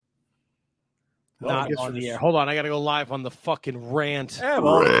Not on the air. Hold on, I got to go live on the fucking rant. Yeah,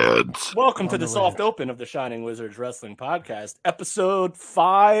 well, welcome to the soft open of the Shining Wizards Wrestling Podcast, episode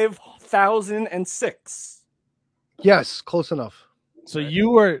 5006. Yes, close enough. So you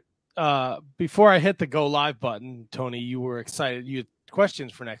were, before I hit the go live button, Tony, you were excited. You had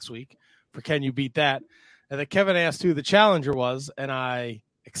questions for next week for Can You Beat That? And then Kevin asked who the challenger was, and I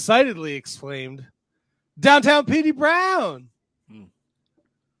excitedly exclaimed, Downtown Petey Brown.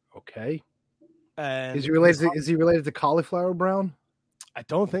 Okay. And Is he related to Cauliflower Brown? I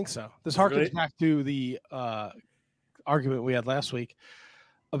don't think so. This harkens back to the argument we had last week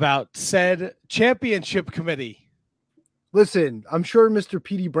about said championship committee. Listen, I'm sure Mr.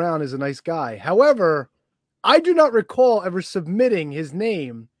 Petey Brown is a nice guy. However, I do not recall ever submitting his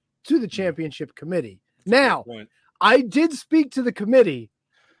name to the championship committee. Now, I did speak to the committee,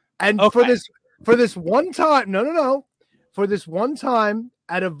 and for this one time, for this one time,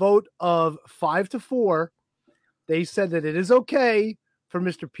 at a vote of 5-4, they said that it is okay for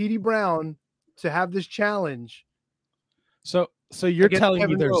Mr. Petey Brown to have this challenge. So you're telling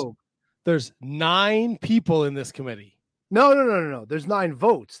me there's 9 people in this committee? No. There's 9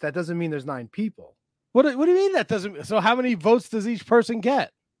 votes. That doesn't mean there's 9 people. What do you mean that doesn't? So how many votes does each person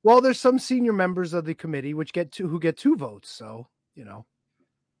get? Well, there's some senior members of the committee who get 2 votes. So,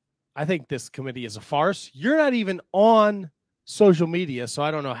 I think this committee is a farce. You're not even on social media, so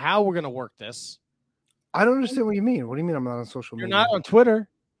I don't know how we're going to work this. I don't understand what you mean. What do you mean I'm not on social media? You're not on Twitter.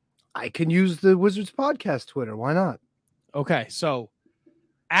 I can use the Wizards Podcast Twitter. Why not? Okay, so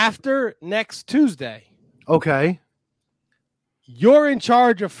after next Tuesday, you're in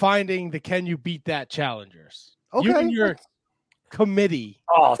charge of finding the Can You Beat That challengers. Okay. You and your committee.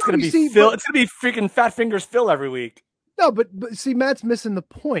 Oh, it's going to be Phil. It's going to be freaking Fat Fingers Phil every week. No, but see, Matt's missing the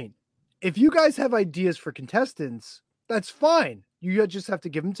point. If you guys have ideas for contestants, that's fine. You just have to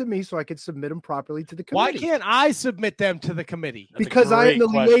give them to me so I can submit them properly to the committee. Why can't I submit them to the committee? Because I am the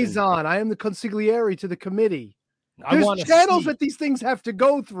liaison. I am the consigliere to the committee. There's channels that these things have to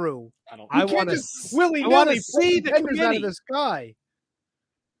go through. I want to see the committee out of the sky.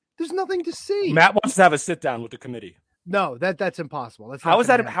 There's nothing to see. Matt wants to have a sit down with the committee. No, that's impossible. How is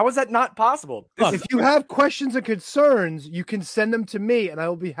that not possible? If you have questions and concerns, you can send them to me, and I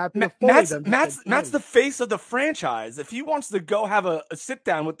will be happy to forward them. Matt's the face of the franchise. If he wants to go have a sit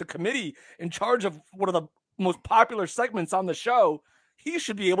down with the committee in charge of one of the most popular segments on the show, he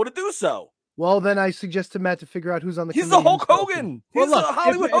should be able to do so. Well, then I suggest to Matt to figure out who's on the committee. He's the Hulk Hogan. He's the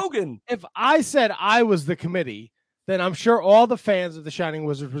Hollywood Hogan. If I said I was the committee, then I'm sure all the fans of the Shining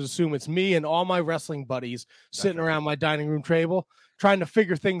Wizards would assume it's me and all my wrestling buddies sitting around my dining room table trying to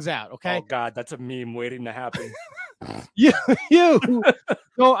figure things out, okay? Oh, God, that's a meme waiting to happen. you.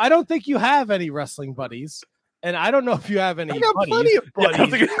 So I don't think you have any wrestling buddies, and I don't know if you have any buddies. Plenty of buddies. I don't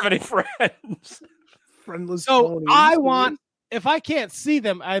think you have any friends. Friendless so if I can't see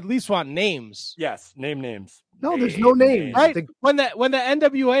them, I at least want names. Yes, names. No, there's no names. Right? When the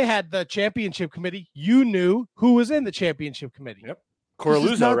NWA had the championship committee, you knew who was in the championship committee. Yep.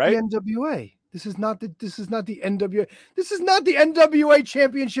 Coraluzzo, right? The NWA. This is not the NWA. This is not the NWA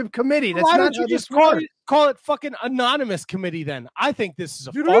championship committee. That's Why not don't you just call it fucking anonymous committee then? I think this is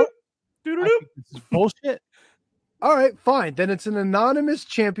this is bullshit. All right, fine. Then it's an anonymous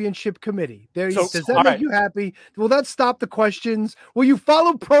championship committee. Does that make you happy? Will that stop the questions? Will you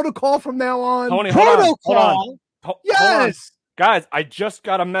follow protocol from now on? Tony, protocol? Hold on. Yes. Guys, I just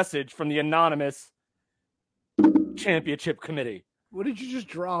got a message from the anonymous championship committee. What did you just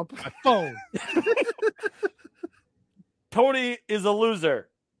drop? My phone. Tony is a loser.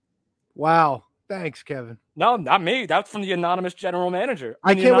 Wow. Thanks, Kevin. No, not me. That's from the anonymous general manager.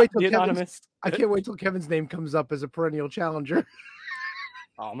 I can't wait till Kevin's name comes up as a perennial challenger.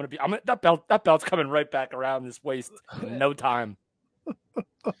 Oh, that belt's coming right back around this waist in no time.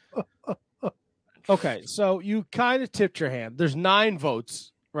 Okay, so you kind of tipped your hand. There's 9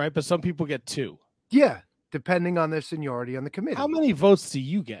 votes, right? But some people get 2. Yeah, depending on their seniority on the committee. How many votes do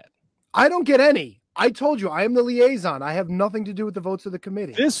you get? I don't get any. I told you I am the liaison. I have nothing to do with the votes of the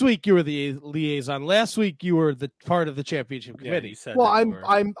committee. This week you were the liaison. Last week you were the part of the championship committee. Well,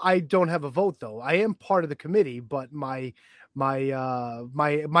 I don't have a vote though. I am part of the committee, but my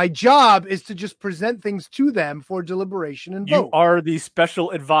job is to just present things to them for deliberation and vote. You are the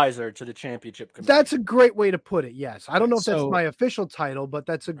special advisor to the championship committee. That's a great way to put it. Yes, I don't know if that's my official title, but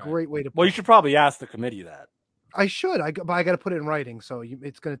that's a great way to put it. Well, you should probably ask the committee that. I should. But I got to put it in writing, so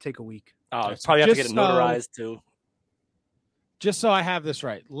it's going to take a week. Oh, it's probably have to get it notarized too. Just so I have this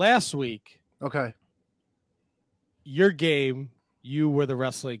right. Last week, your game, you were the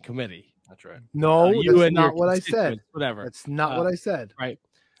wrestling committee. That's right. No, that's not what I said. Whatever. That's not what I said. Right.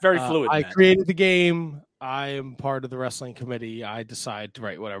 Very fluid. I Matt. created the game. I am part of the wrestling committee. I decide to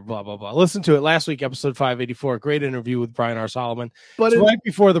write whatever, blah, blah, blah. Listen to it last week, episode 584. Great interview with Brian R. Solomon. But it's right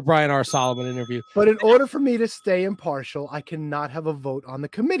before the Brian R. Solomon interview. But in order for me to stay impartial, I cannot have a vote on the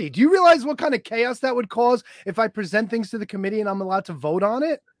committee. Do you realize what kind of chaos that would cause if I present things to the committee and I'm allowed to vote on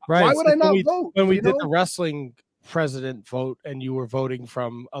it? Right. Why would I not vote? When we did the wrestling president vote and you were voting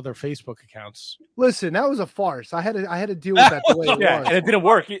from other Facebook accounts. Listen, that was a farce. I had to deal with that the way it was. And it didn't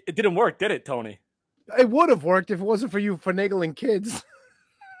work. It didn't work, did it, Tony? It would have worked if it wasn't for you finagling kids.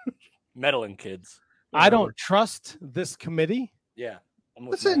 Meddling kids. I don't trust this committee. Yeah.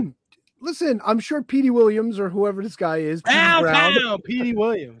 Listen, I'm sure Petey Williams or whoever this guy is. Petey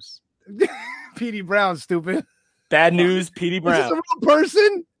Williams. Petey Brown, stupid. Bad news, Petey Brown. Is this a real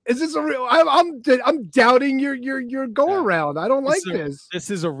person? Is this a real? I'm doubting your go around. I don't like this.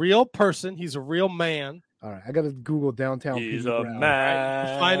 This is a real person. He's a real man. All right, I got to Google downtown. He's Petey a Brown. man.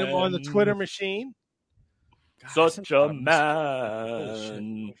 Right, find him on the Twitter machine. Such a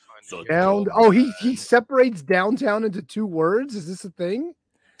man. He separates downtown into two words. Is this a thing?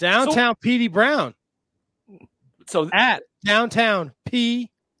 Downtown Petey Brown. So at downtown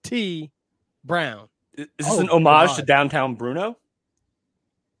P.T. Brown. Is this an homage to downtown Bruno?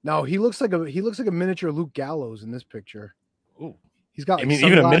 No, he looks like a miniature Luke Gallows in this picture. Ooh. He's got. I mean,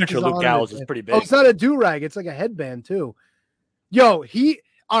 even a miniature Luke Gallows is pretty big. Oh, it's not a do-rag. It's like a headband too. Yo,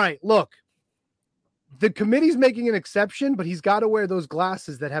 all right, look. The committee's making an exception, but he's got to wear those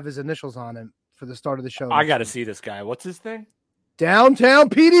glasses that have his initials on him for the start of the show. I got to see this guy. What's his thing? Downtown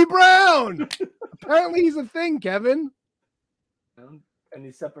Petey Brown. Apparently he's a thing, Kevin. And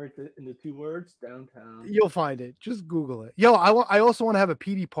he separates it into two words, downtown. You'll find it. Just Google it. Yo, I also want to have a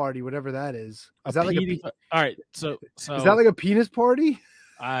Petey party, whatever that is. Is that like all right, so is that like a penis party?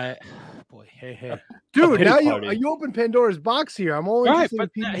 Hey. Dude, now you open Pandora's box here. I'm all interested in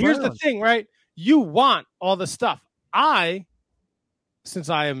Petey here's Brown. the thing, right? You want all the stuff. Since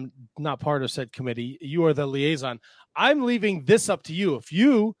I am not part of said committee, you are the liaison. I'm leaving this up to you. If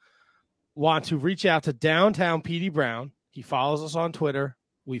you want to reach out to Downtown Petey Brown, he follows us on Twitter.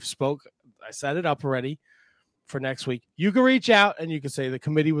 I set it up already for next week. You can reach out and you can say the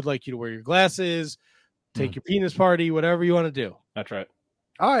committee would like you to wear your glasses, take your penis party, whatever you want to do. That's right.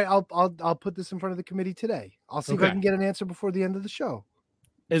 All right, I'll put this in front of the committee today. I'll see if I can get an answer before the end of the show.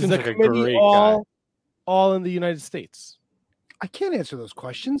 Is the committee all in the United States? I can't answer those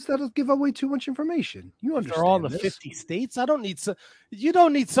questions. That'll give away too much information. You understand? They're all in the 50 states. I don't need you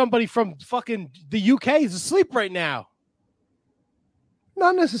don't need somebody from fucking the UK. He's asleep right now.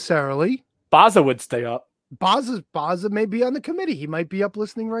 Not necessarily. Baza would stay up. Baza may be on the committee. He might be up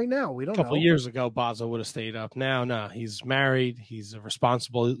listening right now. We don't know. A couple of years ago, Baza would have stayed up. Now, no, he's married. He's a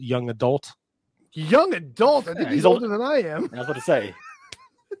responsible young adult. Young adult? I think he's older than I am. I was about to say.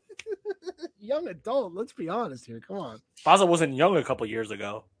 Young adult. Let's be honest here. Come on. Baza wasn't young a couple years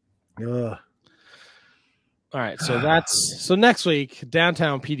ago. Ugh. All right, so next week,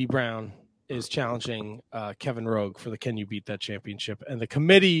 Downtown Petey Brown is challenging Kevin Rogue for the Can You Beat That championship, and the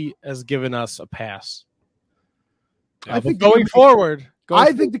committee has given us a pass. I think going forward,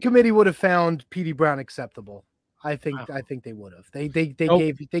 I think the committee would have found Petey Brown acceptable. I think they would have. They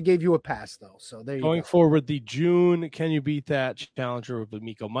gave you a pass though. So there you going go. forward, the June Can You Beat That challenger will be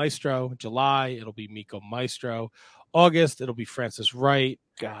Miko Maestro. July it'll be Miko Maestro. August it'll be Francis Wright.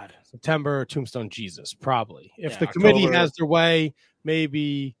 God. September Tombstone Jesus. Probably if the committee has their way,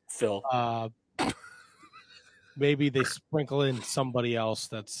 maybe Phil. Maybe they sprinkle in somebody else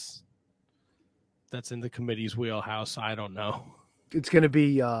that's in the committee's wheelhouse. I don't know. It's going to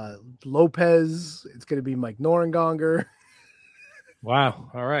be Lopez. It's going to be Mike Norengonger.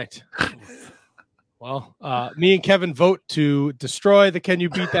 Wow. All right. Well, me and Kevin vote to destroy the Can You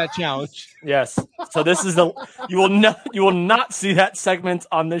Beat That challenge. Yes. So this is you will not see that segment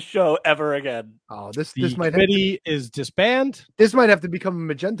on this show ever again. Oh, this might committee is disbanded. This might have to become a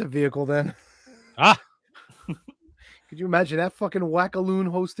magenta vehicle then. Could you imagine that fucking wackaloon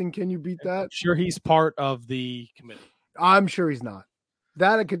hosting? Can You Beat That? I'm sure he's part of the committee. I'm sure he's not.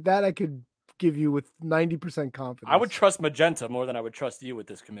 That I could give you with 90% confidence. I would trust Magenta more than I would trust you with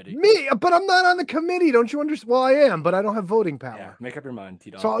this committee. Me, but I'm not on the committee. Don't you understand? Well, I am, but I don't have voting power. Yeah, make up your mind,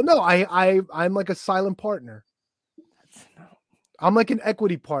 T-Dog. So no, I'm like a silent partner. I'm like an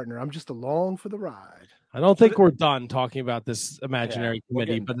equity partner. I'm just along for the ride. I don't think we're done talking about this imaginary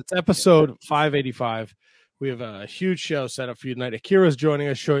committee, but it's episode 585. We have a huge show set up for you tonight. Akira's joining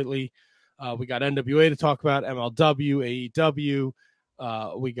us shortly. We got NWA to talk about, MLW,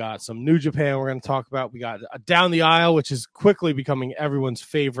 AEW. We got some New Japan we're going to talk about. We got Down the Aisle, which is quickly becoming everyone's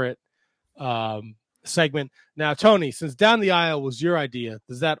favorite segment. Now, Tony, since down the aisle was your idea,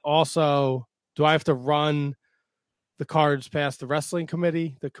 does that also? Do I have to run the cards past the wrestling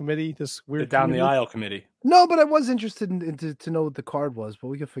committee? This weird the down the aisle committee. No, but I was interested to know what the card was, but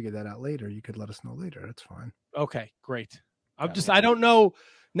we can figure that out later. You could let us know later. That's fine. Okay, great. I don't know.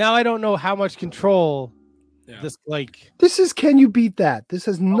 Now I don't know how much control this is Can You Beat That? This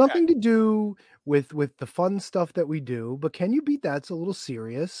has nothing to do with the fun stuff that we do, but Can You Beat That's a little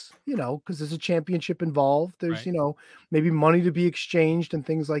serious, because there's a championship involved. There's, maybe money to be exchanged and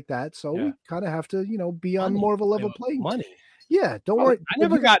things like that. So we kind of have to, be on more of a level playing. Money. Yeah, don't worry. I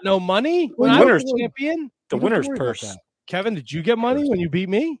never got no money when I was champion. The winner's purse. Kevin, did you get money when you beat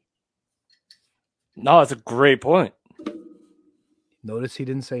me? No, that's a great point. Notice he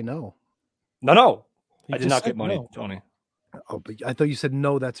didn't say no. No. I did not get money, no. Tony. Oh, but I thought you said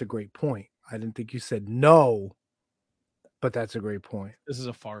no. That's a great point. I didn't think you said no, but that's a great point. This is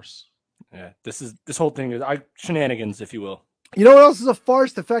a farce. Yeah, this whole thing is shenanigans, if you will. You know what else is a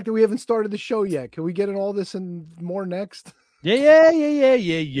farce? The fact that we haven't started the show yet. Can we get in all this and more next? Yeah.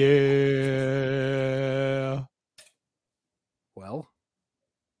 Well,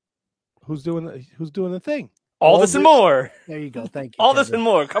 who's doing the thing? All this and more. There you go. Thank you. All Kevin. This and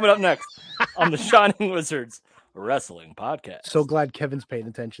more coming up next on the Shining Wizards Wrestling Podcast. So glad Kevin's paying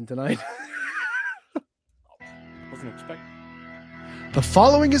attention tonight. Wasn't expecting. The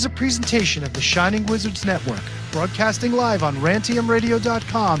following is a presentation of the Shining Wizards Network, broadcasting live on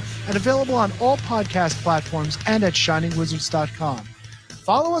rantiumradio.com and available on all podcast platforms and at shiningwizards.com.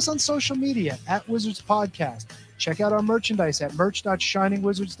 Follow us on social media at Wizards Podcast. Check out our merchandise at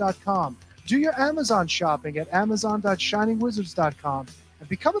merch.shiningwizards.com. Do your Amazon shopping at amazon.shiningwizards.com and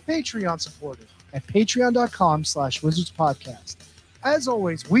become a Patreon supporter at patreon.com/wizardspodcast. As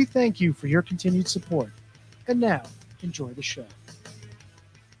always, we thank you for your continued support. And now, enjoy the show.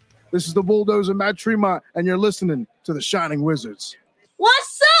 This is the Bulldozer Matt Tremont, and you're listening to the Shining Wizards.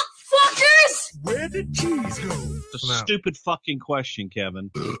 What's up, fuckers? Where did cheese go? It's a stupid fucking question,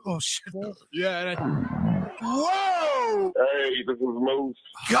 Kevin. Oh, shit. Yeah. Whoa! Hey, this is Moose.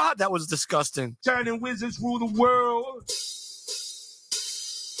 God, that was disgusting. Shining Wizards rule the world.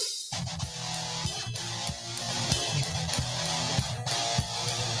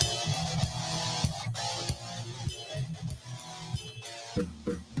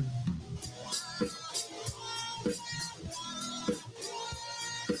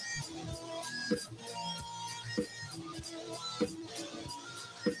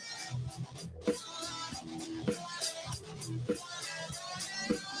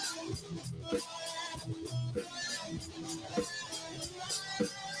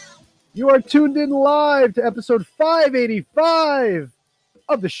 You are tuned in live to episode 585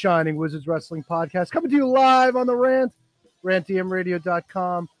 of the Shining Wizards Wrestling Podcast. Coming to you live on the Rant,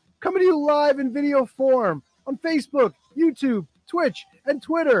 rantiumradio.com. Coming to you live in video form on Facebook, YouTube, Twitch, and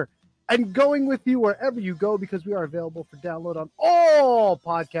Twitter. And going with you wherever you go because we are available for download on all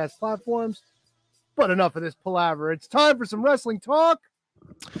podcast platforms. But enough of this palaver. It's time for some wrestling talk.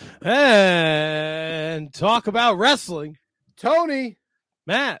 And talk about wrestling. Tony.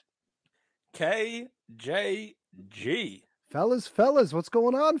 Matt. KJG. Fellas, what's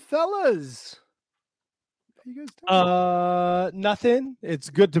going on, fellas? How you guys doing? Nothing. It's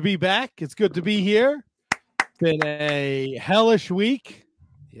good to be back. It's good to be here. Been a hellish week.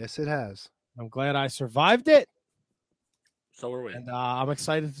 Yes, it has. I'm glad I survived it. So are we. And I'm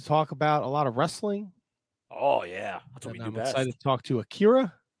excited to talk about a lot of wrestling. Oh, yeah. That's what we do I'm best. excited to talk to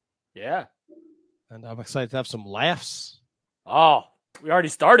Akira. Yeah. And I'm excited to have some laughs. Oh, we already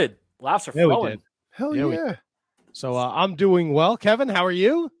started. Laughs are flowing. We did. Hell yeah. So I'm doing well. Kevin, how are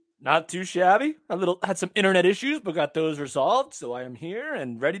you? Not too shabby. Had some internet issues, but got those resolved. So I am here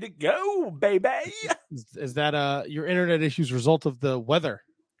and ready to go, baby. Is that your internet issues result of the weather?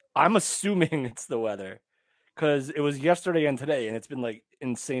 I'm assuming it's the weather because it was yesterday and today, and it's been like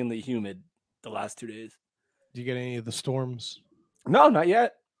insanely humid the last 2 days. Did you get any of the storms? No, not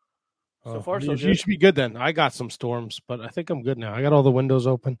yet. So Oh, far, so you good. should be good then. I got some storms, but I think I'm good now. I got all the windows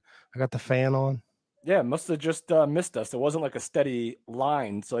open. I got the fan on. Yeah, must have just missed us. It wasn't like a steady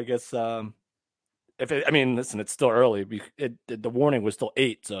line, so I guess listen, it's still early. The warning was still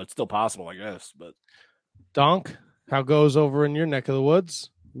 8, so it's still possible, I guess. But Donk, how goes over in your neck of the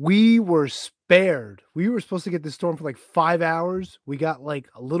woods? We were spared. We were supposed to get this storm for like 5 hours. We got like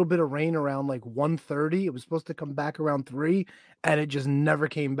a little bit of rain around like 1:30. It was supposed to come back around 3, and it just never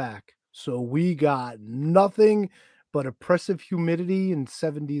came back. So we got nothing but oppressive humidity and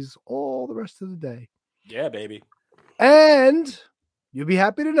 70s all the rest of the day. yeah, baby. And you'll be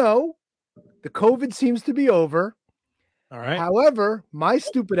happy to know the COVID seems to be over. All right. However, my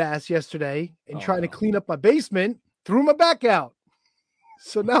stupid ass yesterday, in trying to clean up my basement, threw my back out.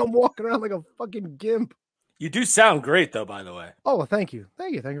 So now I'm walking around like a fucking gimp. You do sound great, though, by the way. Oh, well, thank you.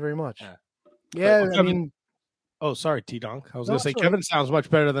 Thank you very much. Yeah. Yeah, But, I mean, oh, sorry, T-Donk. I was No, going to say, it's all right. Kevin sounds much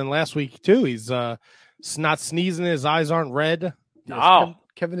better than last week, too. He's not sneezing. His eyes aren't red. yes, No.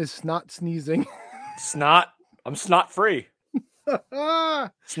 Kevin is snot sneezing. Snot. I'm snot free.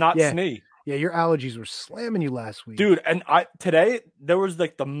 Snot Yeah. snee. Yeah, your allergies were slamming you last week. Dude, and today there was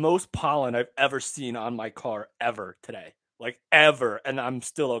like the most pollen I've ever seen on my car ever today. Like ever, and I'm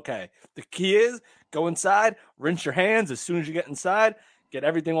still okay. The key is go inside, rinse your hands as soon as you get inside, get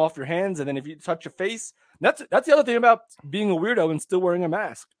everything off your hands, and then if you touch your face, that's the other thing about being a weirdo and still wearing a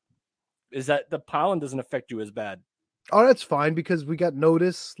mask, is that the pollen doesn't affect you as bad. Oh, that's fine because we got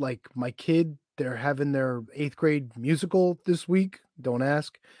notice. Like my kid, they're having their 8th grade musical this week. Don't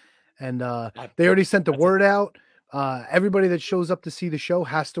ask. And they already sent the word out. Everybody that shows up to see the show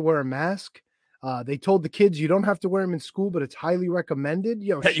has to wear a mask. They told the kids you don't have to wear them in school, but it's highly recommended.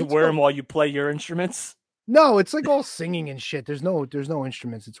 Yo, That you wear them while you play your instruments. No, it's like all singing and shit. There's no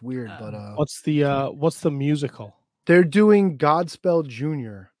instruments. It's weird, but What's the musical? they're doing Godspell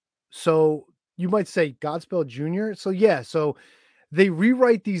Junior. So you might say Godspell Junior. So yeah, so they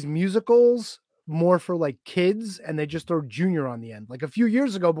rewrite these musicals more for like kids and they just throw junior on the end. Like a few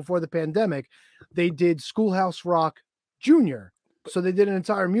years ago before the pandemic, they did Schoolhouse Rock Junior. So they did an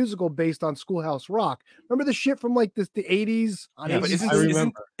entire musical based on Schoolhouse Rock. Remember the shit from like the 80s on Yeah, but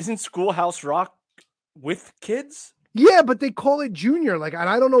ABC? isn't Schoolhouse Rock with kids? Yeah, but they call it junior. Like, and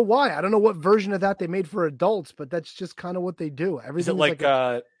I don't know why. I don't know what version of that they made for adults, but that's just kind of what they do. Everything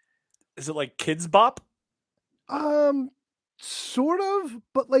Is it like Kids Bop? Sort of,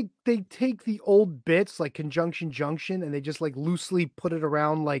 but like they take the old bits like Conjunction Junction and they just like loosely put it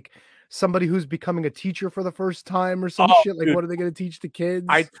around like somebody who's becoming a teacher for the first time or some shit. Like, dude. what are they going to teach the kids?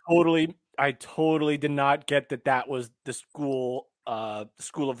 I totally did not get that was the School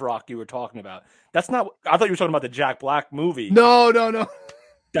of Rock you were talking about. That's not. I thought you were talking about the Jack Black movie. No.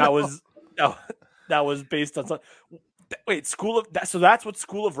 That was based on something. Wait, So that's what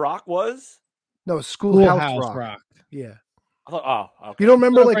School of Rock was? No, Schoolhouse Rock. Yeah. I thought, okay. You don't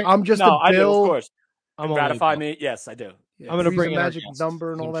remember like I'm just a bill. I do, of course. I'm Ratify me. Yes, I do. Yeah, I'm going to Three's bring a in our magic guest,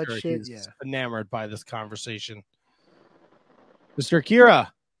 number and all I'm that sure shit. he's Yeah. enamored by this conversation. Mr.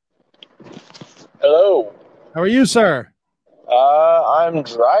 Akira, Hello. how are you, sir? I'm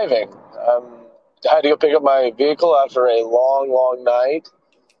driving. I had to go pick up my vehicle after a long night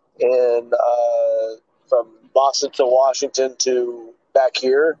from Boston to Washington to back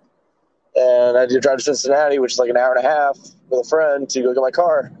here. And I had to drive to Cincinnati, which is like an hour and a half with a friend to go get my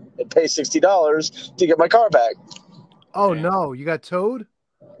car and pay $60 to get my car back. Oh no, you got towed?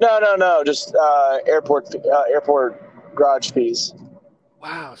 No, just airport garage fees.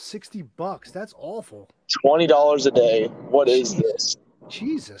 Wow, $60. That's awful. $20 a day. What is this?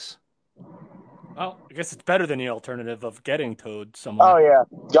 Jesus. Well, I guess it's better than the alternative of getting towed somewhere. Oh yeah,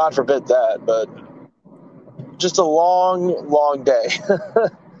 God forbid that, but just a long day.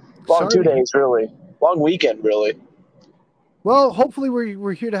 Long 2 days, really. Long weekend, really. Well, hopefully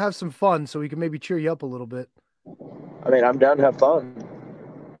we're here to have some fun, so we can maybe cheer you up a little bit. I mean, I'm down to have fun.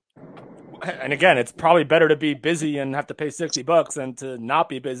 And again, it's probably better to be busy and have to pay $60 than to not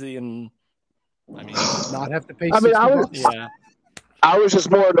be busy and not have to pay. I mean, yeah. I was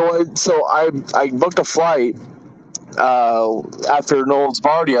just more annoyed. So I booked a flight after Noel's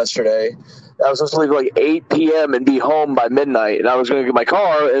Bard yesterday. I was supposed to leave at like 8 p.m. and be home by midnight, and I was going to get my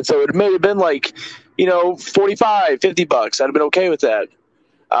car, and so it may have been like, $45, $50. I'd have been okay with that.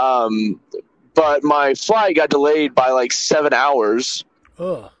 But my flight got delayed by like 7 hours.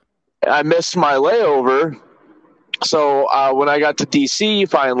 Ugh. I missed my layover. So when I got to D.C.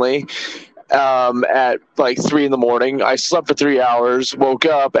 finally at like 3 a.m, I slept for 3 hours, woke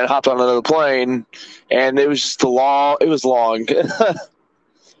up, and hopped on another plane, and it was just long.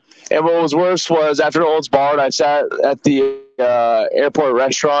 And what was worse was after Old's Bard, I sat at the airport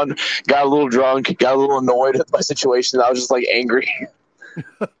restaurant, got a little drunk, got a little annoyed at my situation. I was just like angry.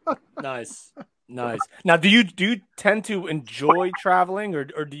 Nice. Now, do you tend to enjoy traveling, or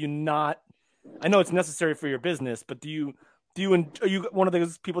do you not? I know it's necessary for your business, but are you one of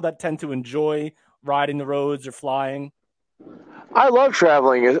those people that tend to enjoy riding the roads or flying? I love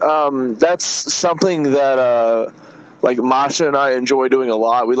traveling. That's something that like Masha and I enjoy doing a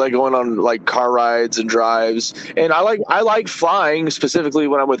lot. We like going on like car rides and drives, and I like flying specifically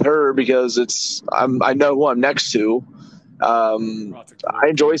when I'm with her because I know who I'm next to. I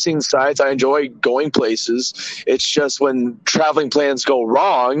enjoy seeing sights. I enjoy going places. It's just when traveling plans go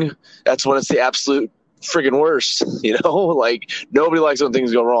wrong, that's when it's the absolute friggin' worse, like nobody likes when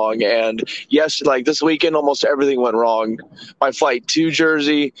things go wrong. And yes, like this weekend, almost everything went wrong. My flight to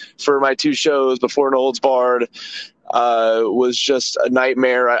Jersey for my 2 shows before an Olds Barred was just a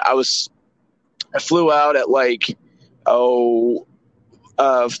nightmare. I flew out at like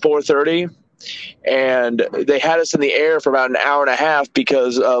 4:30, and they had us in the air for about an hour and a half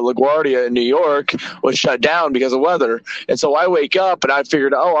because LaGuardia in New York was shut down because of weather. And so I wake up and I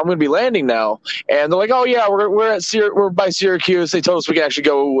figured, I'm going to be landing now. And they're like, oh yeah, we're by Syracuse. They told us we can actually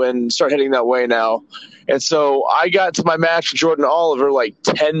go and start heading that way now. And so I got to my match with Jordan Oliver like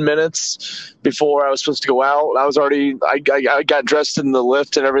 10 minutes before I was supposed to go out. I got dressed in the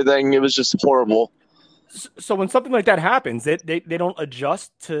lift and everything. It was just horrible. So when something like that happens, they don't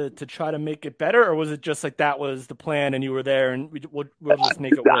adjust to try to make it better, or was it just like that was the plan and you were there and we'll just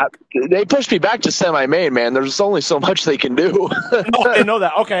make it work? They pushed me back to semi-main, man. There's only so much they can do. I know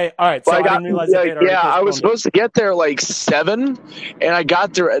that. Okay, all right. So I didn't realize I was supposed to get there like 7, and I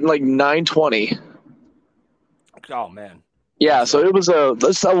got there at like 9:20. Oh man. Yeah, so it was a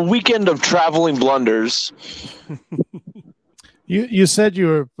weekend of traveling blunders. You said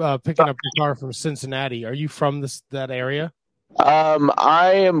you were picking up your car from Cincinnati. Are you from that area?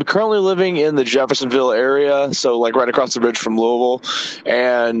 I am currently living in the Jeffersonville area, so like right across the bridge from Louisville.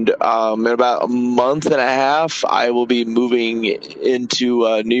 And in about a month and a half, I will be moving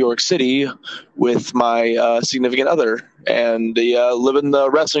into New York City with my significant other and living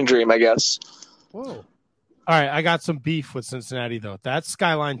the wrestling dream, I guess. Whoa. All right, I got some beef with Cincinnati, though. That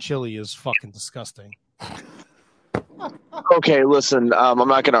Skyline chili is fucking disgusting. Okay, listen, I'm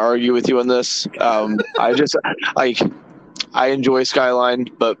not going to argue with you on this. I enjoy Skyline,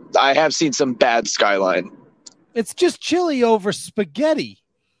 but I have seen some bad Skyline. It's just chili over spaghetti.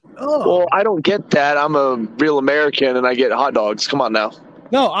 Oh. Well, I don't get that. I'm a real American, and I get hot dogs. Come on now.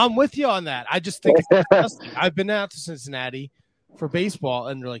 No, I'm with you on that. I just think it's disgusting. I've been out to Cincinnati for baseball,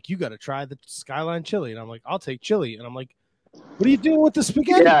 and they're like, you got to try the Skyline chili. And I'm like, I'll take chili. And I'm like, what are you doing with the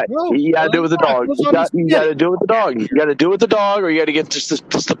spaghetti? Yeah, bro? You got to do it with the dog. You got to do it with the dog. You got to do it with the dog, or you got to get just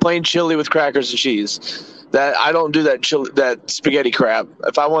the plain chili with crackers and cheese. That I don't do that spaghetti crap.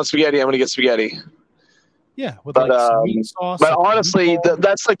 If I want spaghetti, I'm going to get spaghetti. Yeah, with sweet sauce. But honestly,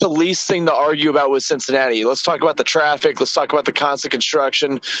 that's like the least thing to argue about with Cincinnati. Let's talk about the traffic. Let's talk about the constant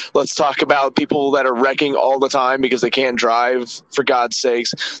construction. Let's talk about people that are wrecking all the time because they can't drive, for God's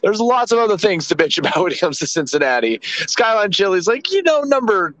sakes. There's lots of other things to bitch about when it comes to Cincinnati. Skyline Chili is like,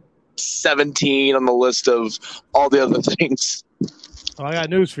 number 17 on the list of all the other things. Well, I got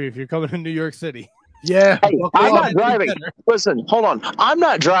news for you if you're coming to New York City. Yeah. Hey, I'm not driving. Listen, hold on. I'm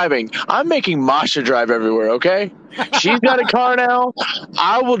not driving. I'm making Masha drive everywhere, okay? She's got a car now.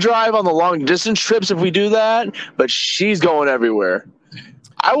 I will drive on the long distance trips if we do that, but she's going everywhere.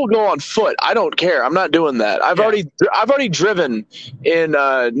 I will go on foot. I don't care. I'm not doing that. I've already driven in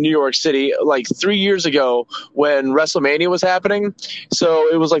New York City like 3 years ago when WrestleMania was happening. So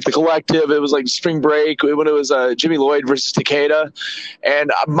it was like the Collective. It was like spring break when it was Jimmy Lloyd versus Takeda,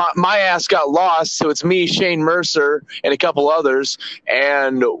 and my ass got lost. So it's me, Shane Mercer, and a couple others,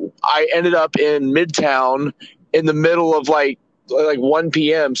 and I ended up in Midtown in the middle of like 1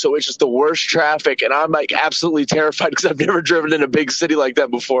 p.m. So it's just the worst traffic, and I'm like absolutely terrified because I've never driven in a big city like that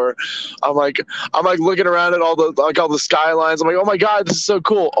before. I'm like looking around at all the skylines. I'm like, oh my God, this is so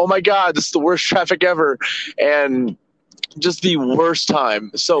cool. Oh my God, this is the worst traffic ever, and just the worst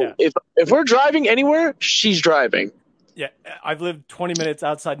time. So if we're driving anywhere, she's driving. Yeah, I've lived 20 minutes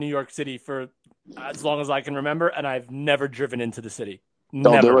outside New York City for as long as I can remember, and I've never driven into the city.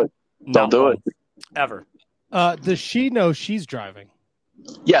 Don't do it. Don't do it. Ever. Does she know she's driving?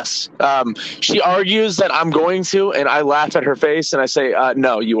 Yes. She argues that I'm going to, and I laugh at her face, and I say,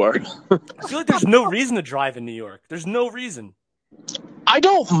 no, you are. I feel like there's no reason to drive in New York. There's no reason. I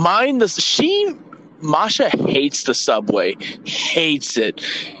don't mind this. Masha hates the subway. Hates it.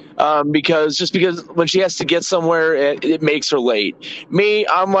 Because when she has to get somewhere, it makes her late. Me,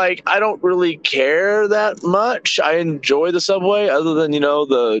 I'm like, I don't really care that much. I enjoy the subway, other than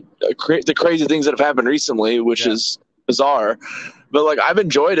the crazy things that have happened recently, which is bizarre. But like, I've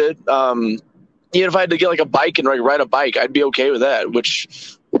enjoyed it. Even if I had to get like a bike and ride a bike, I'd be okay with that.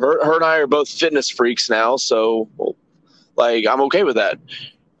 Which her and I are both fitness freaks now, so like I'm okay with that.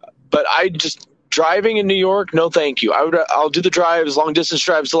 But I just. Driving in New York, no, thank you. I'll do the drives, long distance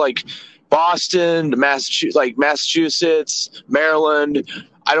drives to like Boston, to Massachusetts, Maryland.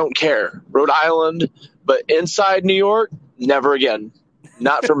 I don't care. Rhode Island, but inside New York, never again.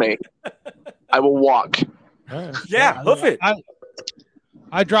 Not for me. I will walk. Hoof it.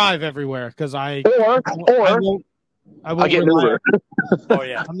 I drive everywhere because I I get an Uber. Oh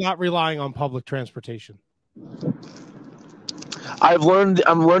yeah, I'm not relying on public transportation. I'm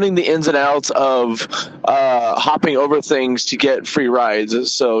learning the ins and outs of hopping over things to get free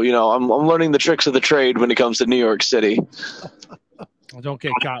rides. So, I'm learning the tricks of the trade when it comes to New York City. Well, don't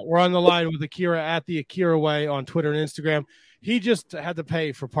get caught. We're on the line with Akira at the Akira Way on Twitter and Instagram. He just had to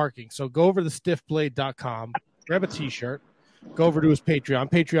pay for parking. So go over to stiffblade.com, grab a t-shirt, go over to his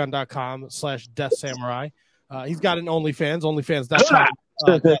Patreon, patreon.com/deathsamurai. He's got an OnlyFans, onlyfans.com,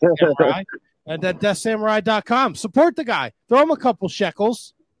 Death Samurai, and then deathsamurai.com. Support the guy. Throw him a couple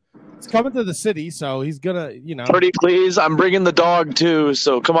shekels. It's coming to the city, so he's gonna, Pretty please. I'm bringing the dog too,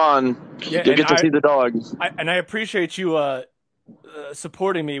 so come on. Yeah, You'll get to see the dog. I appreciate you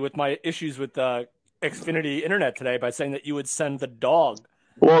supporting me with my issues with Xfinity Internet today by saying that you would send the dog.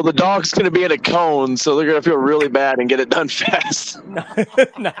 Well, the dog's going to be in a cone, so they're going to feel really bad and get it done fast. No.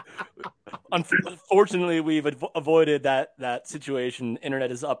 Unfortunately, we've avoided that situation.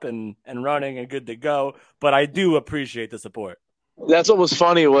 Internet is up and running and good to go, but I do appreciate the support. That's what was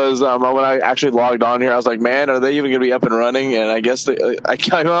funny was when I actually logged on here, I was like, man, are they even going to be up and running? And I guess they're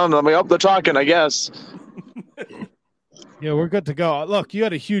talking, I guess. Yeah, we're good to go. Look, you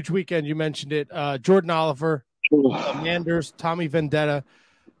had a huge weekend. You mentioned it. Jordan Oliver, Manders, Tommy Vendetta,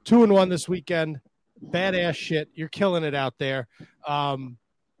 2-1 this weekend. Badass shit. You're killing it out there.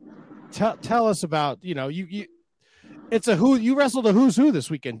 Tell us about, you it's a who you wrestled a who's who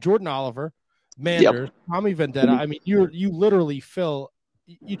this weekend. Jordan Oliver, Manders, yep. Tommy Vendetta. I mean, you literally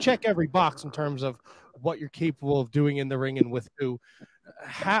you check every box in terms of what you're capable of doing in the ring and with who.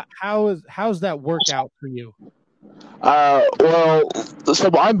 How's that work out for you? So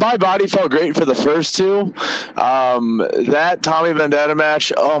my body felt great for the first two. That Tommy Vendetta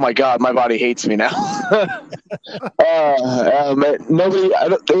match, oh my God, my body hates me now. Nobody,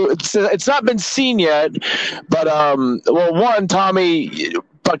 it's not been seen yet, but one, Tommy,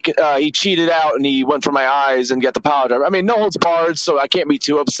 he cheated out and he went for my eyes and got the power driver. I mean, no holds barred, so I can't be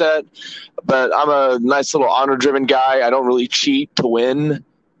too upset. But I'm a nice little honor-driven guy. I don't really cheat to win,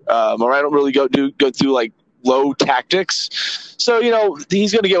 or I don't really go through like low tactics. So,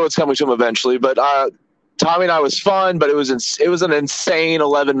 he's going to get what's coming to him eventually. But Tommy and I was fun, but it was an insane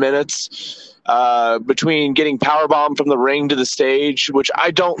 11 minutes between getting powerbombed from the ring to the stage, which I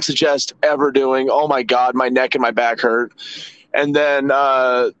don't suggest ever doing. Oh, my God, my neck and my back hurt. And then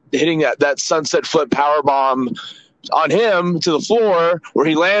hitting that sunset flip powerbomb on him to the floor where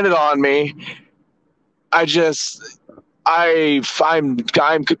he landed on me. I'm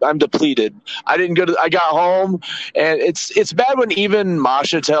depleted. I got home, and it's bad when even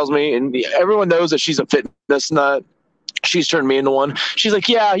Masha tells me, and everyone knows that she's a fitness nut. She's turned me into one. She's like,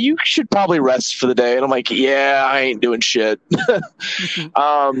 yeah, you should probably rest for the day. And I'm like, yeah, I ain't doing shit.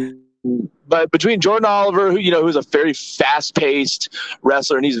 But between Jordan Oliver, who's a very fast-paced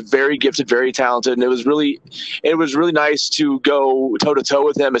wrestler, and he's very gifted, very talented, and it was really nice to go toe-to-toe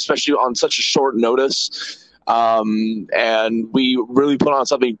with him, especially on such a short notice. And we really put on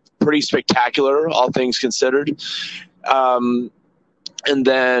something pretty spectacular, all things considered. And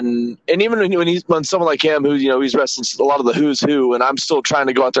even when someone like him, who he's wrestling a lot of the who's who, and I'm still trying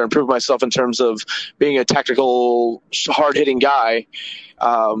to go out there and prove myself in terms of being a tactical, hard-hitting guy.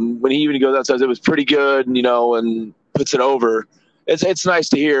 When he even goes out and says it was pretty good, and puts it over. It's nice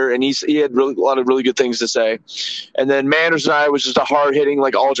to hear, and he had a lot of really good things to say. And then Manders and I was just a hard-hitting,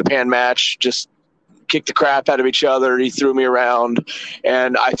 like all Japan match, just kicked the crap out of each other. He threw me around,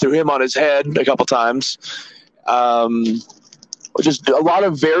 and I threw him on his head a couple times. Just a lot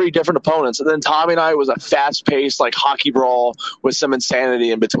of very different opponents. And then Tommy and I was a fast-paced, like hockey brawl with some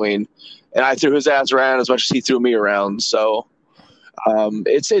insanity in between. And I threw his ass around as much as he threw me around. So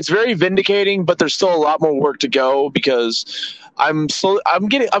it's very vindicating, but there's still a lot more work to go because I've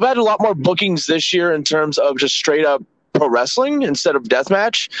had a lot more bookings this year in terms of just straight up pro wrestling instead of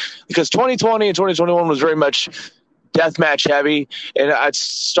deathmatch, because 2020 and 2021 was very much deathmatch heavy, and I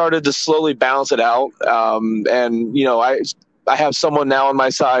started to slowly balance it out. I have someone now on my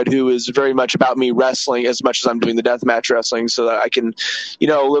side who is very much about me wrestling as much as I'm doing the deathmatch wrestling, so that I can,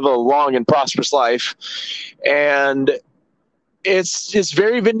 live a long and prosperous life. And it's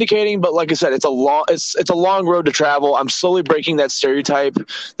very vindicating, but like I said, it's a long road to travel. I'm slowly breaking that stereotype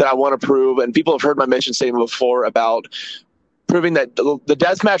that I want to prove, and people have heard my mission statement before about proving that the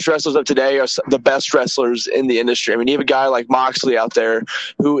deathmatch wrestlers of today are the best wrestlers in the industry. I mean, you have a guy like Moxley out there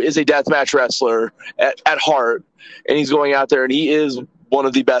who is a deathmatch wrestler at heart, and he's going out there and he is one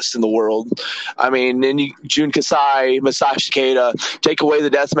of the best in the world. I mean, and Jun Kasai, Masashi Keita, take away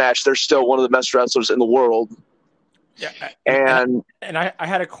the deathmatch, they're still one of the best wrestlers in the world. Yeah, and I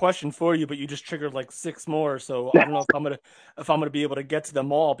had a question for you, but you just triggered like 6 more, so I don't know if I'm gonna be able to get to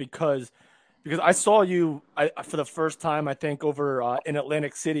them all because I saw you for the first time I think over in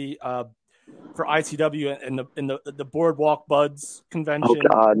Atlantic City for ICW in the Boardwalk Buds convention. Oh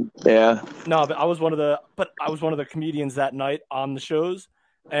God, yeah. No, but I was one of the comedians that night on the shows,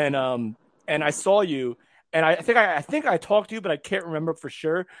 and I saw you, and I think I talked to you, but I can't remember for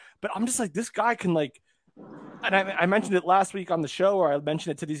sure. But I'm just like, this guy can like. And I mentioned it last week on the show, or I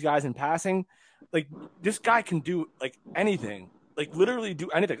mentioned it to these guys in passing. Like, this guy can do like anything, like literally do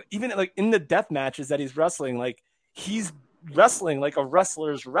anything. Even like in the death matches that he's wrestling, like he's wrestling like a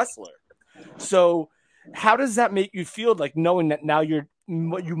wrestler's wrestler. So, how does that make you feel? Like knowing that now you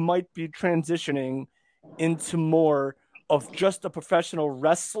might be transitioning into more of just a professional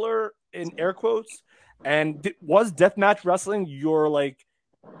wrestler in air quotes. And was deathmatch wrestling your like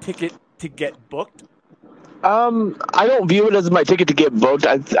ticket to get booked? I don't view it as my ticket to get booked.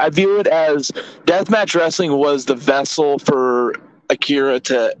 I view it as deathmatch wrestling was the vessel for Akira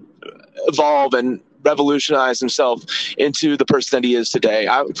to evolve and revolutionize himself into the person that he is today.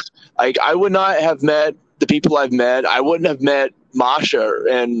 I would not have met the people I've met. I wouldn't have met Masha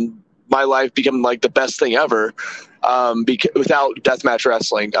and my life becoming like the best thing ever without deathmatch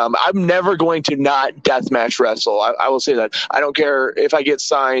wrestling. I'm never going to not deathmatch wrestle. I will say that. I don't care if I get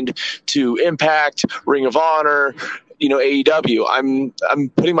signed to Impact, Ring of Honor, AEW. I'm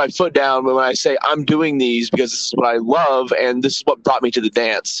putting my foot down when I say I'm doing these because this is what I love and this is what brought me to the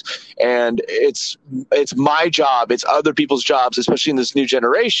dance. And it's my job, it's other people's jobs, especially in this new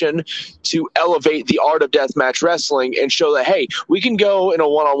generation, to elevate the art of deathmatch wrestling and show that, hey, we can go in a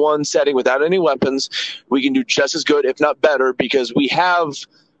one-on-one setting without any weapons. We can do just as good, if not better, because we have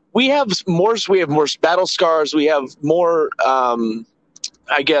more battle scars. We have more,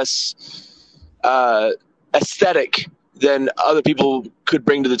 aesthetic than other people could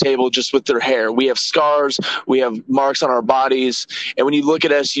bring to the table just with their hair. We have scars, we have marks on our bodies, and when you look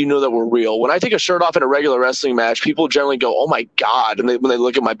at us, you know that we're real. When I take a shirt off in a regular wrestling match, people generally go, "Oh my God," and when they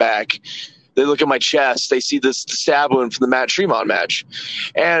look at my back, they look at my chest, they see this stab wound from the Matt Tremont match.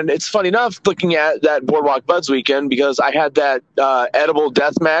 And it's funny enough looking at that Boardwalk Buds weekend because I had that edible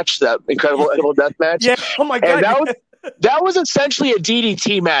death match, that incredible edible death match. Yeah, oh my God. And that was essentially a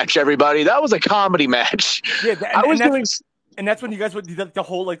DDT match, everybody. That was a comedy match. Yeah, and that's when you guys would do the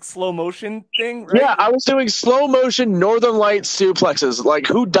whole like slow motion thing, right? Yeah, I was doing slow motion Northern Light suplexes. Like,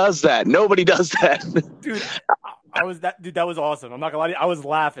 who does that? Nobody does that. Dude, that was awesome. I'm not gonna lie to you. I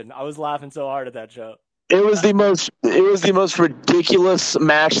was laughing so hard at that show. It was the most ridiculous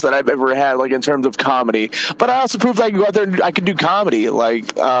match that I've ever had, like in terms of comedy. But I also proved I can go out there and I can do comedy.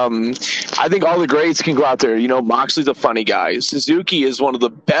 Like, I think all the greats can go out there. Moxley's a funny guy. Suzuki is one of the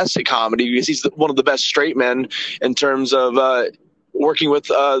best at comedy because he's one of the best straight men in terms of working with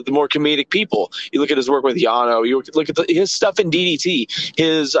the more comedic people. You look at his work with Yano. You look at his stuff in DDT.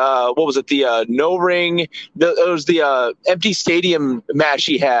 His what was it? The no ring. It was the empty stadium match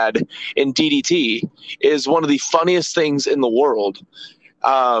he had in DDT. Is one of the funniest things in the world.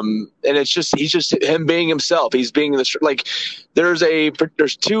 And he's just him being himself. He's being there's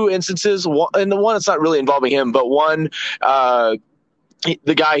 2 instances. And the one it's not really involving him, but one the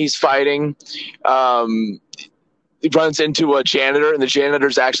guy he's fighting. He runs into a janitor, and the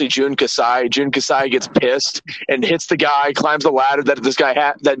janitor's actually Jun Kasai. Jun Kasai gets pissed and hits the guy, climbs the ladder that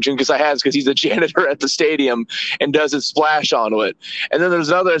Jun Kasai has because he's a janitor at the stadium, and does his splash onto it. And then there's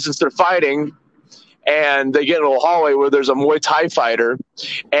another instance they're fighting, and they get into a hallway where there's a Muay Thai fighter,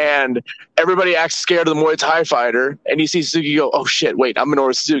 and everybody acts scared of the Muay Thai fighter, and you see Suzuki go, "Oh shit, wait, I'm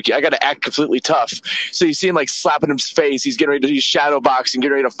Minoru Suzuki. I got to act completely tough." So you see him like slapping his face. He's getting ready to use shadow boxing,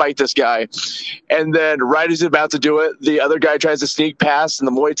 getting ready to fight this guy. And then right as he's about to do it, the other guy tries to sneak past, and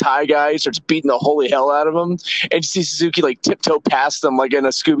the Muay Thai guy starts beating the holy hell out of him. And you see Suzuki like tiptoe past them like in a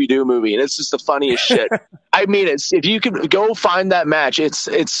Scooby-Doo movie, and it's just the funniest shit. I mean, if you could go find that match, it's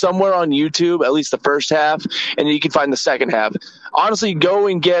somewhere on YouTube, at least the first half, and then you can find the second half. Honestly, go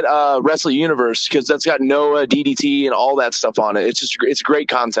and get Wrestle Universe because that's got Noah, DDT, and all that stuff on it. It's great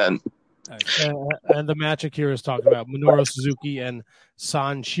content. And the match Akira's talking about, Minoru Suzuki and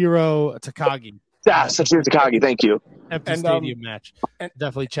Sanshiro Takagi. Sanshiro Takagi, thank you. Empty stadium match.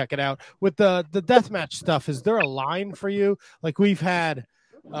 Definitely check it out. With the deathmatch stuff, is there a line for you? Like we've had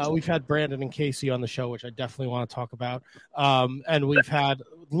Brandon and Casey on the show, which I definitely want to talk about. And we've had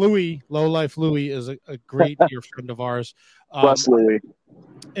Louie, Low Life Louie is a great dear friend of ours. Bless Louie.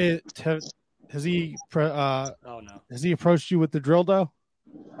 Has he approached you with the drill dough?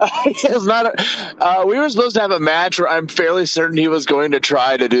 It's not. We were supposed to have a match where I'm fairly certain he was going to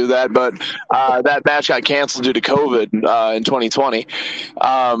try to do that, but that match got canceled due to COVID in 2020.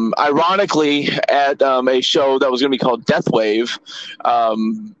 Ironically, at a show that was going to be called Death Wave,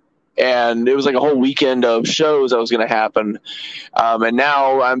 and it was like a whole weekend of shows that was going to happen. And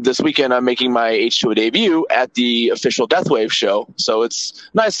now this weekend I'm making my H2O debut at the official Death Wave show. So it's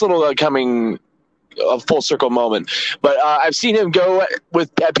a nice little coming a full circle moment. But I've seen him go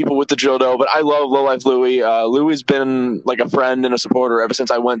at people with the dildo, but I love Low Life Louie. Louie's been like a friend and a supporter ever since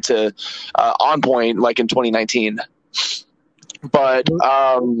I went to On Point like in 2019. But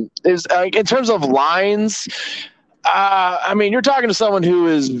is in terms of lines, I mean, you're talking to someone who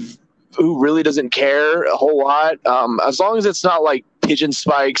really doesn't care a whole lot. As long as it's not like pigeon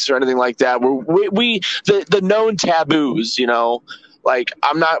spikes or anything like that. We the known taboos, you know, like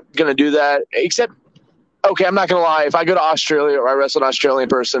I'm not gonna do that. Except, okay, I'm not gonna lie. If I go to Australia or I wrestle an Australian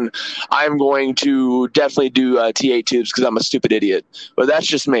person, I'm going to definitely do T8 tubes because I'm a stupid idiot. But that's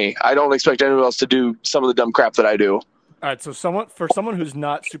just me. I don't expect anyone else to do some of the dumb crap that I do. All right, so someone who's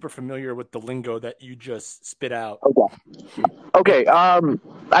not super familiar with the lingo that you just spit out. Okay. I'll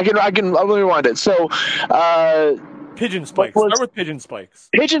rewind it. So, pigeon spikes. Start with pigeon spikes.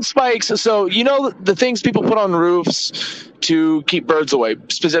 Pigeon spikes. So you know the things people put on roofs to keep birds away,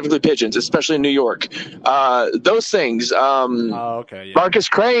 specifically pigeons, especially in New York. Those things. Okay. Yeah. Marcus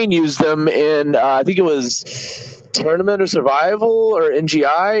Crane used them in I think it was Tournament of Survival or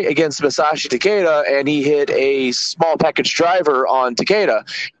NGI against Masashi Takeda, and he hit a small package driver on Takeda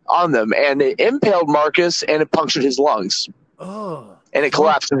on them, and it impaled Marcus and it punctured his lungs. Oh. And it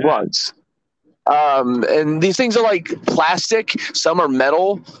collapsed his lungs. And these things are like plastic, some are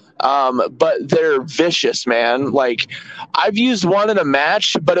metal, but they're vicious, man. Like I've used one in a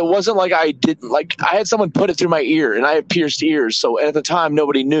match, but it wasn't like I had someone put it through my ear and I had pierced ears. So at the time,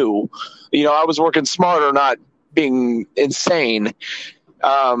 nobody knew, you know, I was working smarter, not being insane.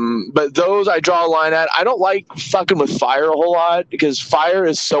 But those I draw a line at. I don't like fucking with fire a whole lot because fire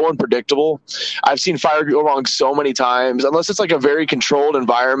is so unpredictable. I've seen fire go wrong so many times. Unless it's like a very controlled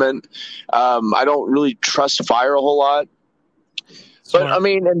environment, I don't really trust fire a whole lot. But I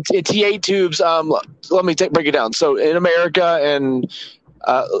mean, in T8 tubes, let me break it down. So in America and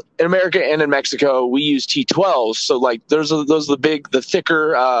in Mexico, we use T12s. So like those are the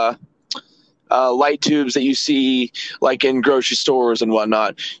thicker light tubes that you see like in grocery stores and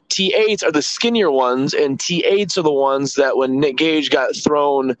whatnot. T8s are the skinnier ones, and T8s are the ones that when Nick Gage got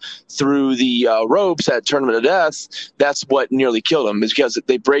thrown through the ropes at Tournament of Death, that's what nearly killed him, is because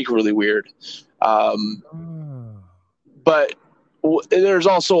they break really weird. But there's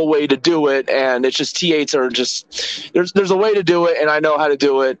also a way to do it, and it's just T8s are just there's a way to do it, and I know how to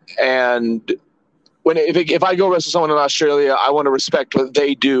do it. And if I go wrestle someone in Australia, I want to respect what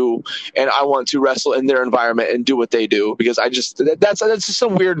they do, and I want to wrestle in their environment and do what they do, because that's just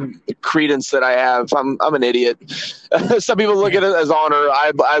some weird credence that I have. I'm an idiot. Some people look at it as honor.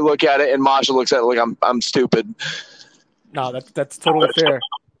 I look at it, and Masha looks at it like I'm stupid. No, that's totally fair.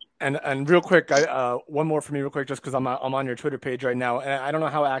 And real quick, one more for me real quick, just because I'm on your Twitter page right now, and I don't know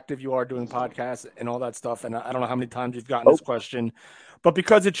how active you are doing podcasts and all that stuff, and I don't know how many times you've gotten this question, but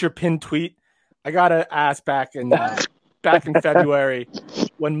because it's your pinned tweet, I gotta ask back in February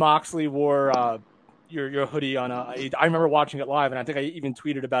when Moxley wore your hoodie on I remember watching it live, and I think I even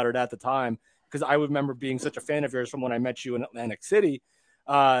tweeted about it at the time because I remember being such a fan of yours from when I met you in Atlantic City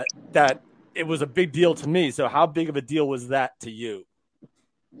that it was a big deal to me. So how big of a deal was that to you?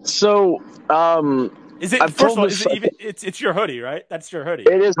 So is it first of all? Is it even? It's your hoodie, right? That's your hoodie.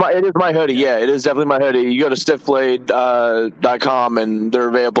 It is my hoodie. Yeah, it is definitely my hoodie. You go to stiffblade.com and they're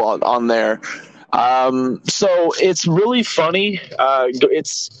available on there. So it's really funny. I've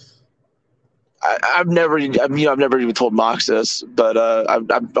never even told Mox this, but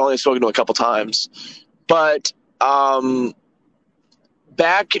I've only spoken to him a couple times. But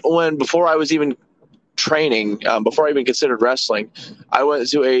back before I was even training, before I even considered wrestling, I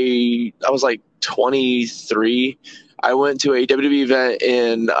was like 23. I went to a WWE event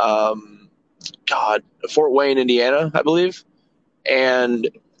in Fort Wayne, Indiana, I believe, and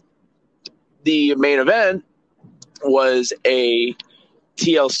the main event was a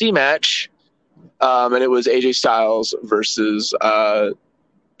TLC match, and it was AJ Styles versus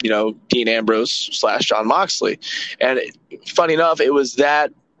Dean Ambrose / Jon Moxley. And funny enough, it was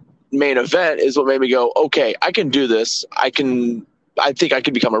that main event is what made me go, okay, I can do this. I think I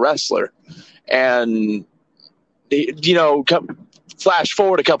can become a wrestler. And flash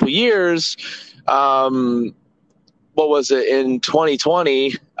forward a couple years, what was it, in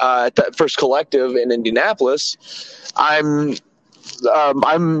 2020 at that first collective in Indianapolis, I'm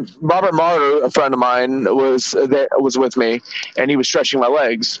I'm Robert Martyr, a friend of mine, was with me, and he was stretching my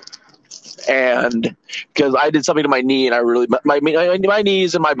legs. And because I did something to my knee, and I really my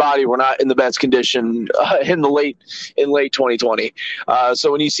knees and my body were not in the best condition in late 2020.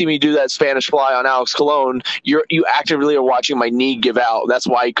 So when you see me do that Spanish fly on Alex Colon, you actively are watching my knee give out. That's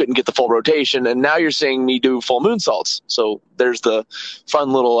why I couldn't get the full rotation. And now you're seeing me do full moonsaults. So there's the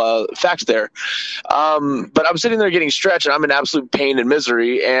fun little fact there. But I'm sitting there getting stretched, and I'm in absolute pain and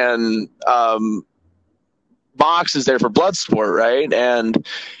misery. And Mox is there for Bloodsport, right? And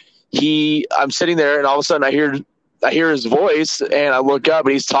I'm sitting there, and all of a sudden I hear his voice, and I look up,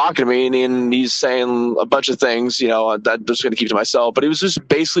 and he's talking to me, and he's saying a bunch of things, you know, that I'm just going to keep to myself. But he was just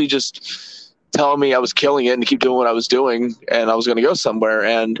basically just telling me I was killing it and to keep doing what I was doing, and I was going to go somewhere.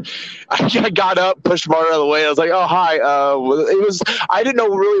 And I got up, pushed Martin out of the way. I was like, "Oh, hi." I didn't know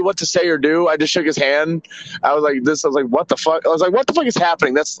really what to say or do. I just shook his hand. I was like, "What the fuck?" I was like, "What the fuck is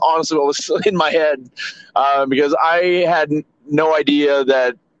happening?" That's honestly what was in my head, because I had no idea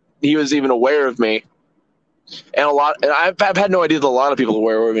that he was even aware of me, and I've had no idea that a lot of people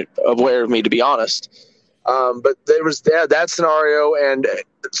aware of me, to be honest. But there was that scenario, and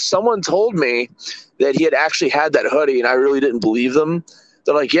someone told me that he had actually had that hoodie, and I really didn't believe them.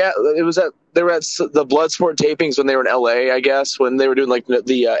 They're like, yeah, they were at the Bloodsport tapings when they were in LA, I guess, when they were doing like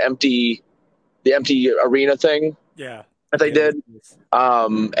the empty arena thing. Yeah. That they did.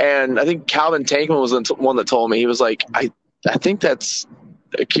 And I think Calvin Tankman was the one that told me. He was like, I think that's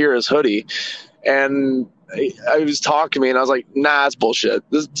Akira's hoodie. And I was talking to me, and I was like, nah, it's bullshit.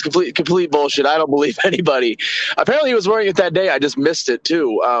 This is complete bullshit. I don't believe anybody. Apparently he was wearing it that day. I just missed it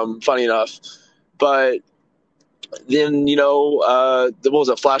too, funny enough. But then, you know, what was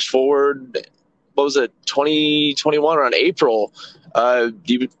it, flash forward, what was it, 2021, around April, I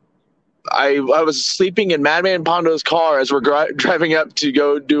was sleeping in Madman Pondo's car as we're driving up to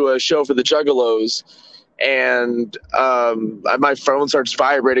go do a show for the Juggalos, and my phone starts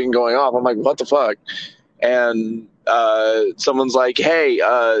vibrating and going off. I'm like, what the fuck? And someone's like, hey,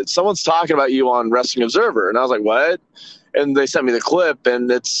 someone's talking about you on Wrestling Observer. And I was like, what? And they sent me the clip, and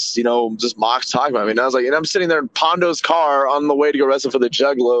it's, you know, just Mox talking about me. And I was like, and I'm sitting there in Pondo's car on the way to go wrestle for the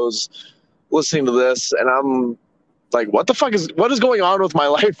Juggalos, listening to this, and I'm like, what is going on with my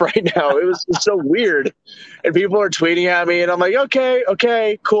life right now? It was so weird. And people are tweeting at me, and I'm like,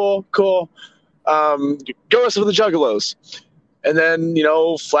 okay, cool. Go wrestle for the Juggalos. And then, you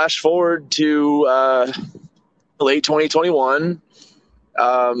know, flash forward to late 2021,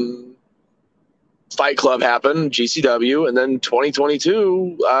 Fight Club happened, GCW, and then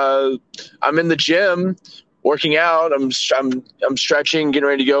 2022, I'm in the gym working out. I'm stretching, getting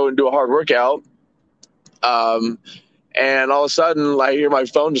ready to go and do a hard workout. And all of a sudden, I hear my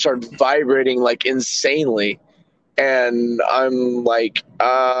phone just start vibrating like insanely, and I'm like,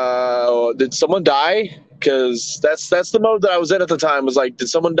 did someone die? Because that's the mode that I was in at the time, was like, did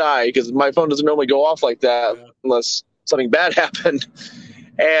someone die? Because my phone doesn't normally go off like that unless something bad happened.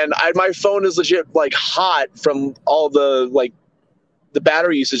 And my phone is legit like hot from all the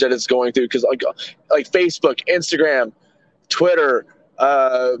battery usage that it's going through, because like Facebook, Instagram, Twitter,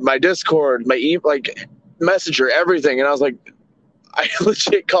 my Discord, my Messenger, everything. And I was like, I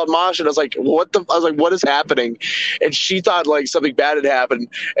legit called Masha, and I was like, what is happening? And she thought like something bad had happened.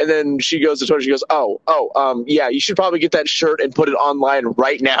 And then she goes to Twitter, she goes, yeah, you should probably get that shirt and put it online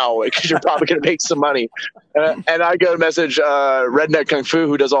right now, because you're probably going to make some money. And I go to message Redneck Kung Fu,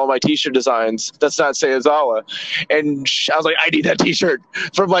 who does all my t-shirt designs. That's not Sayazawa. And I was like, I need that t-shirt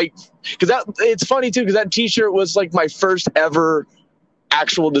from it's funny too, because that t-shirt was like my first ever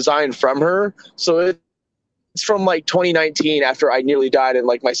actual design from her. So it's from like 2019, after I nearly died in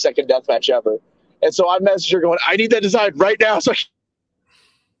like my second death match ever. And so I messaged her going, I need that design right now. So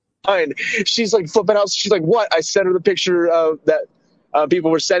she's like flipping out. She's like, what? I sent her the picture that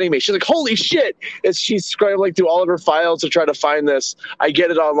people were sending me. She's like, holy shit. And she's scrambling through all of her files to try to find this. I get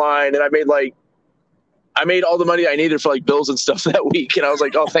it online, and I made all the money I needed for like bills and stuff that week. And I was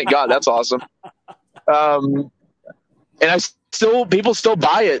like, oh, thank God, that's awesome. And people still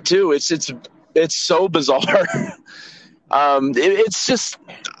buy it too. It's so bizarre. It's just,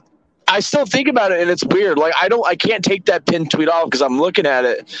 I still think about it, and it's weird. Like, I can't take that pinned tweet off, because I'm looking at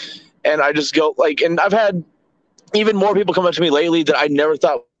it, and I just go like, and I've had even more people come up to me lately that I never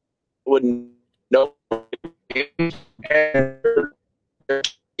thought would know.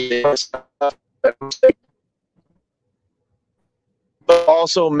 But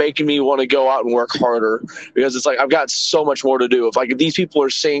also making me want to go out and work harder, because it's like, I've got so much more to do. If these people are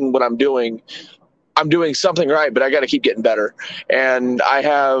seeing what I'm doing, I'm doing something right, but I got to keep getting better. And I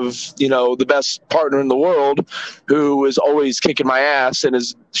have, the best partner in the world who is always kicking my ass, and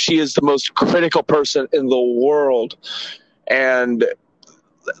she is the most critical person in the world. And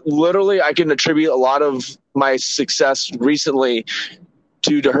literally, I can attribute a lot of my success recently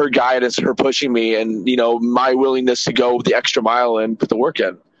to her guidance, her pushing me, and my willingness to go the extra mile and put the work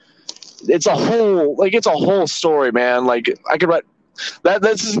in. It's a whole story, man. Like, I could write that.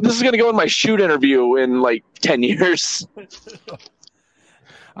 This is going to go in my shoot interview in like 10 years.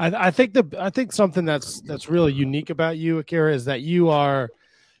 I think something that's really unique about you, Akira, is that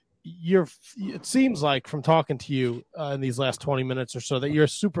it seems like from talking to you in these last 20 minutes or so that you're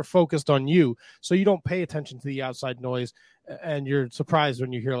super focused on you, so you don't pay attention to the outside noise, and you're surprised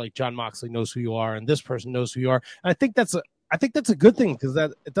when you hear like Jon Moxley knows who you are and this person knows who you are. And I think that's a good thing, because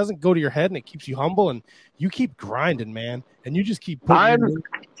that it doesn't go to your head and it keeps you humble, and you keep grinding, man, and you just keep putting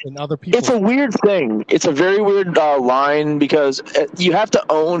in other people. It's a weird thing. It's a very weird line, because you have to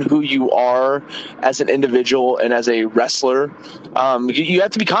own who you are as an individual and as a wrestler. You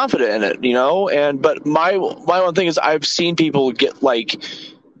have to be confident in it, but my one thing is I've seen people get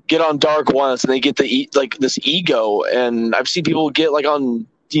on Dark once and they get this ego, and I've seen people get on,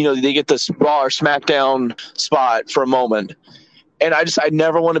 they get this Raw or SmackDown spot for a moment. And I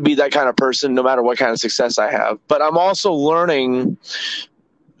never want to be that kind of person, no matter what kind of success I have. But I'm also learning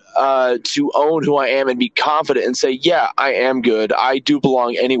to own who I am and be confident and say, yeah, I am good. I do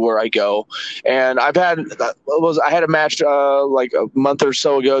belong anywhere I go. And I had a match like a month or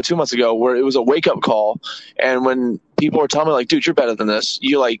so ago, 2 months ago, where it was a wake up call. And when people were telling me like, dude, you're better than this.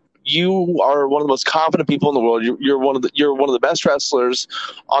 You are one of the most confident people in the world. You're one of the best wrestlers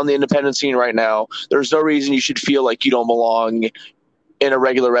on the independent scene right now. There's no reason you should feel like you don't belong in a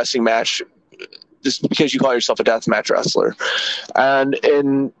regular wrestling match just because you call yourself a deathmatch wrestler.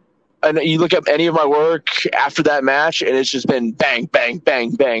 And you look at any of my work after that match, and it's just been bang, bang,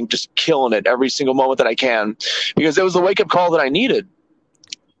 bang, bang, just killing it every single moment that I can, because it was the wake up call that I needed.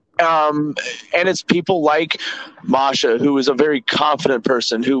 And it's people like Masha, who is a very confident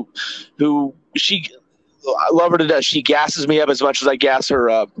person, who I love her to death. She gasses me up as much as I gas her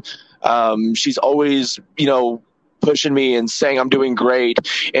up. She's always, pushing me and saying I'm doing great.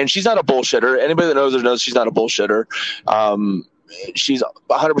 And she's not a bullshitter. Anybody that knows her knows she's not a bullshitter. She's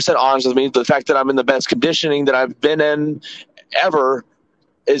 100% honest with me. The fact that I'm in the best conditioning that I've been in ever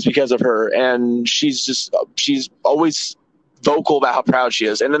is because of her. And she's always vocal about how proud she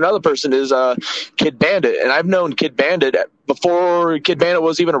is. And another person is Kid Bandit, and I've known Kid Bandit before Kid Bandit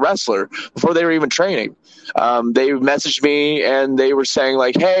was even a wrestler, before they were even training. They messaged me and they were saying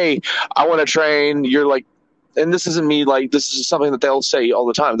like, hey, I want to train. You're like, and this isn't me, like, this is something that they'll say all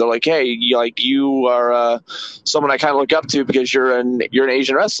the time. They're like, hey, you are someone I kind of look up to because you're an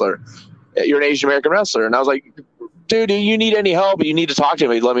Asian wrestler. You're an Asian American wrestler. And I was like, dude, do you need any help? You need to talk to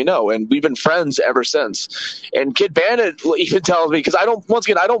me. Let me know. And we've been friends ever since. And Kid Bandit even tells me, because I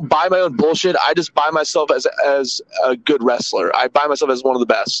don't buy my own bullshit. I just buy myself as a good wrestler. I buy myself as one of the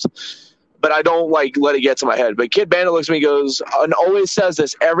best. But I don't let it get to my head. But Kid Bandit looks at me and goes, and always says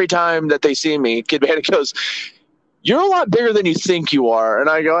this every time that they see me. Kid Bandit goes, you're a lot bigger than you think you are. And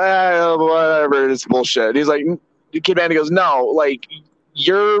I go, whatever, it's bullshit. And he's like, Kid Bandit goes, no,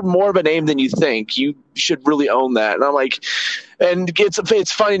 you're more of a name than you think. You should really own that. And I'm like, and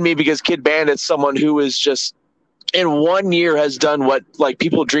it's funny to me because Kid Bandit's someone who is just in 1 year has done what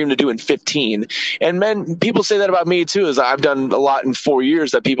people dream to do in 15. And people say that about me too, is I've done a lot in 4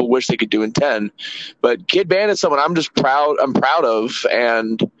 years that people wish they could do in 10. But Kid Bandit's someone I'm proud of.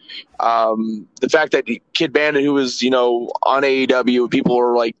 And the fact that Kid Bandit, who was, on AEW, people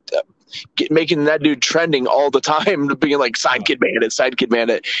were making that dude trending all the time, being like side Kid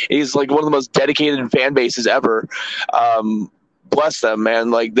Bandit. He's one of the most dedicated fan bases ever. Bless them,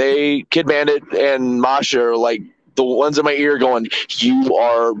 man. Kid Bandit and Masha are the ones in my ear going, you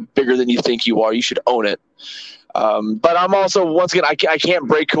are bigger than you think you are. You should own it. But I'm also, once again, I can't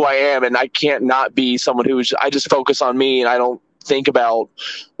break who I am, and I can't not be someone I just focus on me and I don't think about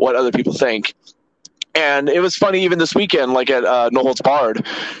what other people think. And it was funny even this weekend, at No Holds Barred.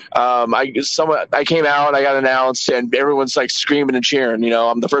 I came out, I got announced, and everyone's screaming and cheering.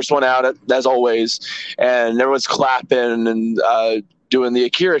 I'm the first one out as always, and everyone's clapping and doing the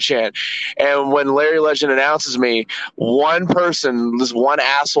Akira chant. And when Larry Legend announces me, one person, this one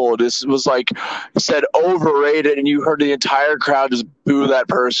asshole, just was said overrated, and you heard the entire crowd just boo that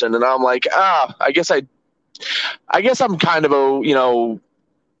person. And I'm like, I guess I'm kind of a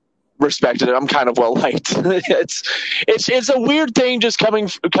respected. I'm kind of well liked. It's a weird thing just coming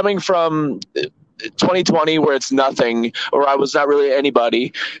from 2020 where it's nothing, or I was not really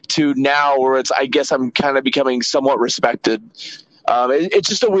anybody, to now where it's, I guess I'm kind of becoming somewhat respected. It's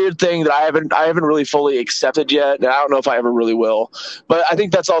just a weird thing that I haven't really fully accepted yet, and I don't know if I ever really will. But I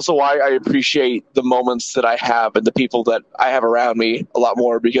think that's also why I appreciate the moments that I have and the people that I have around me a lot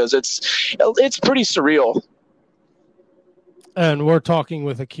more, because it's pretty surreal. And we're talking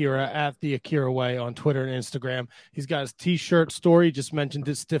with Akira at the Akira Way on Twitter and Instagram. He's got his t-shirt store. He just mentioned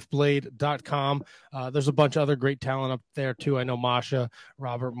it, stiffblade.com. There's a bunch of other great talent up there too. I know Masha,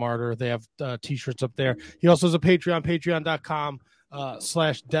 Robert Martyr, they have t-shirts up there. He also has a Patreon, patreon.com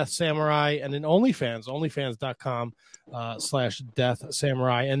 /Death Samurai, and an OnlyFans, onlyfans.com /Death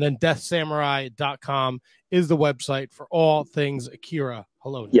Samurai. And then deathsamurai.com is the website for all things Akira.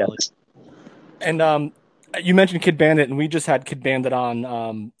 Hello, Nelly. Yes. And you mentioned Kid Bandit, and we just had Kid Bandit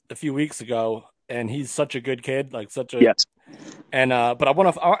on a few weeks ago, and he's such a good kid, like such a yes. And but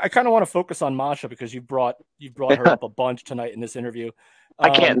I kind of want to focus on Masha because you brought her up a bunch tonight in this interview. I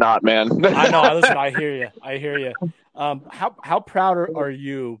can't not, man. I know. Listen, I hear you. How proud are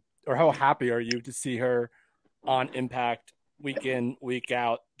you, or how happy are you to see her on Impact week in, week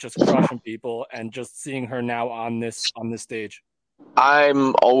out, just crushing people, and just seeing her now on this stage?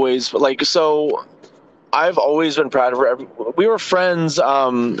 I'm always like, so I've always been proud of her. We were friends.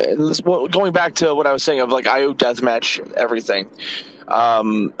 Going back to what I was saying of like IO Deathmatch, everything.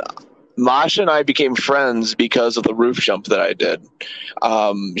 Masha and I became friends because of the roof jump that I did.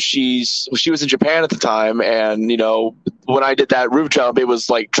 She was in Japan at the time, and when I did that roof jump, it was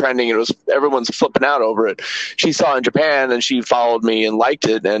like trending. Everyone's flipping out over it. She saw it in Japan, and she followed me and liked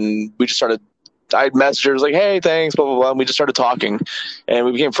it, and we just started. I'd message her, like, "Hey, thanks," blah blah blah. And we just started talking, and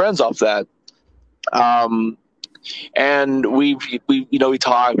we became friends off that. And we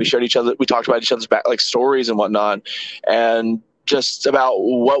talked. We shared each other. We talked about each other's back, like stories and whatnot, and just about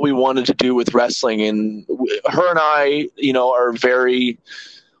what we wanted to do with wrestling. And her and I, are very.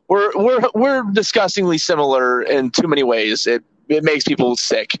 We're disgustingly similar in too many ways. It makes people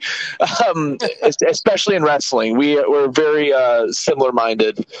sick, especially in wrestling. We're very similar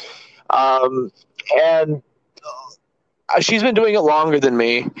minded, and she's been doing it longer than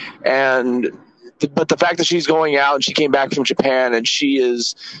me, but the fact that she's going out and she came back from Japan and she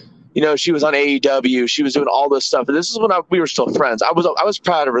is, she was on AEW, she was doing all this stuff. And this is when we were still friends. I was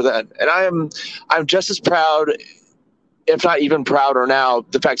proud of her then, and I'm just as proud, if not even prouder now,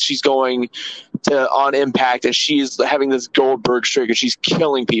 the fact that she's going on Impact and she's having this Goldberg streak and she's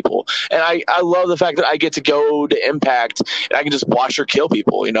killing people. And I love the fact that I get to go to Impact and I can just watch her kill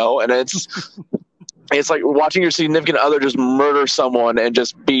people, and it's like watching your significant other just murder someone and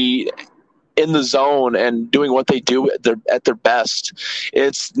just be in the zone and doing what they do at their best.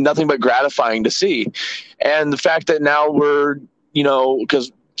 It's nothing but gratifying to see. And the fact that now we're,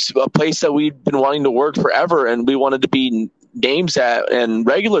 because a place that we'd been wanting to work forever and we wanted to be names at and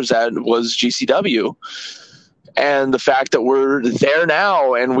regulars at was GCW. And the fact that we're there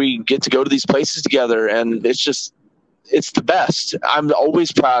now and we get to go to these places together, and it's the best. I'm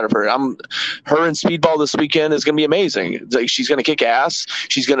always proud of her. Her in Speedball this weekend is going to be amazing. It's like she's going to kick ass.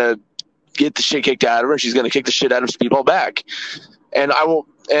 She's going to get the shit kicked out of her. She's going to kick the shit out of Speedball back. And I will.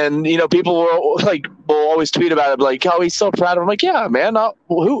 And people will always tweet about it, like, "Oh, he's so proud of him." I'm like, yeah, man.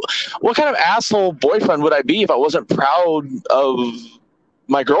 What kind of asshole boyfriend would I be if I wasn't proud of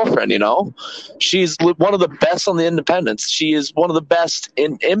my girlfriend? She's one of the best on the independents. She is one of the best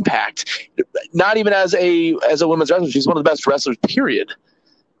in Impact. Not even as a women's wrestler, she's one of the best wrestlers. Period.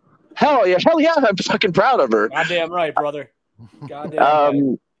 Hell yeah, I'm fucking proud of her. Goddamn right, brother. Goddamn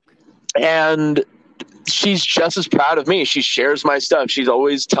right. And she's just as proud of me. She shares my stuff. She's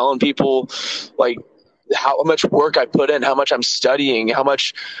always telling people like how much work I put in, how much I'm studying, how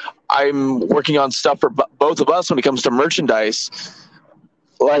much I'm working on stuff for both of us when it comes to merchandise.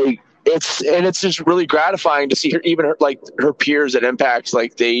 Like it's just really gratifying to see her, even her peers at Impact,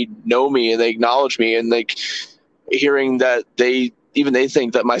 like they know me and they acknowledge me, and like hearing that they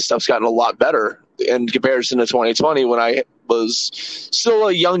think that my stuff's gotten a lot better in comparison to 2020 when I was still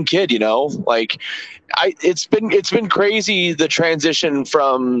a young kid. It's been crazy, the transition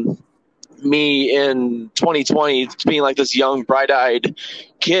from me in 2020 to being like this young bright-eyed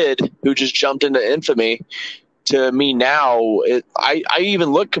kid who just jumped into infamy to me now. I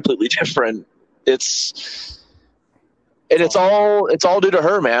even look completely different. It's all due to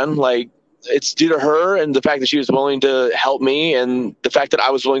her, man. Like, it's due to her and the fact that she was willing to help me and the fact that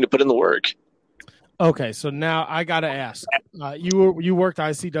I was willing to put in the work. Okay, so now I got to ask. You worked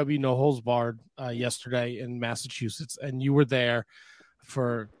ICW No Holds Barred yesterday in Massachusetts, and you were there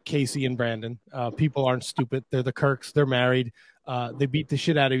for Casey and Brandon. People aren't stupid. They're the Kirks. They're married. They beat the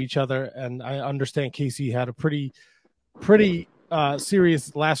shit out of each other, and I understand Casey had a pretty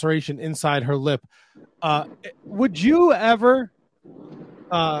serious laceration inside her lip. Would you ever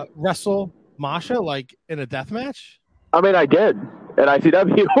wrestle Masha like in a death match? I mean, I did at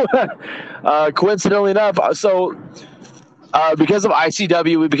ICW. Coincidentally enough, because of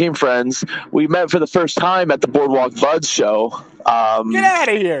ICW, we became friends. We met for the first time at the Boardwalk Buds show. Get out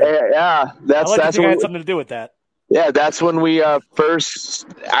of here! Yeah, that's I had something to do with that. Yeah, that's when we first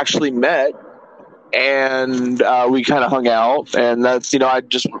actually met, and we kind of hung out. And that's I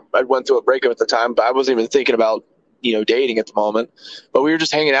went through a breakup at the time, but I wasn't even thinking about dating at the moment. But we were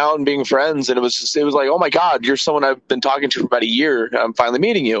just hanging out and being friends, and it was like, oh my God, you're someone I've been talking to for about a year. I'm finally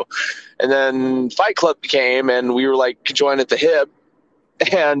meeting you. And then Fight Club came, and we were like joined at the hip,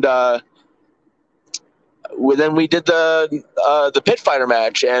 and then we did the pit fighter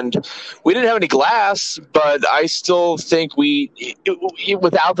match, and we didn't have any glass, but I still think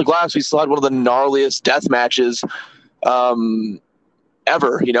without the glass, we still had one of the gnarliest death matches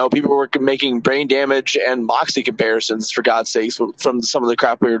ever. People were making Brain Damage and Moxie comparisons, for God's sakes, from some of the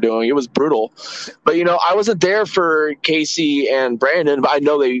crap we were doing. It was brutal. But, I wasn't there for Casey and Brandon, but I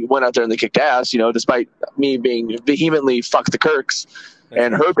know they went out there and they kicked ass, despite me being vehemently fuck the Kirks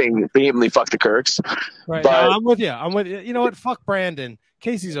and her being vehemently fuck the Kirks. Right. But, no, I'm with you. You know what? Fuck Brandon.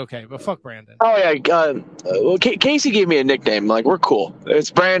 Casey's okay, but fuck Brandon. Oh yeah, well, Casey gave me a nickname. Like, we're cool.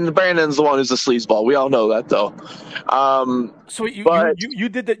 It's Brandon. Brandon's the one who's the sleazeball. We all know that, though. So you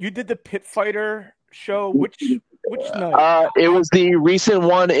did the pit fighter show. Which night? It was the recent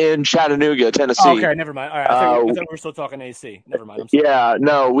one in Chattanooga, Tennessee. Oh, okay, never mind. All right, I thought we were still talking AC. Never mind. I'm sorry. Yeah,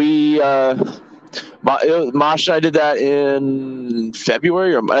 no, we Masha and I did that in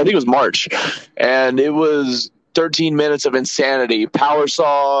February, or I think it was March, and it was 13 minutes of insanity. Power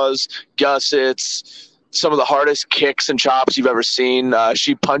saws, gussets, some of the hardest kicks and chops you've ever seen.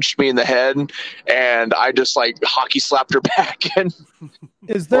 She punched me in the head, and I just hockey slapped her back. And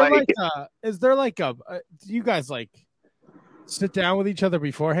is there do you guys sit down with each other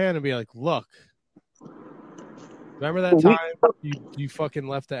beforehand and be like, look, remember that time you fucking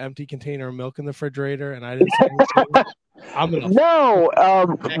left the empty container of milk in the refrigerator and I didn't say anything?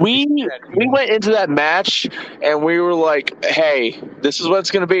 We went into that match and we were like, hey, this is what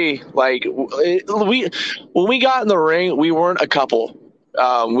it's going to be. Like, when we got in the ring, we weren't a couple.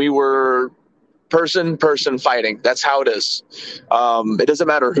 We were person fighting. That's how it is. It doesn't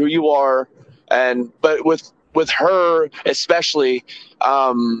matter who you are. But with her especially,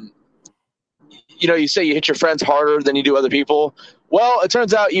 you say you hit your friends harder than you do other people. Well, it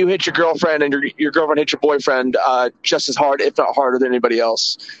turns out you hit your girlfriend and your girlfriend hit your boyfriend just as hard, if not harder, than anybody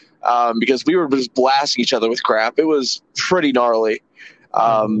else. Because we were just blasting each other with crap. It was pretty gnarly.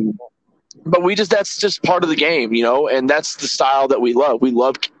 But that's just part of the game, and that's the style that we love. We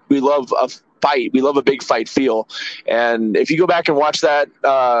love a fight. We love a big fight feel. And if you go back and watch that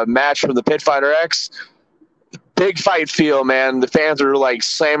match from the Pit Fighter X, big fight feel, man. The fans were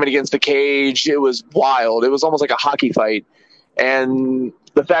slamming against the cage. It was wild. It was almost like a hockey fight. And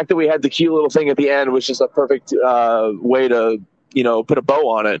the fact that we had the cute little thing at the end was just a perfect way to, put a bow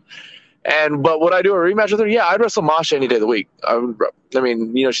on it. But would I do a rematch with her? Yeah, I'd wrestle Masha any day of the week.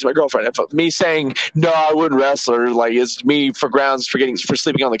 She's my girlfriend. Me saying no, I wouldn't wrestle her is me for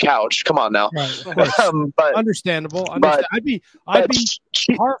sleeping on the couch. Come on now. Right, but understandable. I'd be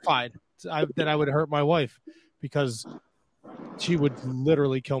horrified that I would hurt my wife because she would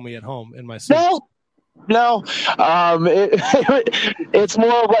literally kill me at home in my sleep. No. It's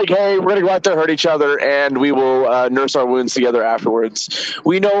more of hey, we're gonna go out there, hurt each other, and we will nurse our wounds together afterwards.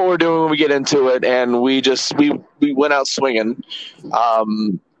 We know what we're doing when we get into it, and we went out swinging.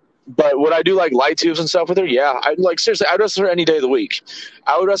 But would I do light tubes and stuff with her? Yeah, seriously, I'd wrestle her any day of the week.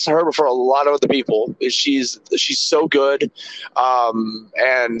 I would wrestle her before a lot of other people. She's so good,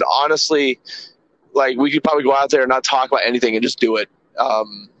 and honestly, we could probably go out there and not talk about anything and just do it.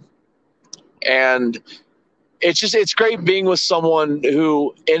 And it's great being with someone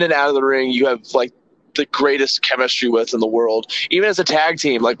who, in and out of the ring, you have the greatest chemistry with in the world. Even as a tag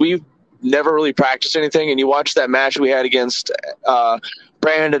team, we've never really practiced anything. And you watch that match we had against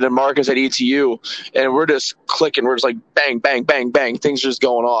Brandon and Marcus at ETU, and we're just clicking. We're just bang, bang, bang, bang. Things are just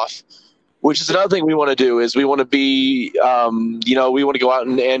going off. Which is another thing we want to do is we want to be, we want to go out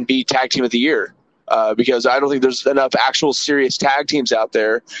and be tag team of the year. Because I don't think there's enough actual serious tag teams out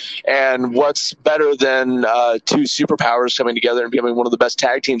there. And what's better than two superpowers coming together and becoming one of the best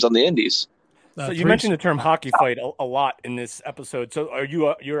tag teams on the indies? So you mentioned the term hockey fight a lot in this episode. So are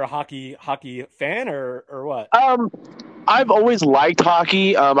you're a hockey fan or what? I've always liked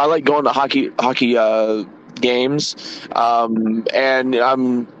hockey. I like going to hockey games. And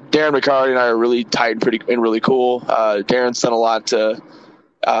Darren McCarty and I are really tight and really cool. Darren's done a lot to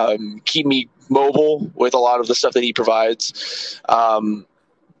keep me mobile with a lot of the stuff that he provides.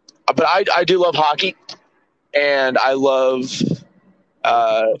 But I do love hockey, and I love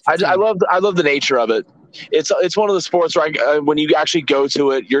I love the nature of it. It's one of the sports where when you actually go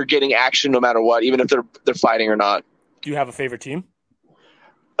to it, you're getting action no matter what, even if they're fighting or not. Do you have a favorite team?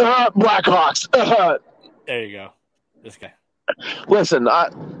 Blackhawks. There you go. This guy. Listen,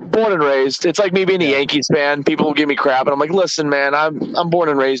 born and raised. It's like me being a Yankees fan. People will give me crap, and I'm like, listen, man, I'm born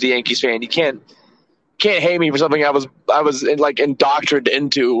and raised a Yankees fan. You can't hate me for something I was indoctrinated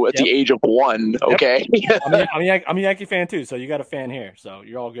into at the age of 1. Okay. I'm a Yankee fan too, so you got a fan here, so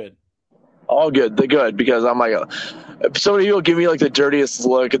you're all good. All good. They're good because I'm like, so many people give me like the dirtiest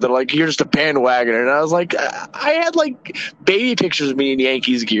look, and they're like, "You're just a bandwagoner," and I was like, I had like baby pictures of me in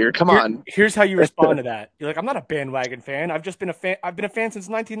Yankees gear. Come on. Here's how you respond to that. You're like, "I'm not a bandwagon fan. I've just been a fan. I've been a fan since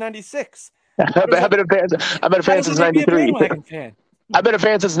 1996. I've been a fan since 93. I've been a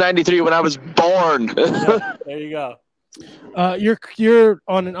fan since 93 when I was born." Yeah, there you go. You're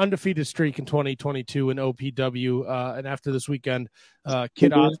on an undefeated streak in 2022 in OPW, and after this weekend,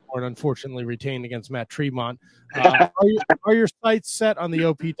 Kid Osborne unfortunately retained against Matt Tremont. Are your sights set on the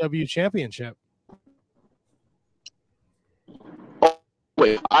OPW championship?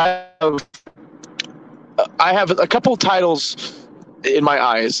 Wait, I have a couple titles in my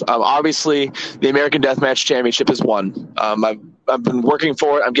eyes. Obviously, the American Deathmatch Championship is one. I've been working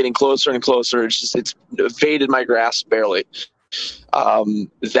for it. I'm getting closer and closer. It's evaded my grasp barely.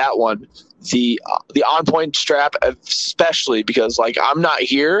 That one, the On Point strap, especially because like I'm not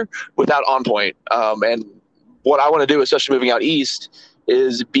here without On Point. And what I want to do, especially moving out east,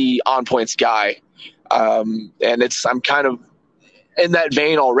 is be On Point's guy. And I'm kind of in that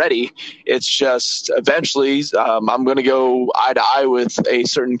vein already. It's just eventually I'm going to go eye to eye with a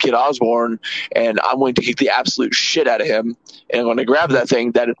certain Kid Osborne, and I'm going to kick the absolute shit out of him, and I'm going to grab that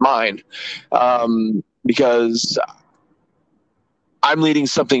thing that is mine, because I'm leading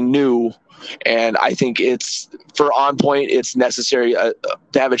something new, and I think it's for On Point. It's necessary to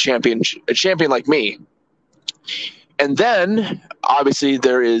have a champion like me. And then obviously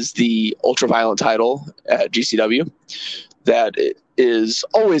there is the Ultraviolent title at GCW that is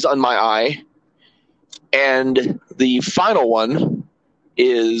always on my eye. And the final one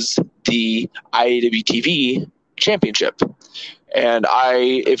is the IWTV Championship. And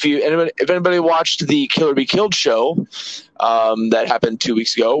if anybody watched the Killer Be Killed show that happened 2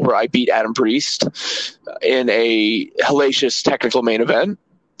 weeks ago, where I beat Adam Priest in a hellacious technical main event,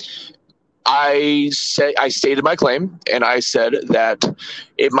 I stated my claim, and I said that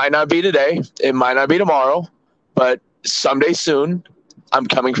it might not be today, it might not be tomorrow, but someday soon, I'm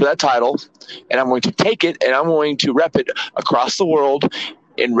coming for that title, and I'm going to take it, and I'm going to rep it across the world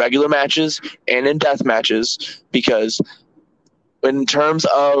in regular matches and in death matches, because in terms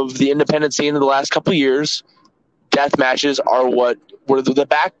of the independent scene in the last couple of years, death matches are what were the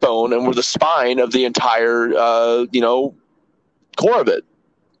backbone and were the spine of the entire, core of it.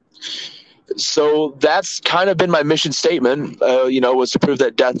 So that's kind of been my mission statement, was to prove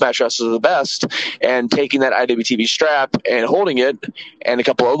that deathmatch wrestlers are the best, and taking that IWTV strap and holding it and a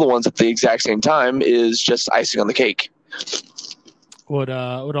couple other ones at the exact same time is just icing on the cake. Would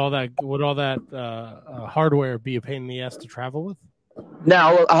all that hardware be a pain in the ass to travel with?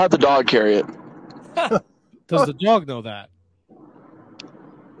 Now I'll have the dog carry it. Does the dog know that?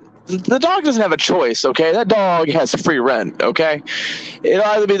 The dog doesn't have a choice, okay? That dog has free rent, okay? It'll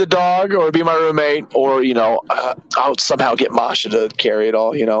either be the dog or be my roommate, or, I'll somehow get Masha to carry it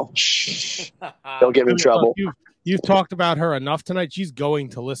all, Shh. Don't get me in trouble. You've talked about her enough tonight. She's going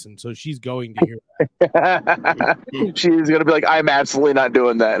to listen, so she's going to hear that. She's going to be like, I'm absolutely not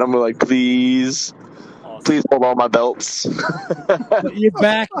doing that. And I'm going to be like, please hold all my belts. You're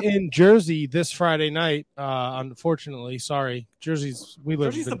back in Jersey this Friday night. Unfortunately, sorry, we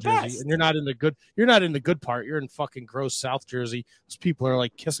live in Jersey, and you're not in the good part. You're in fucking gross South Jersey. Those people are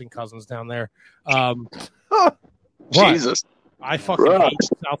like kissing cousins down there. Jesus, I fucking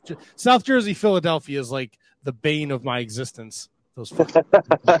hate South Jersey. Philadelphia is like the bane of my existence. Those fucking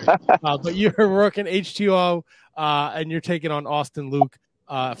but you're working H2O, and you're taking on Austin Luke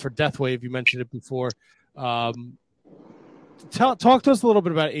for Death Wave. You mentioned it before. Talk to us a little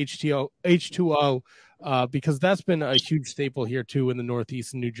bit about H2O, because that's been a huge staple here too in the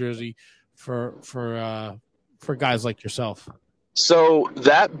Northeast and New Jersey for guys like yourself. So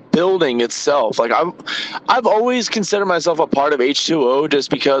that building itself, like I've always considered myself a part of H2O just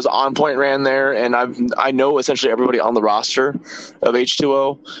because On Point ran there, and I know essentially everybody on the roster of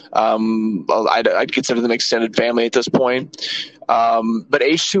H2O. I'd consider them extended family at this point. But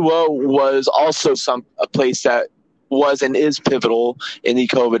H2O was also a place that was and is pivotal in the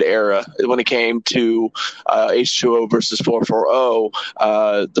COVID era when it came to H2O versus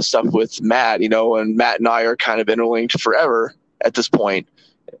 440, the stuff with Matt, and Matt and I are kind of interlinked forever at this point,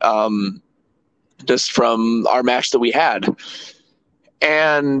 just from our match that we had.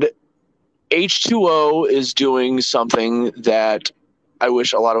 And H2O is doing something that I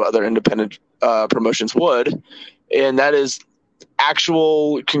wish a lot of other independent promotions would, and that is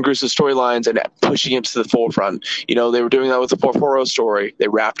actual congruous storylines and pushing it to the forefront. They were doing that with the 440 story. They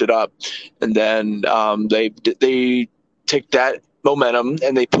wrapped it up, and then they took that momentum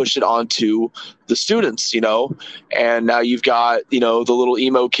and they pushed it onto the students, and now you've got, the little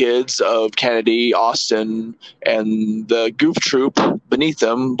emo kids of Kennedy, Austin, and the goof troop beneath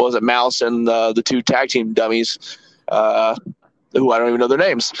them. Was it Mouse and the two tag team dummies, who I don't even know their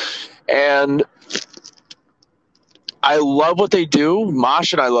names. And I love what they do.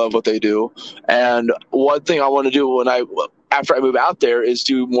 Mosh and I love what they do. And one thing I want to do after I move out there is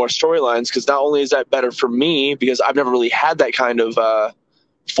do more storylines, because not only is that better for me, because I've never really had that kind of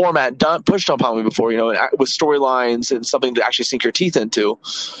format pushed upon me before, with storylines and something to actually sink your teeth into.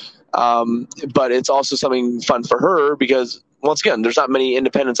 But it's also something fun for her because, once again, there's not many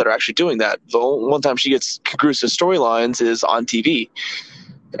independents that are actually doing that. The one time she gets congruous storylines is on TV.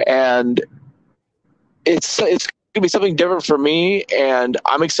 And it's going to be something different for me, and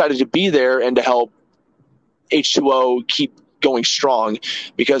I'm excited to be there and to help H2O keep going strong,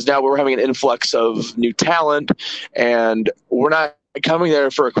 because now we're having an influx of new talent, and we're not coming there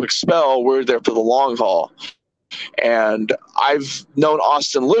for a quick spell. We're there for the long haul. And I've known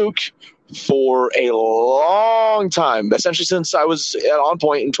Austin Luke for a long time, essentially since I was at On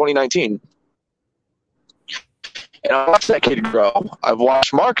Point in 2019. And I watched that kid grow. I've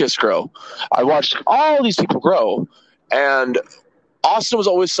watched Marcus grow. I watched all these people grow. And Austin was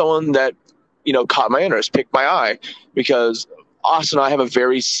always someone that, caught my interest, picked my eye, because Austin and I have a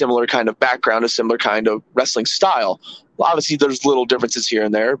very similar kind of background, a similar kind of wrestling style. Well, obviously, there's little differences here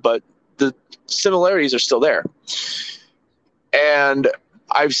and there, but the similarities are still there. And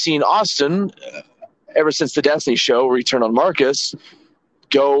I've seen Austin, ever since the Destiny show, Return on Marcus,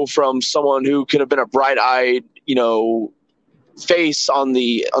 go from someone who could have been a bright-eyed, face on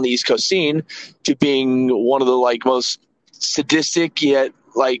the East Coast scene to being one of the most sadistic yet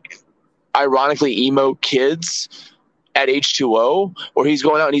ironically emo kids at H2O, where he's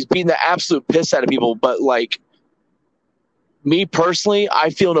going out and he's beating the absolute piss out of people. But me personally, I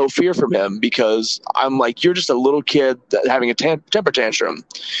feel no fear from him, because I'm you're just a little kid having a temper tantrum.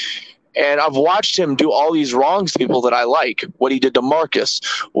 And I've watched him do all these wrongs to people that I like. What he did to Marcus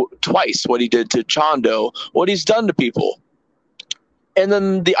twice, what he did to Chondo, what he's done to people. And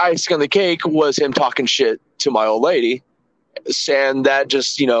then the icing on the cake was him talking shit to my old lady. And that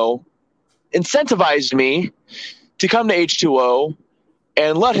just, incentivized me to come to H2O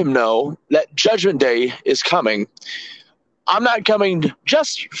and let him know that Judgment Day is coming. I'm not coming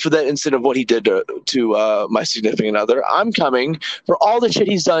just for the incident of what he did to my significant other. I'm coming for all the shit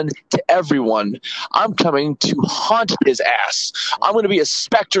he's done to everyone. I'm coming to haunt his ass. I'm going to be a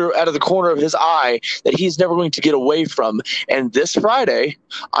specter out of the corner of his eye that he's never going to get away from. And this Friday,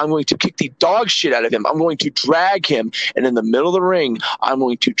 I'm going to kick the dog shit out of him. I'm going to drag him. And in the middle of the ring, I'm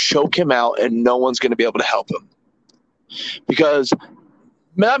going to choke him out, and no one's going to be able to help him. Because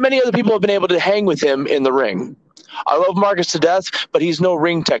not many other people have been able to hang with him in the ring. I love Marcus to death, but he's no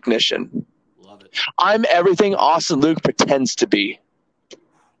ring technician. Love it. I'm everything Austin Luke pretends to be.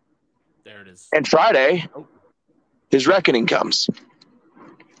 There it is. And Friday, his reckoning comes.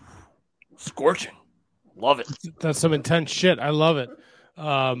 Scorching. Love it. That's some intense shit. I love it.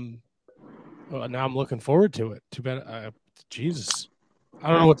 Now I'm looking forward to it. Too bad. Jesus. I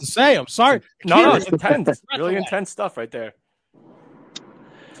don't know what to say. I'm sorry. No, it's intense. Really intense stuff right there.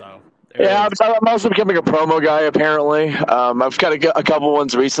 So. Yeah, I'm also becoming a promo guy, apparently. I've got a couple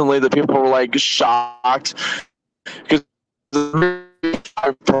ones recently that people were shocked, because a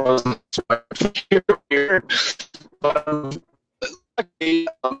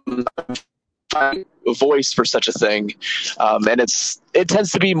voice for such a thing, and it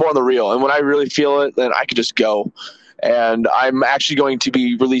tends to be more on the real. And when I really feel it, then I can just go. And I'm actually going to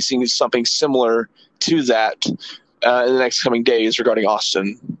be releasing something similar to that in the next coming days regarding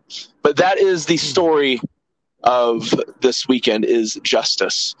Austin. But that is the story of this weekend, is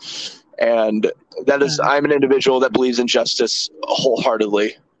Justice. And that is, I'm an individual that believes in justice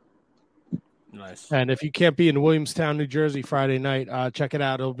wholeheartedly. Nice. And if you can't be in Williamstown, New Jersey, Friday night, check it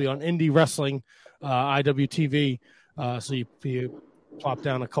out. It'll be on Indie Wrestling, IWTV. So you plop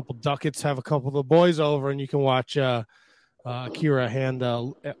down a couple ducats, have a couple of the boys over, and you can watch Akira hand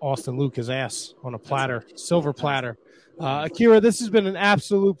Austin Luke his ass on a platter, silver platter. Akira, this has been an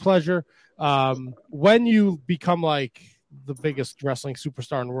absolute pleasure. When you become like the biggest wrestling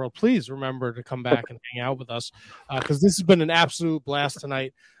superstar in the world, please remember to come back and hang out with us, because this has been an absolute blast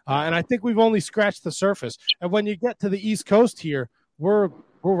tonight. And I think we've only scratched the surface. And when you get to the East Coast here, we're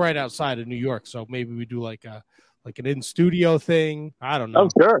right outside of New York, so maybe we do like an in-studio thing. I don't know. Oh,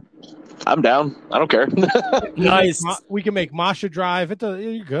 sure. I'm down. I don't care. Nice. We can make Masha drive.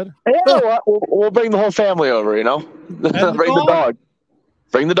 You're good. Yeah, we'll bring the whole family over, you know? Bring the dog.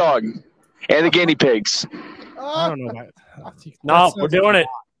 Bring the dog. And the guinea pigs. I don't know. No, we're doing it.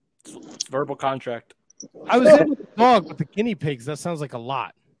 It's verbal contract. I was in with the dog, but the guinea pigs, that sounds like a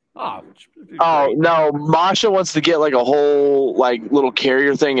lot. Oh, no. Masha wants to get like a whole like little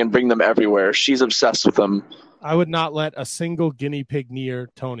carrier thing and bring them everywhere. She's obsessed with them. I would not let a single guinea pig near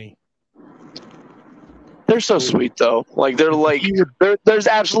Tony. They're so sweet, though. Like there's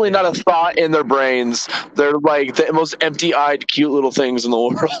absolutely not a thought in their brains. They're like the most empty-eyed, cute little things in the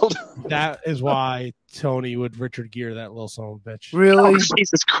world. That is why Tony would Richard Gere that little son of a bitch. Really? Oh,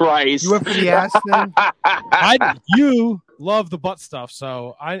 Jesus Christ! You went for the ass then? You love the butt stuff,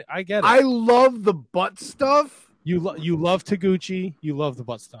 so I get it. I love the butt stuff. You love Taguchi. You love the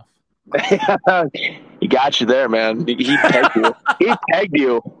butt stuff. He got you there, man. He pegged you. He pegged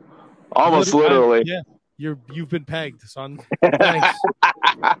you, almost literally. Yeah. You've been pegged, son. Thanks.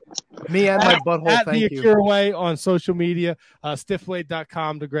 Me and my butthole. At Thank the you. Akira Way on social media,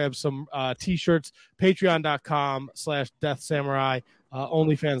 stiffblade.com to grab some t-shirts, patreon.com/deathsamurai,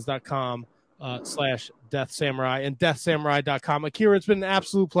 onlyfans.com/deathsamurai, and deathsamurai.com. Akira, it's been an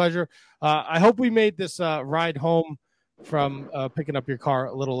absolute pleasure. I hope we made this ride home from picking up your car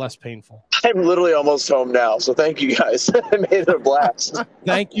a little less painful. I'm literally almost home now, so thank you guys. I made it a blast.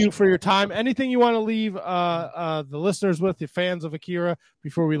 Thank you for your time. Anything you want to leave the listeners with, the fans of Akira,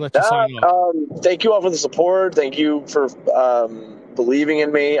 before we let you sign off? Thank you all for the support. Thank you for believing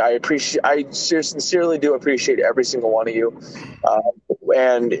in me. I sincerely do appreciate every single one of you.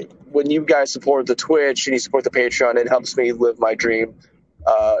 And when you guys support the Twitch and you support the Patreon, it helps me live my dream.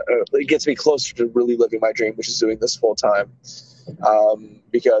 It gets me closer to really living my dream, which is doing this full time.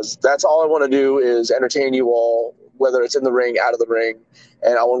 Because that's all I want to do is entertain you all, whether it's in the ring, out of the ring,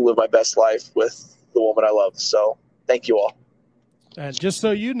 and I want to live my best life with the woman I love. So thank you all. And just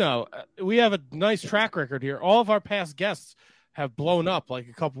so you know, we have a nice track record here. All of our past guests have blown up like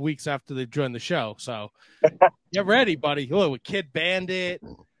a couple weeks after they joined the show. So get ready, buddy. Look, with Kid Bandit,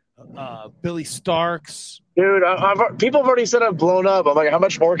 Billy Starks. Dude, people have already said I've blown up. I'm like, how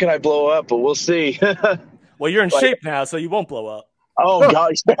much more can I blow up? But we'll see. Well, you're in shape now, so you won't blow up. Oh,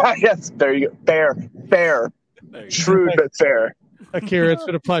 gosh. Yes, there you go. Fair. Shrewd, but fair. Akira, it's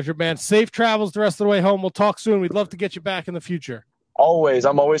been a pleasure, man. Safe travels the rest of the way home. We'll talk soon. We'd love to get you back in the future. Always.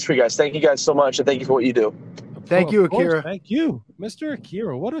 I'm always free, guys. Thank you guys so much, and thank you for what you do. Thank you, Akira. Thank you, Mr.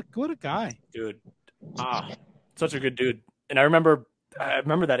 Akira. What a guy. Dude. Such a good dude. And I remember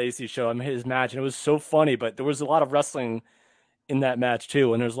that AC show, his match, and it was so funny, but there was a lot of wrestling in that match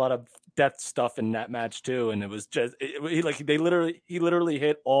too, and there's a lot of death stuff in that match too, and it was just he literally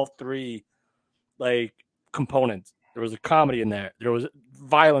hit all three like components. There was a comedy in there was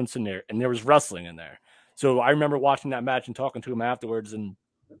violence in there, and there was wrestling in there. So I remember watching that match and talking to him afterwards, and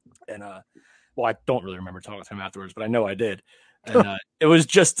well, I don't really remember talking to him afterwards, but I know I did, and it was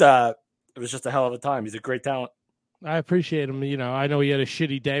just a hell of a time. He's a great talent. I appreciate him. You know, I know he had a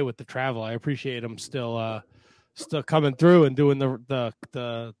shitty day with the travel. I appreciate him still coming through and doing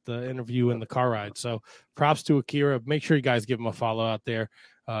the interview and the car ride. So props to Akira. Make sure you guys give him a follow out there.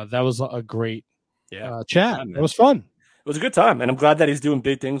 That was a great chat. It was fun. It was a good time, and I'm glad that he's doing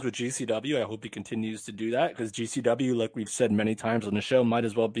big things with GCW. I hope he continues to do that, because GCW, like we've said many times on the show, might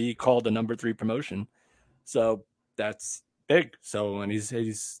as well be called the number 3 promotion. So that's big. So, and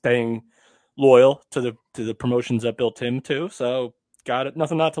he's staying loyal to the promotions that built him too. So got it.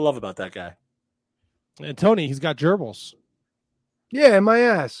 Nothing not to love about that guy. And Tony, he's got gerbils. Yeah, in my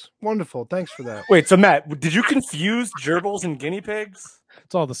ass. Wonderful. Thanks for that. Wait, so Matt, did you confuse gerbils and guinea pigs?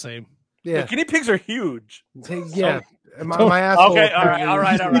 It's all the same. Yeah, guinea pigs are huge. Yeah, my asshole. Okay, all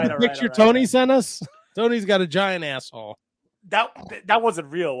right. Picture Tony sent us. Tony's got a giant asshole. That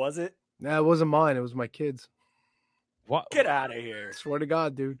wasn't real, was it? Nah, it wasn't mine. It was my kids. What? Get out of here! Swear to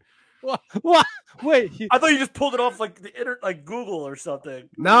God, dude. What? Wait. I thought you just pulled it off like the like Google or something.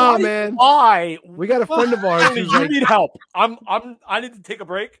 Nah, man. Why? We got a friend of ours Tony, who's you like, need help. I need to take a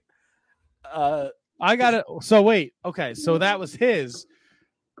break. I got it. So wait. Okay. So that was his.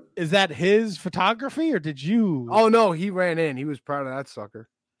 Is that his photography or did you? oh no, he ran in. He was proud of that sucker.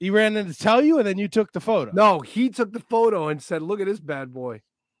 He ran in to tell you and then you took the photo. No, he took the photo and said, "Look at this bad boy."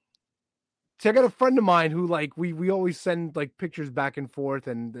 See, I got a friend of mine who like we always send like pictures back and forth,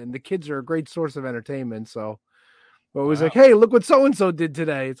 and the kids are a great source of entertainment. So, but it was like, "Hey, look what so and so did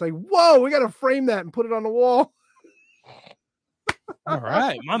today." It's like, "Whoa, we got to frame that and put it on the wall." All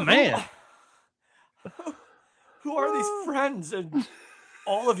right, my man. Who are these friends? And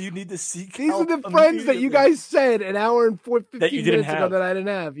all of you need to seek These are help the friends that you immediately. guys said an hour and 15 That you didn't minutes ago have. that I didn't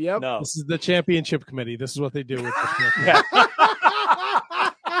have. Yep. No. This is the championship committee. This is what they do with the Yeah.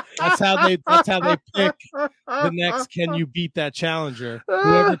 That's how they pick the next Can You Beat That Challenger?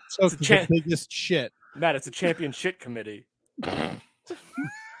 Whoever took the biggest shit. Matt, it's a championship committee. I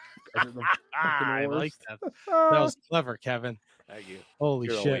like that. That was clever, Kevin. Thank you. Holy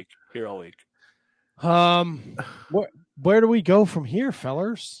Here shit. Here all week. Where do we go from here,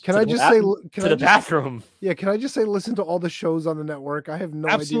 fellers? Can I just say to the bathroom? Yeah, can I just say listen to all the shows on the network? I have no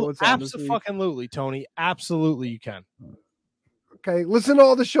idea what's on this week. Absolutely, Tony. Absolutely, you can. Okay, listen to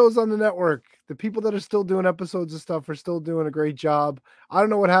all the shows on the network. The people that are still doing episodes of stuff are still doing a great job. I don't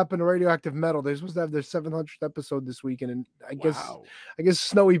know what happened to Radioactive Metal. They're supposed to have their 700th episode this weekend, and I guess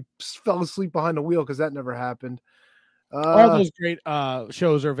Snowy fell asleep behind the wheel because that never happened. All those great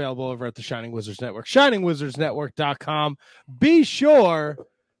shows are available over at the Shining Wizards Network. ShiningWizardsNetwork.com. Be sure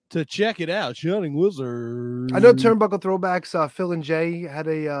to check it out. Shining Wizards. I know Turnbuckle Throwbacks. Phil and Jay had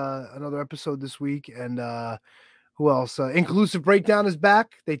another episode this week, and who else? Inclusive Breakdown is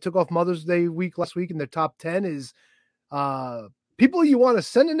back. They took off Mother's Day week last week, and their top 10 is people you want to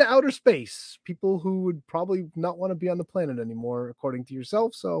send into outer space, people who would probably not want to be on the planet anymore, according to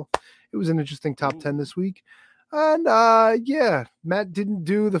yourself. So it was an interesting top 10 this week. And yeah, Matt didn't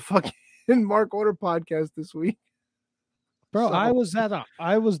do the fucking Mark Order podcast this week. Bro, So- I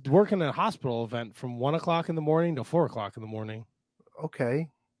was working at a hospital event from 1:00 in the morning to 4:00 in the morning. Okay.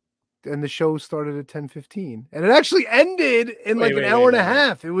 And the show started at 10:15, and it actually ended in like an hour and a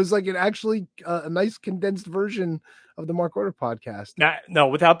half. It was like a nice condensed version of the Mark Order podcast. No,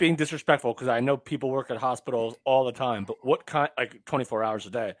 without being disrespectful, because I know people work at hospitals all the time, but what kind, like 24 hours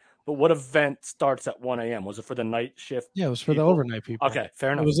a day, but what event starts at 1 a.m.? Was it for the night shift? Yeah, it was for people? the overnight people. Okay,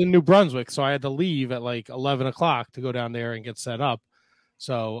 fair enough. It was in New Brunswick, so I had to leave at like 11 o'clock to go down there and get set up.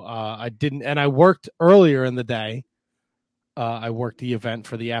 So I didn't, and I worked earlier in the day. I worked the event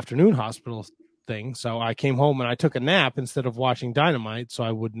for the afternoon hospital thing. So I came home and I took a nap instead of watching Dynamite, so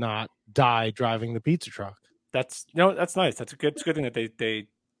I would not die driving the pizza truck. That's nice. It's a good thing that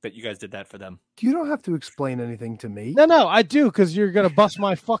that you guys did that for them. You don't have to explain anything to me. No, I do, because you're gonna bust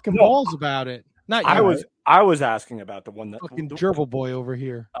my fucking balls about it. Not you. I was asking about the one that fucking gerbil boy over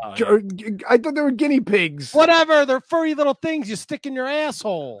here. I thought they were guinea pigs. Whatever, they're furry little things you stick in your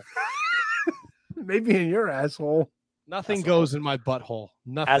asshole. Maybe in your asshole. Nothing goes in my butthole.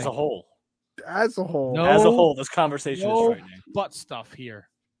 Nothing. As a whole. As a whole. No, As a whole, this conversation is frightening. Butt stuff here.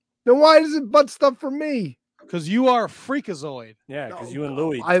 Then why is it butt stuff for me? Because you are a freakazoid. Yeah, because you and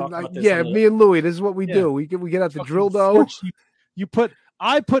Louie. Me and Louie. This is what we do. We get out the drill dough.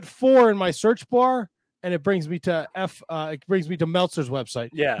 I put 4 in my search bar, and it brings me to it brings me to Meltzer's website.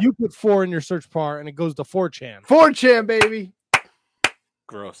 Yeah. You put 4 in your search bar, and it goes to 4chan. 4chan, baby.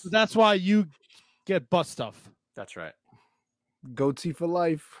 Gross. So that's why you get butt stuff. That's right. Goatsy for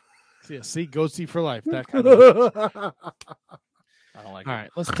life. Yeah, see, goatsy for life. That kind of. I don't like All it.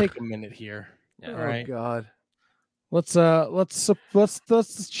 right, let's take a minute here. Yeah. All right. Oh God. Let's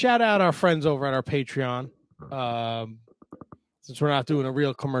shout out our friends over at our Patreon. Since we're not doing a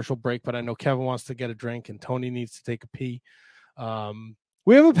real commercial break, but I know Kevin wants to get a drink and Tony needs to take a pee.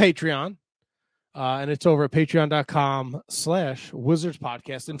 We have a Patreon, and it's over at patreon.com/Wizards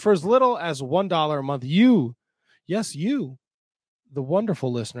Podcast. And for as little as $1 a month, you, the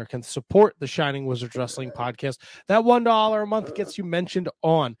wonderful listener, can support the Shining Wizards Wrestling Podcast. That $1 a month gets you mentioned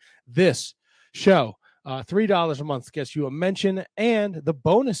on this show. $3 a month gets you a mention and the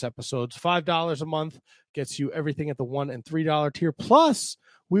bonus episodes. $5 a month gets you everything at the $1 and $3 tier. Plus,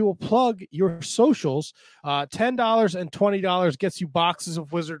 we will plug your socials. $10 and $20 gets you boxes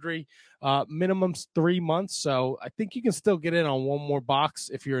of wizardry. Minimum's 3 months. So I think you can still get in on one more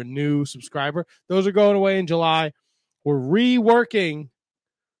box if you're a new subscriber. Those are going away in July. We're reworking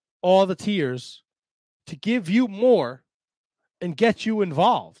all the tiers to give you more and get you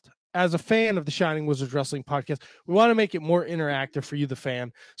involved. as a fan of the Shining Wizards Wrestling Podcast, we want to make it more interactive for you, the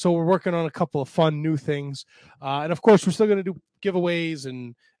fan. So we're working on a couple of fun new things. And of course, we're still going to do giveaways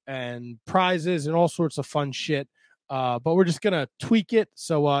and prizes and all sorts of fun shit. But we're just going to tweak it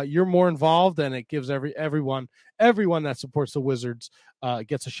so you're more involved, and it gives everyone that supports the Wizards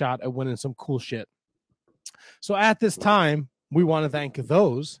gets a shot at winning some cool shit. So at this time, we want to thank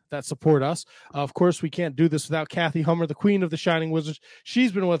those that support us. Of course, we can't do this without Kathy Hummer, the queen of the Shining Wizards.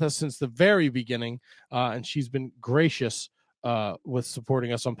 She's been with us since the very beginning, and she's been gracious with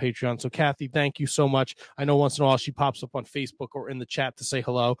supporting us on Patreon. So, Kathy, thank you so much. I know once in a while she pops up on Facebook or in the chat to say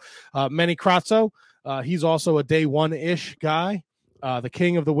hello. Manny Kratzo, he's also a day one-ish guy. The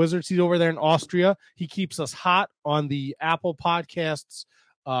king of the Wizards. He's over there in Austria. He keeps us hot on the Apple Podcasts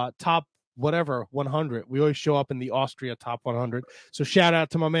top whatever 100. We always show up in the Austria top 100. So shout out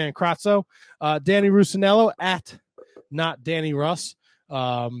to my man Kratzo. Danny Rusinello at not Danny Russ.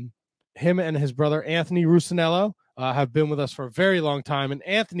 Him and his brother Anthony Rusinello have been with us for a very long time. And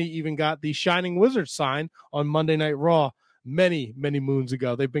Anthony even got the Shining Wizards sign on Monday Night Raw many moons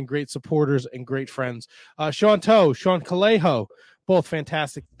ago. They've been great supporters and great friends. Sean Toe, Sean Calejo, both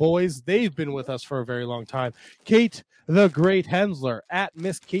fantastic boys. They've been with us for a very long time. Kate the Great Hensler at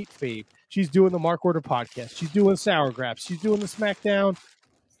Miss Kate Fabe. She's doing the Mark Order podcast. She's doing Sour Graps. She's doing the SmackDown.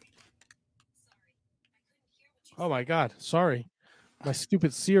 Oh my God. Sorry. My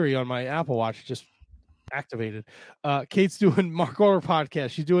stupid Siri on my Apple Watch just activated. Kate's doing Mark Order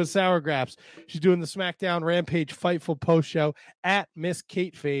podcast. She's doing Sour Graps. She's doing the SmackDown Rampage Fightful post show at Miss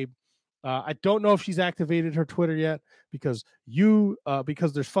Kate Fabe. I don't know if she's activated her Twitter yet because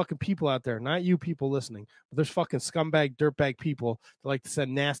there's fucking people out there, not you people listening, but there's fucking scumbag, dirtbag people that like to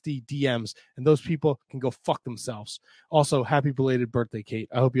send nasty DMs, and those people can go fuck themselves. Also, happy belated birthday, Kate.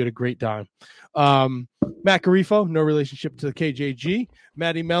 I hope you had a great time. Matt Garifo, no relationship to the KJG.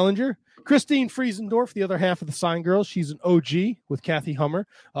 Maddie Mellinger. Christine Friesendorf, the other half of the Sign Girls. She's an OG with Kathy Hummer.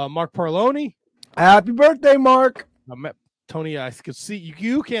 Mark Parloni. Happy birthday, Mark. Tony, I could see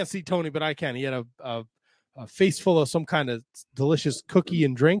you can't see Tony, but I can. He had a face full of some kind of delicious cookie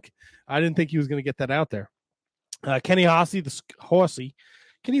and drink. I didn't think he was going to get that out there. Kenny Horsey, the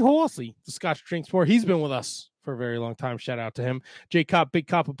Scotch Drinks Pour. He's been with us for a very long time. Shout out to him. J Cop, Big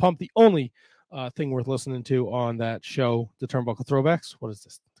Cop, and Pump, the only thing worth listening to on that show, the Turnbuckle Throwbacks. What is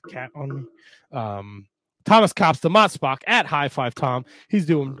this? The cat on me? Thomas Cops, the Mott Spock at High Five Tom. He's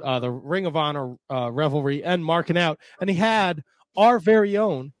doing the Ring of Honor revelry and marking out. And he had our very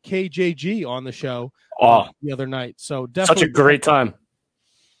own KJG on the show the other night. So definitely such a great time.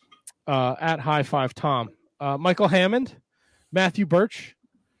 At High Five Tom. Michael Hammond, Matthew Birch,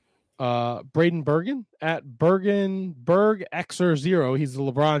 Braden Bergen at Berg Xer Zero. He's the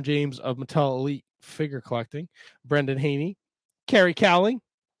LeBron James of Mattel Elite Figure Collecting. Brendan Haney, Carrie Cowling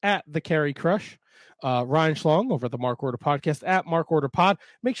at the Carrie Crush. Ryan Schlong over at the Mark Order podcast at Mark Order Pod.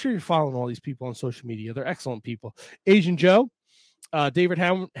 Make sure you're following all these people on social media. They're excellent people. Asian Joe, David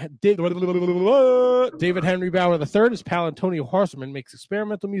Henry Bauer III, his pal Antonio Horseman makes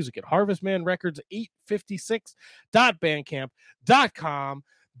experimental music at Harvestman Records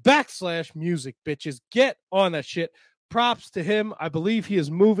 856.bandcamp.com/music, bitches. Get on that shit. Props to him. I believe he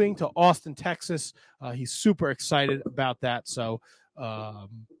is moving to Austin, Texas. He's super excited about that. So,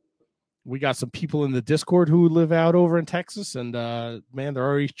 we got some people in the Discord who live out over in Texas, and man, they're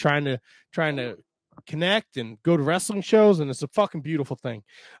already trying to connect and go to wrestling shows, and it's a fucking beautiful thing.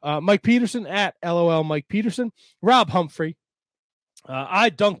 Mike Peterson at LOL Mike Peterson. Rob Humphrey. I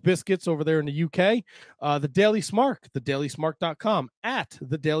Dunk Biscuits over there in the UK. The Daily Smark, thedailysmark.com, at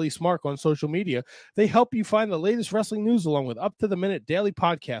the Daily Smark on social media. They help you find the latest wrestling news along with up-to-the-minute daily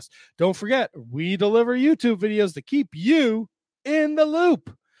podcasts. Don't forget, we deliver YouTube videos to keep you in the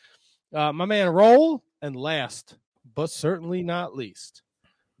loop. My man Roll, and last, but certainly not least,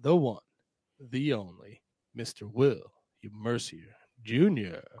 the one, the only, Mr. Will Mercier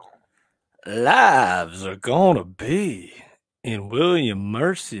Jr. Lives are gonna be in William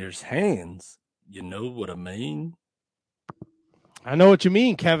Mercier's hands. You know what I mean? I know what you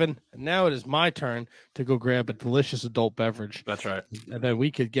mean, Kevin. And now it is my turn to go grab a delicious adult beverage. That's right. And then we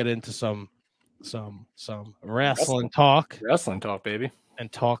could get into some wrestling talk. Wrestling talk, baby. And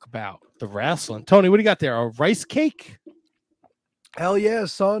talk about the wrestling. Tony, what do you got there? A rice cake? Hell yeah,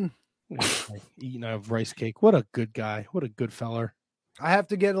 son. Eating a rice cake. What a good guy. What a good feller. I have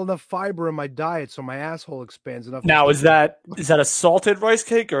to get enough fiber in my diet so my asshole expands enough. Now, is that a salted rice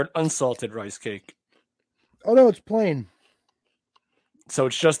cake or an unsalted rice cake? Oh no, it's plain. So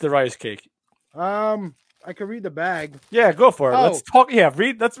it's just the rice cake. I could read the bag. Yeah, go for it. Oh. Let's talk. Yeah,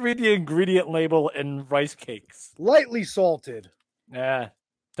 let's read the ingredient label in rice cakes. Lightly salted. Yeah,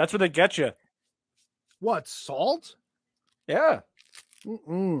 That's where they get you. What, salt? Yeah.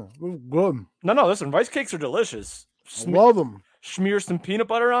 Good. No. Listen, rice cakes are delicious. I love them. Smear some peanut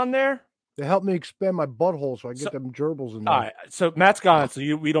butter on there. They help me expand my butthole so I get them gerbils in there. All right. So Matt's gone, so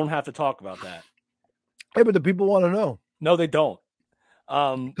we don't have to talk about that. Hey, but the people want to know. No, they don't.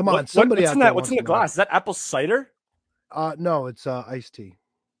 Come on, somebody what's out in there that? What's in the wants to know. glass? Is that apple cider? No, it's iced tea.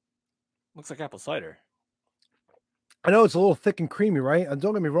 Looks like apple cider. I know it's a little thick and creamy, right? And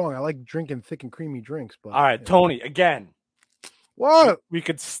don't get me wrong, I like drinking thick and creamy drinks. But All right, Tony, again. What? We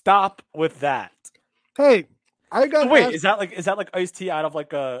could stop with that. Hey, I got. Wait, is that like iced tea out of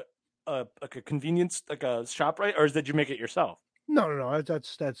like a convenience, like a shop, right? Or did you make it yourself? No.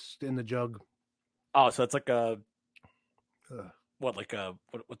 That's in the jug. Oh, so it's like a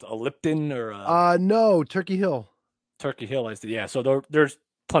a Lipton or a no, Turkey Hill. Turkey Hill iced tea. Yeah, so there's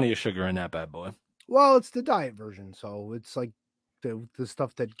plenty of sugar in that bad boy. Well, it's the diet version, so it's like the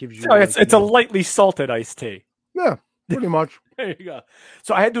stuff that gives you. So it's a lightly salted iced tea. Yeah, pretty much. There you go.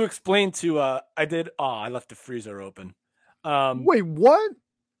 So I had to explain to I left the freezer open. Wait, what?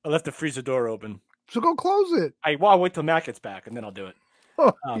 I left the freezer door open. So go close it. I'll wait till Matt gets back and then I'll do it.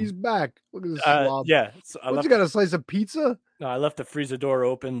 Oh, he's back. Look at this slob. Yeah. So You got a slice of pizza? No, I left the freezer door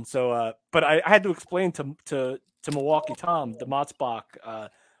open. So, but I had to explain to Milwaukee Tom, the Motzbach,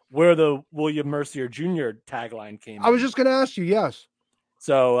 where the William Mercier Jr. tagline came. I was just going to ask you. Yes.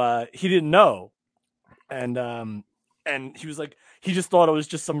 So he didn't know, and he was like, he just thought it was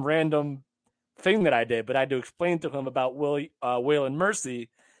just some random thing that I did, but I had to explain to him about Waylon Mercy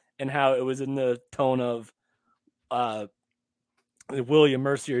and how it was in the tone of William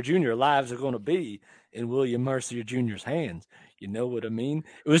Mercier Jr. Lives are going to be in William Mercier Jr.'s hands. You know what I mean?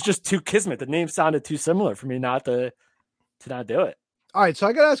 It was just too kismet. The name sounded too similar for me not to not do it. All right, so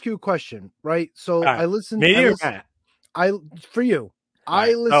I got to ask you a question, right? So right. I listened. Me or Matt? For you. Right.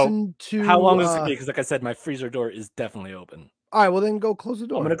 I listened to. How long is it? Because like I said, my freezer door is definitely open. All right, well then go close the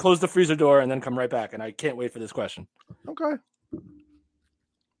door. I'm going to close the freezer door and then come right back, and I can't wait for this question. Okay.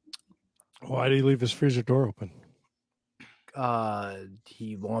 Why did he leave his freezer door open?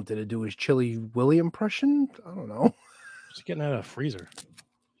 He wanted to do his Chili Willy impression. I don't know. What's he getting out of a freezer?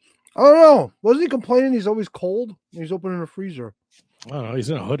 I don't know. Wasn't he complaining he's always cold? He's opening a freezer. I don't know. He's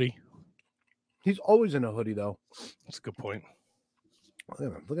in a hoodie. He's always in a hoodie, though. That's a good point. Look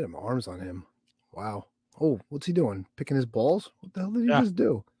at him. Arms on him. Wow. Oh, what's he doing? Picking his balls? What the hell did he just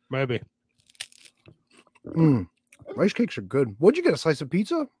do? Maybe. Rice cakes are good. What'd you get? A slice of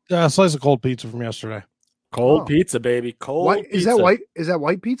pizza? Yeah, a slice of cold pizza from yesterday. Cold pizza, baby. Cold pizza. Is that white? Is that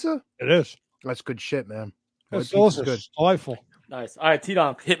white pizza? It is. That's good shit, man. It's delicious. Good. Delightful. Nice. All right,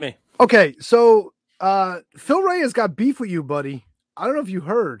 T-Donk, hit me. Okay, so Phil Ray has got beef with you, buddy. I don't know if you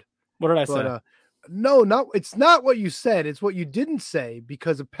heard. What did I say? No, it's not what you said. It's what you didn't say,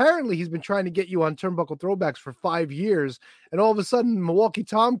 because apparently he's been trying to get you on Turnbuckle Throwbacks for 5 years, and all of a sudden Milwaukee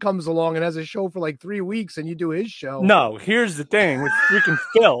Tom comes along and has a show for like 3 weeks, and you do his show. No, here's the thing with freaking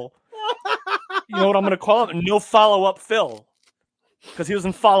Phil. You know what I'm going to call him? No follow-up Phil, because he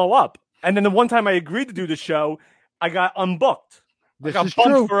doesn't follow up. And then the one time I agreed to do the show, I got unbooked. I got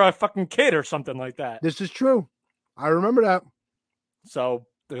bumped for a fucking kid or something like that. This is true. I remember that. So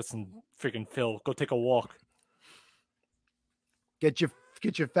listen, freaking Phil, go take a walk. Get your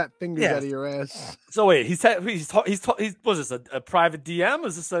fat fingers out of your ass. So wait, he's was this a private DM?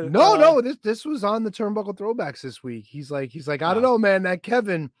 Was this a no? This was on the Turnbuckle Throwbacks this week. He's like I don't know, man. That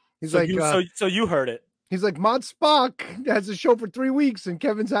Kevin. He's so so you heard it. He's like, Mod Spock has a show for 3 weeks, and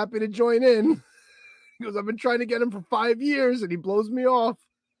Kevin's happy to join in. He goes, I've been trying to get him for 5 years, and he blows me off.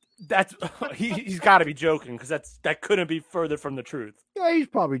 That's he's got to be joking, because that couldn't be further from the truth. Yeah, he's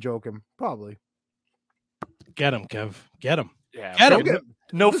probably joking. Probably. Get him, Kev. Get him. Yeah. Get him.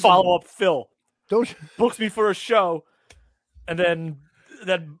 No follow up, Phil. Don't books me for a show, and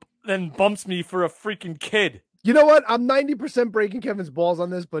then bumps me for a freaking kid. You know what? I'm 90% breaking Kevin's balls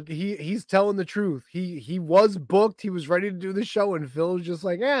on this, but he's telling the truth. He was booked. He was ready to do the show, and Phil was just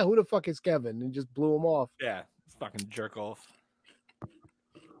like, who the fuck is Kevin? And just blew him off. Yeah, fucking jerk off.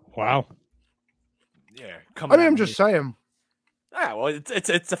 Wow. Yeah, I'm just saying. Yeah, well,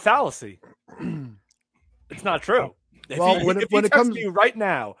 it's a fallacy. It's not true. Well, if he texts me right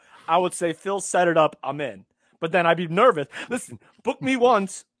now, I would say, Phil set it up, I'm in. But then I'd be nervous. Listen, book me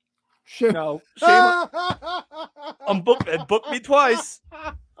once. Shit. No, shame. Book me twice.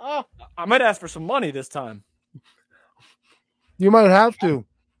 I might ask for some money this time. You might have to.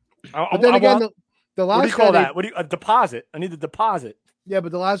 But then again, the last what do you call that? A deposit? I need a deposit. Yeah,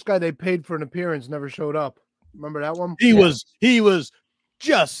 but the last guy they paid for an appearance never showed up. Remember that one? He was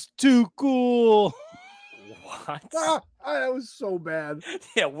just too cool. What? That was so bad.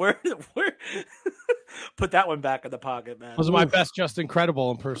 Yeah, where? Put that one back in the pocket, man. Was my best Just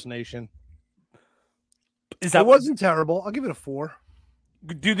Incredible impersonation. Is that It wasn't terrible. I'll give it a 4.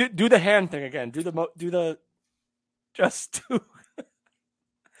 do the hand thing again? Do the just do.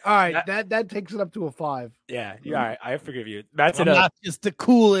 All right, that takes it up to a 5. Yeah, all right. I forgive you. That's I'm not just the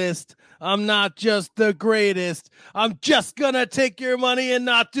coolest. I'm not just the greatest. I'm just gonna take your money and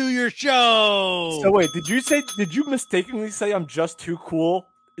not do your show. So wait, did you mistakenly say I'm just too cool?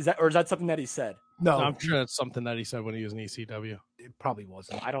 Is that something that he said? No, I'm sure that's something that he said when he was in ECW. it probably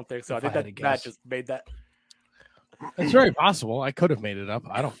wasn't. I don't think so. I If think I had that to Matt guess. just made that. It's very possible. I could have made it up.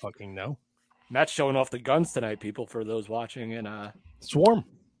 I don't fucking know. Matt's showing off the guns tonight, people, for those watching. And Swarm.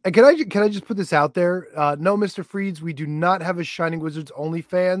 And can I just put this out there? No, Mr. Freeds, we do not have a Shining Wizards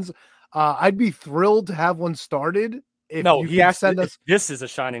OnlyFans. I'd be thrilled to have one started. If no, you he could asked send if us. this is a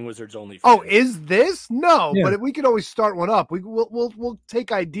Shining Wizards only. Oh, is this? No, Yeah. but we could always start one up. We'll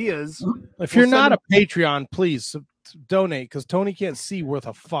take ideas. If you're We'll not send a Patreon, please donate because Tony can't see worth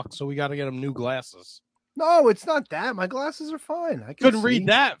a fuck. So we got to get him new glasses. No, it's not that. My glasses are fine. I can Couldn't see. read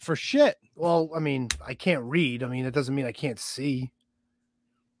that for shit. Well, I mean, I can't read. I mean, it doesn't mean I can't see.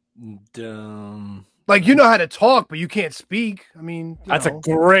 Dumb. Like, you know how to talk, but you can't speak. I mean, That's a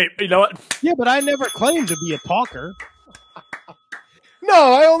great. You know what? Yeah, but I never claimed to be a talker.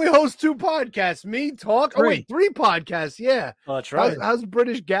 No, I only host 2 podcasts. Me talk. Oh wait, 3 podcasts. Yeah. Oh, that's right. How's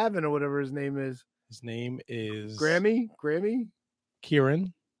British Gavin or whatever his name is? His name is Grammy.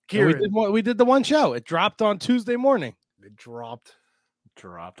 Kieran. Kieran. We did the one show. It dropped on Tuesday morning. It dropped.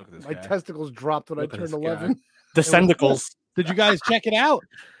 Look at this My guy. testicles dropped when Look I at turned this guy. 11. The Sendicles. Did you guys check it out?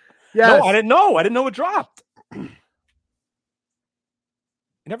 Yes. No, I didn't know. I didn't know it dropped. You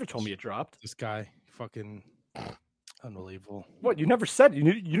never told me it dropped. This guy, fucking unbelievable. What? You never said. You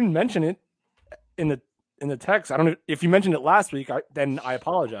didn't mention it in the text. I don't know if you mentioned it last week. Then I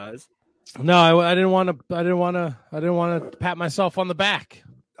apologize. No, I didn't want to pat myself on the back.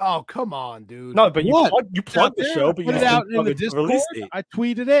 Oh, come on, dude. No, but you What? plugged the Out there, show, I but you put it didn't out in plug the the release Discord. date. I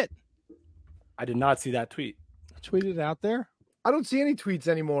tweeted it. I did not see that tweet. I tweeted it out there. I don't see any tweets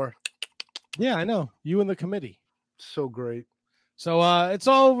anymore. Yeah, I know. You and the committee. So great. So it's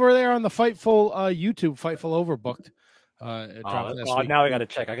all over there on the Fightful YouTube. Fightful Overbooked. It dropped last week. Now I got to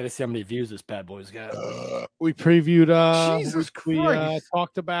check. I got to see how many views this bad boy's got. We previewed. Jesus we Christ.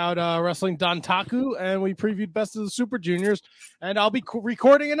 talked about wrestling Dontaku, and we previewed Best of the Super Juniors. And I'll be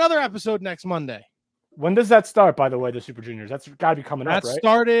recording another episode next Monday. When does that start, by the way, the Super Juniors? That's got to be coming That up, right?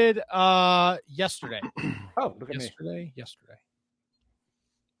 started yesterday. Oh, look at me. Yesterday.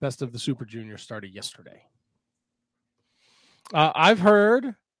 Best of the Super Juniors started yesterday. I've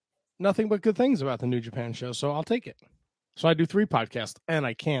heard nothing but good things about the New Japan show, so I'll take it. So I do 3 podcasts, and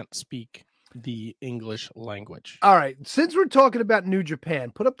I can't speak the English language. All right. Since we're talking about New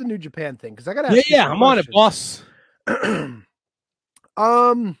Japan, put up the New Japan thing because I got to ask Yeah, I'm on it, boss.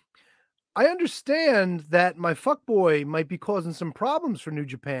 I understand that my fuckboy might be causing some problems for New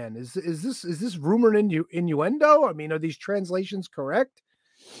Japan. Is this rumor and innuendo? I mean, are these translations correct?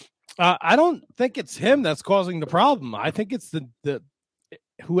 I don't think it's him that's causing the problem. I think it's the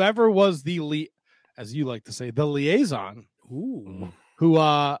whoever was as you like to say, the liaison. Ooh. Who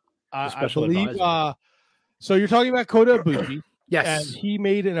I believe so you're talking about Kota Ibushi. Yes. And he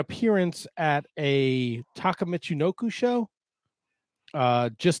made an appearance at a Takamichinoku show.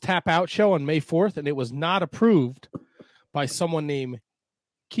 Just Tap Out show on May 4th, and it was not approved by someone named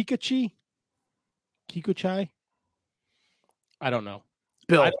Kikuchi. I don't know.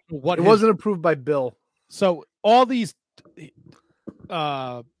 Bill. I don't know what it wasn't approved by Bill. So all these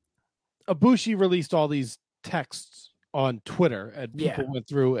Ibushi released all these texts on Twitter, and people went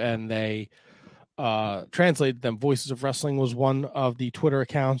through and they translated them. Voices of Wrestling was one of the Twitter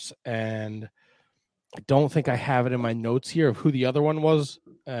accounts, and I don't think I have it in my notes here of who the other one was,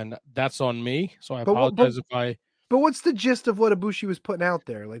 and that's on me. So I apologize if I. But what's the gist of what Ibushi was putting out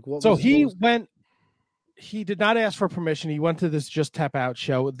there? Like what? So he did not ask for permission. He went to this Just Tap Out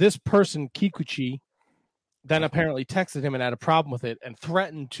show. This person, Kikuchi, then apparently texted him and had a problem with it and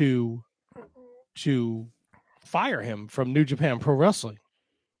threatened to fire him from New Japan Pro Wrestling.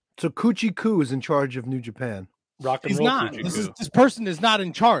 So Kuchi-ku is in charge of New Japan. Rock and He's roll not. Kuchi-ku. This person is not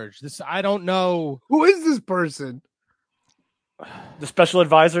in charge. I don't know. Who is this person? The special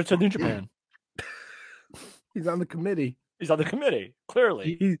advisor to New Japan. He's on the committee. He's on the committee,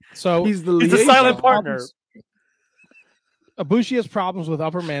 clearly. He's He's the the silent partner. Ibushi has problems with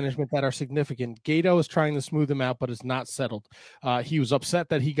upper management that are significant. Gato is trying to smooth him out, but it's not settled. He was upset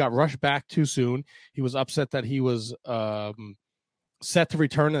that he got rushed back too soon. He was upset that he was set to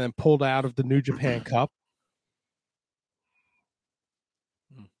return and then pulled out of the New Japan Cup.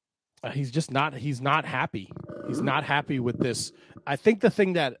 He's just not. He's not happy. He's not happy with this. I think the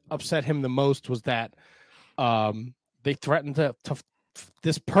thing that upset him the most was that they threatened to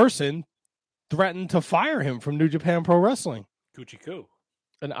this person threatened to fire him from New Japan Pro Wrestling. Kuchiku.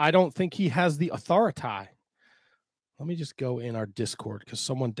 And I don't think he has the authority. Let me just go in our Discord because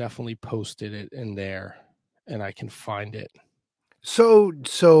someone definitely posted it in there, and I can find it. So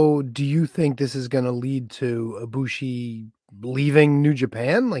do you think this is going to lead to Ibushi leaving New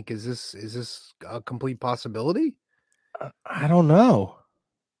Japan? Like, is this a complete possibility? I don't know.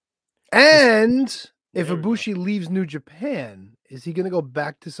 And if Ibushi leaves New Japan, is he going to go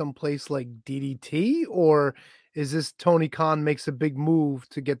back to some place like DDT, or is this Tony Khan makes a big move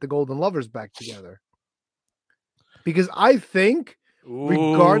to get the Golden Lovers back together? Because I think,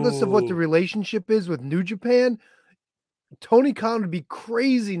 regardless of what the relationship is with New Japan, Tony Khan would be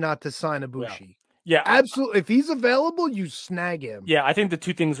crazy not to sign Ibushi. Yeah, absolutely. If he's available, you snag him. Yeah, I think the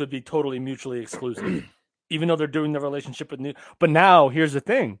two things would be totally mutually exclusive, even though they're doing the relationship with New. But now here's the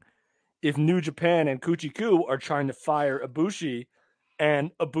thing: if New Japan and Kuchiku are trying to fire Ibushi,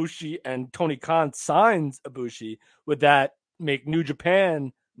 and Tony Khan signs Ibushi, would that make New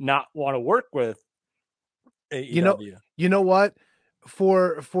Japan not want to work with AEW? You know what?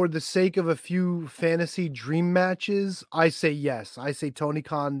 For the sake of a few fantasy dream matches, I say yes. I say Tony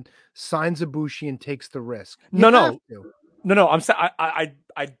Khan signs Ibushi and takes the risk. No. I'm saying I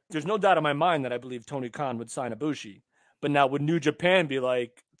there's no doubt in my mind that I believe Tony Khan would sign Ibushi. But now would New Japan be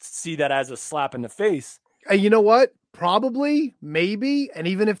like, see that as a slap in the face? And you know what? Probably, maybe, and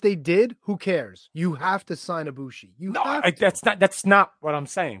even if they did, who cares? You have to sign Ibushi. That's not what I'm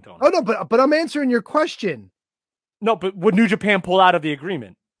saying, Tony. Oh no, but I'm answering your question. No, but would New Japan pull out of the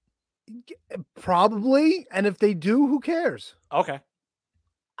agreement? Probably, and if they do, who cares? Okay.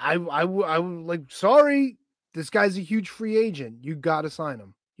 I like. Sorry, this guy's a huge free agent. You got to sign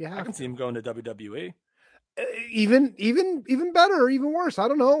him. Yeah, I can see him going to WWE. Even better, or even worse. I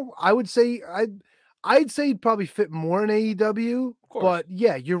don't know. I would say I'd say he'd probably fit more in AEW. But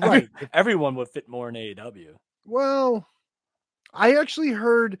yeah, you're right. Everyone would fit more in AEW. Well, I actually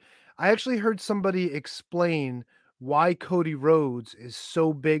heard somebody explain why Cody Rhodes is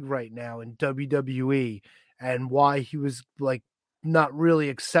so big right now in WWE and why he was like not really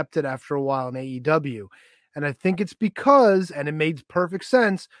accepted after a while in AEW. And I think it's because, and it made perfect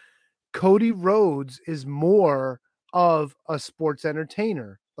sense, Cody Rhodes is more of a sports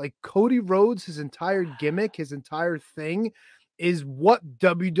entertainer. Like Cody Rhodes, his entire gimmick, his entire thing is what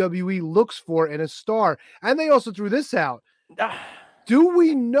WWE looks for in a star. And they also threw this out. Do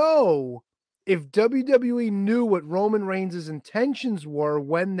we know if WWE knew what Roman Reigns' intentions were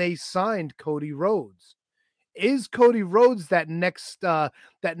when they signed Cody Rhodes? Is Cody Rhodes that next star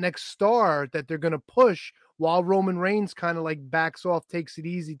that they're going to push while Roman Reigns kind of like backs off, takes it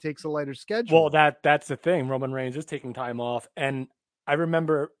easy, takes a lighter schedule? Well, that's the thing. Roman Reigns is taking time off. And I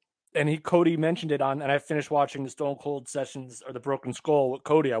remember, and Cody mentioned it and I finished watching the Stone Cold sessions or the Broken Skull with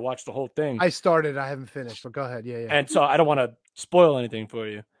Cody. I watched the whole thing. I started. I haven't finished, but go ahead. Yeah. And so I don't want to spoil anything for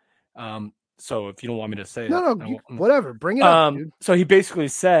you. So if you don't want me to say whatever, bring it up, dude. So he basically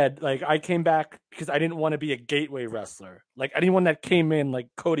said, like, I came back because I didn't want to be a gateway wrestler. Like anyone that came in, like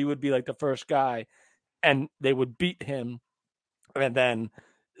Cody would be like the first guy and they would beat him. And then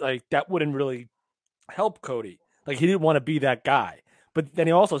like that wouldn't really help Cody. Like he didn't want to be that guy. But then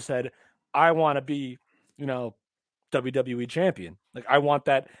he also said, I want to be, WWE champion. Like I want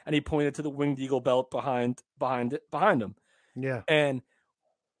that. And he pointed to the Winged Eagle belt behind him. Yeah. And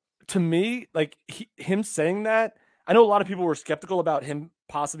to me, like him saying that, I know a lot of people were skeptical about him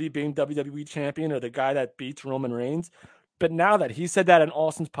possibly being WWE champion or the guy that beats Roman Reigns. But now that he said that in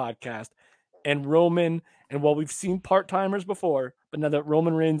Austin's podcast and Roman, and while we've seen part-timers before, but now that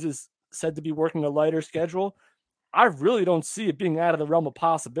Roman Reigns is said to be working a lighter schedule, I really don't see it being out of the realm of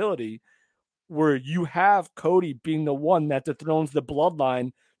possibility where you have Cody being the one that dethrones the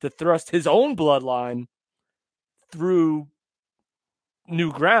bloodline to thrust his own bloodline through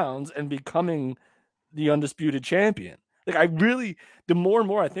new grounds and becoming the undisputed champion. Like the more and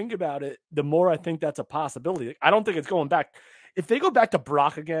more I think about it, the more I think that's a possibility. Like, I don't think it's going back. If they go back to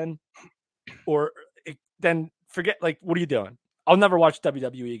Brock again, then forget, like, what are you doing? I'll never watch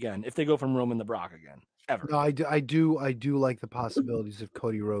WWE again if they go from Roman to Brock again, ever. No, I do like the possibilities of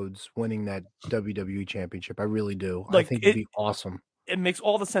Cody Rhodes winning that WWE championship. I really do. Like, I think it'd be awesome. It makes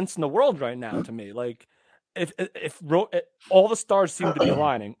all the sense in the world right now to me. Like, if all the stars seem to be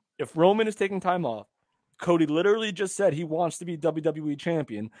aligning, if Roman is taking time off, Cody literally just said he wants to be WWE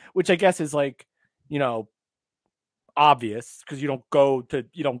champion, which I guess is like, obvious because you don't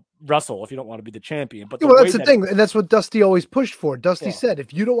wrestle if you don't want to be the champion. But well, that's the thing, and that's what Dusty always pushed for. Dusty said,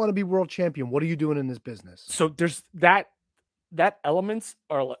 if you don't want to be world champion, what are you doing in this business? So there's that elements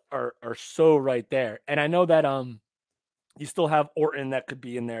are so right there. And I know that you still have Orton that could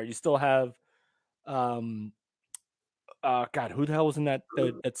be in there. You still have God, who the hell was in that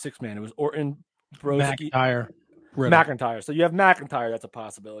 6-man? It was Orton, Broski, McIntyre. So you have McIntyre, that's a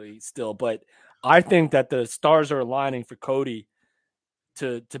possibility still, but I think that the stars are aligning for Cody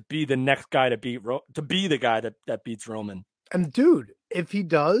to be the next guy to be the guy that beats Roman. And dude, if he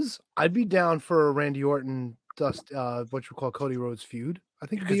does, I'd be down for a Randy Orton what you call Cody Rhodes feud. I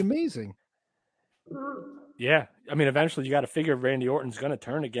think it'd be amazing. Yeah, I mean, eventually you got to figure Randy Orton's going to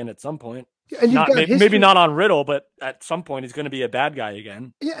turn again at some point. And maybe not on Riddle, but at some point he's going to be a bad guy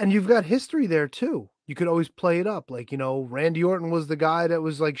again. Yeah, and you've got history there too. You could always play it up, like Randy Orton was the guy that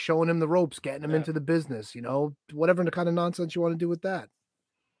was like showing him the ropes, getting him into the business. Whatever kind of nonsense you want to do with that.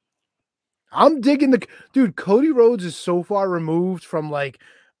 I'm digging dude. Cody Rhodes is so far removed from like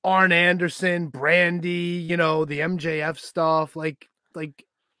Arn Anderson, Brandy, the MJF stuff. Like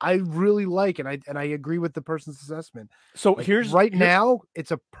I really like it, and I agree with the person's assessment. So now,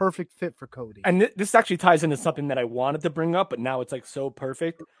 it's a perfect fit for Cody. And this actually ties into something that I wanted to bring up, but now it's like so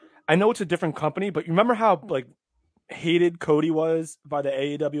perfect. I know it's a different company, but you remember how like hated Cody was by the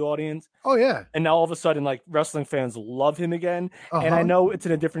AEW audience? Oh yeah. And now all of a sudden, like wrestling fans love him again. And I know it's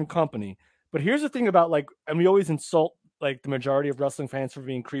in a different company, but here's the thing about and we always insult like the majority of wrestling fans for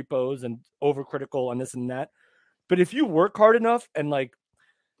being creepos and overcritical on this and that. But if you work hard enough and like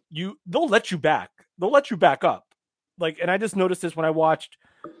they'll let you back. They'll let you back up. Like, and I just noticed this when I watched,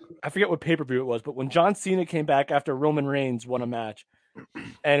 I forget what pay-per-view it was, but when John Cena came back after Roman Reigns won a match,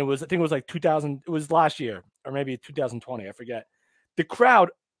 and I think it was like 2000, it was last year or maybe 2020, I forget. The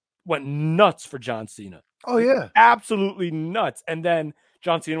crowd went nuts for John Cena. Oh yeah, absolutely nuts. And then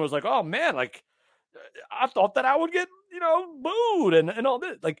John Cena was like, "Oh man, like I thought that I would get booed and all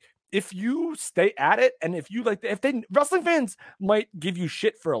this." Like, if you stay at it, and if you wrestling fans might give you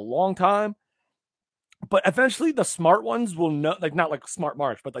shit for a long time, but eventually the smart ones will know, like not like smart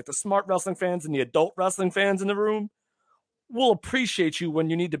marks, but like the smart wrestling fans and the adult wrestling fans in the room will appreciate you when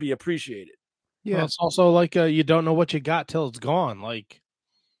you need to be appreciated. Yeah, well, it's also like you don't know what you got till it's gone. Like,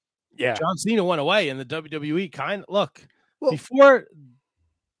 yeah, John Cena went away in the WWE.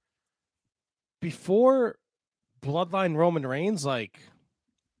 Before Bloodline Roman Reigns, like.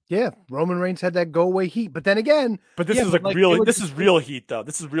 Yeah, Roman Reigns had that go away heat, but then again, this is like real. This is real heat, though.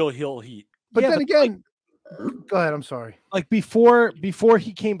 This is real heel heat. But then again, go ahead. I'm sorry. Like before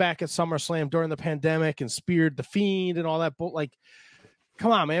he came back at SummerSlam during the pandemic and speared the Fiend and all that. But like,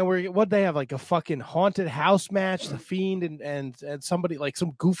 come on, man. What'd they have? Like a fucking haunted house match, the Fiend and somebody, like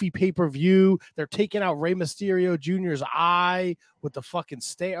some goofy pay-per-view. They're taking out Rey Mysterio Jr.'s eye with the fucking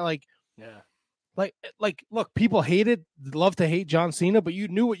stare. Like, yeah. Like, look, people love to hate John Cena, but you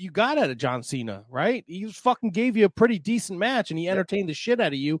knew what you got out of John Cena, right? He fucking gave you a pretty decent match, and he entertained the shit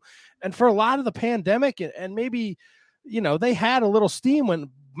out of you. And for a lot of the pandemic, and maybe, they had a little steam when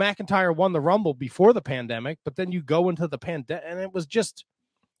McIntyre won the Rumble before the pandemic, but then you go into the pandemic, and it was just,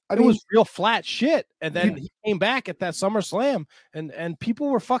 it was real flat shit. And then he came back at that SummerSlam, and people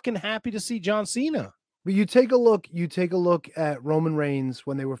were fucking happy to see John Cena. But you take a look at Roman Reigns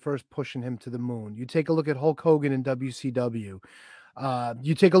when they were first pushing him to the moon. You take a look at Hulk Hogan in WCW.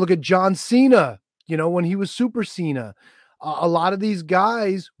 You take a look at John Cena, when he was Super Cena. A lot of these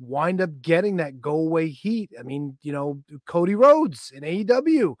guys wind up getting that go away heat. I mean, Cody Rhodes in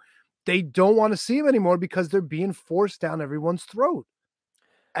AEW, they don't want to see him anymore because they're being forced down everyone's throat.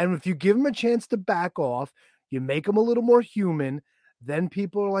 And if you give him a chance to back off, you make him a little more human, then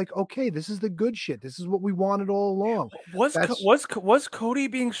people are like, okay, this is the good shit. This is what we wanted all along. Was Cody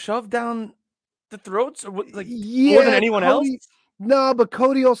being shoved down the throats more than anyone else? No, but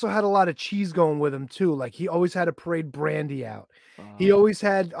Cody also had a lot of cheese going with him too. Like he always had to parade Brandy out. He always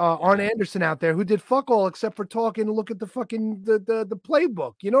had Arn Anderson out there who did fuck all except for talking and look at the fucking the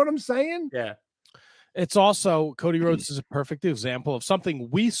playbook. You know what I'm saying? Yeah. It's also, Cody Rhodes is a perfect example of something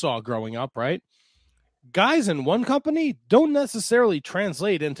we saw growing up, right? Guys in one company don't necessarily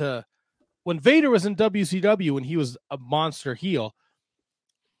translate into, when Vader was in WCW and he was a monster heel,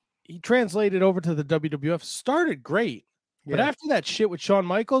 he translated over to the WWF, started great. Yeah. But after that shit with Shawn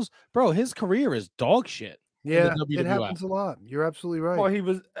Michaels, bro, his career is dog shit. Yeah, it happens a lot. You're absolutely right.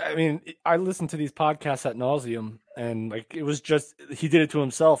 Well, I listened to these podcasts ad nauseum, and like it was just, he did it to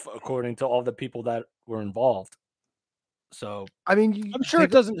himself according to all the people that were involved. So I mean, I'm sure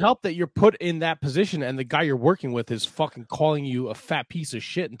it doesn't help that you're put in that position and the guy you're working with is fucking calling you a fat piece of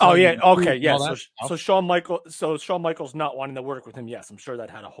shit. And oh telling yeah, you to okay, do yeah. all that So Shawn Michaels not wanting to work with him. Yes, I'm sure that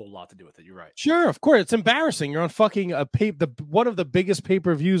had a whole lot to do with it. You're right. Sure, of course, it's embarrassing. You're on fucking one of the biggest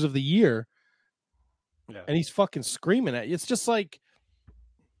pay-per-views of the year, and he's fucking screaming at you. It's just like,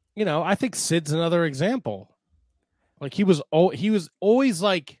 I think Sid's another example. Like he was always always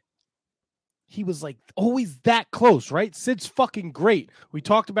that close, right? Sid's fucking great. We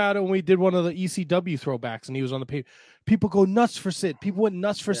talked about it when we did one of the ECW throwbacks, and he was on the pay. People go nuts for Sid. People went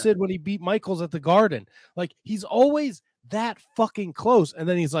nuts for Sid when he beat Michaels at the Garden. Like he's always that fucking close, and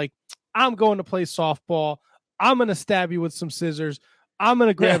then he's like, I'm going to play softball. I'm going to stab you with some scissors. I'm going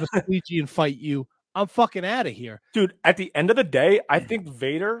to grab a squeegee and fight you. I'm fucking out of here. Dude, at the end of the day, I think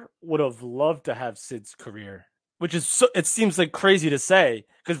Vader would have loved to have Sid's career, which is it seems like crazy to say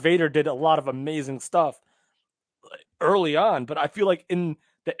because Vader did a lot of amazing stuff early on. But I feel like in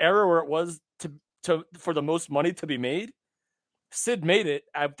the era where it was to for the most money to be made, Sid made it.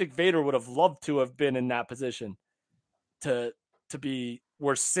 I think Vader would have loved to have been in that position to be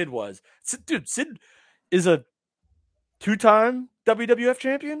where Sid was. Dude, Sid is a 2-time WWF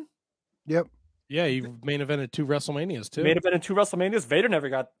champion. Yep. Yeah, he main evented 2 WrestleManias too. Main evented 2 WrestleManias. Vader never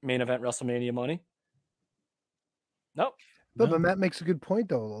got main event WrestleMania money. Nope. But Matt makes a good point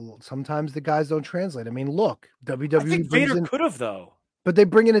though. Sometimes the guys don't translate. I mean, look, WWE. I think Vader could have though. But they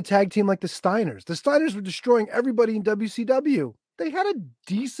bring in a tag team like the Steiners. The Steiners were destroying everybody in WCW. They had a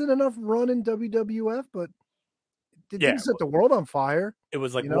decent enough run in WWF, but it didn't set the world on fire. It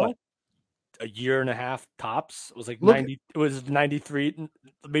was like what? A year and a half tops. It was like 93,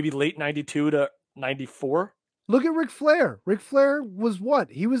 maybe late 92 to 94. Look at Ric Flair. Ric Flair was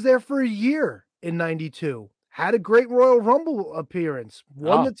what? He was there for a year in 92. Had a great Royal Rumble appearance.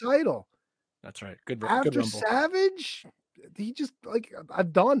 Won the title. That's right. Good After Rumble. Savage, he just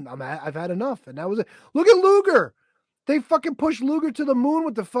I've had enough. And that was it. Look at Luger. They fucking pushed Luger to the moon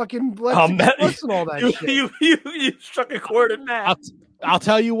with the fucking and all that shit. You struck a chord in Matt. I'll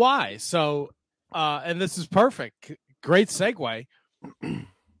tell you why. So, and this is perfect. Great segue.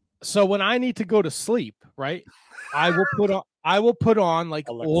 So when I need to go to sleep, right, I will put on like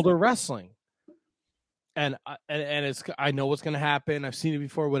older wrestling, and it's I know what's going to happen. I've seen it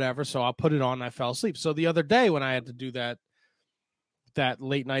before, whatever. So I'll put it on. And I fell asleep. So the other day when I had to do that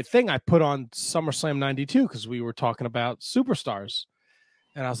late night thing, I put on SummerSlam 92 because we were talking about superstars.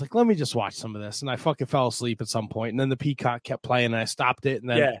 And I was like, let me just watch some of this. And I fucking fell asleep at some point. And then the Peacock kept playing and I stopped it. And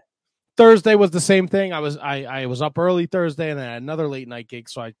then Thursday was the same thing. I was up early Thursday and then I had another late night gig.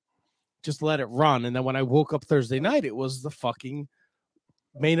 So I just let it run. And then when I woke up Thursday night, it was the fucking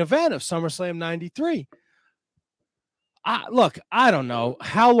main event of SummerSlam 93. Look, I don't know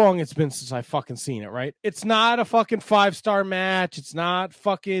how long it's been since I fucking seen it, right? It's not a fucking 5-star match. It's not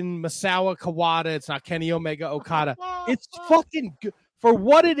fucking Misawa Kawada. It's not Kenny Omega Okada. It's fucking good. For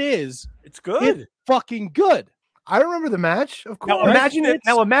what it is, it's good. It's fucking good. I remember the match, of course.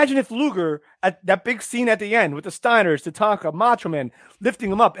 Now imagine if Luger at that big scene at the end with the Steiners, Tatanka, Macho Man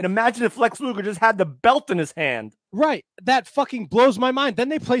lifting him up, and imagine if Lex Luger just had the belt in his hand. Right. That fucking blows my mind. Then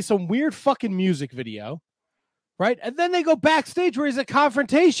they play some weird fucking music video, right? And then they go backstage where he's a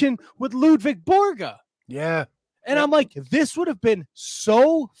confrontation with Ludwig Borga. Yeah. And I'm like, this would have been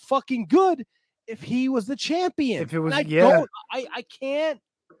so fucking good if he was the champion. If it was, I can't.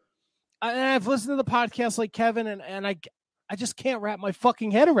 I've listened to the podcast like Kevin, and I just can't wrap my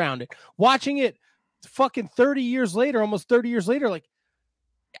fucking head around it. Watching it fucking 30 years later, almost 30 years later, like,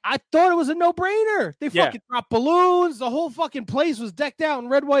 I thought it was a no-brainer. They fucking dropped balloons. The whole fucking place was decked out in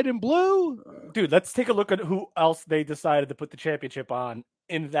red, white, and blue. Dude, let's take a look at who else they decided to put the championship on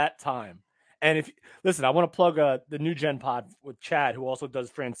in that time. And if listen, I want to plug the New Gen Pod with Chad, who also does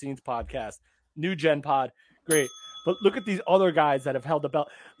Francine's podcast. New Gen Pod, great. But look at these other guys that have held the belt.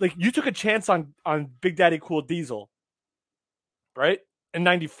 Like, you took a chance on Big Daddy Cool Diesel, right? In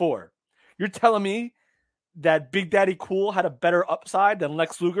 94. You're telling me that Big Daddy Cool had a better upside than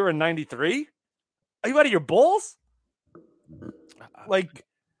Lex Luger in 93? Are you out of your balls? Like,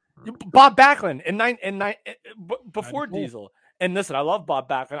 Bob Backlund before 94. Diesel. And listen, I love Bob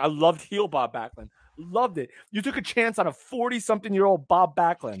Backlund. I loved heel Bob Backlund. Loved it. You took a chance on a 40-something-year-old Bob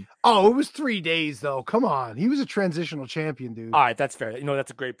Backlund. Oh, it was 3 days, though. Come on. He was a transitional champion, dude. All right, that's fair. You know, that's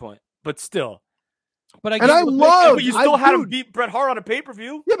a great point. But still. But you still had him beat Bret Hart on a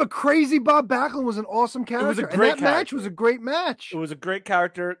pay-per-view? Yeah, but crazy Bob Backlund was an awesome character. It was a great match was a great match. It was a great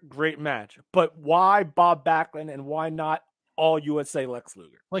character, great match. But why Bob Backlund and why not all USA Lex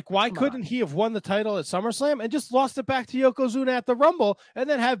Luger? Like, why couldn't he have won the title at SummerSlam and just lost it back to Yokozuna at the Rumble and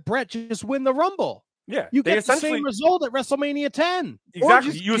then have Bret just win the Rumble? Yeah, You they get the same result at WrestleMania 10.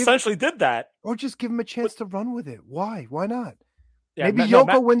 Exactly. You essentially did that. Or just give him a chance to run with it. Why? Why not? Yeah, Maybe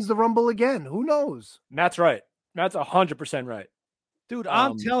Yoko wins the Rumble again. Who knows? Matt's right. Matt's 100% right. Dude,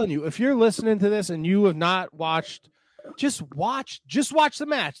 I'm telling you, if you're listening to this and you have not watched, just watch the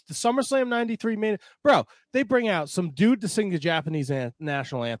match. The SummerSlam 93 main. Bro, they bring out some dude to sing the Japanese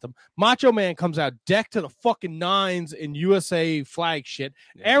national anthem. Macho Man comes out decked to the fucking nines in USA flag shit.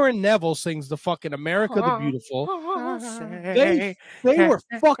 Yeah. Aaron Neville sings the fucking America the Beautiful. They were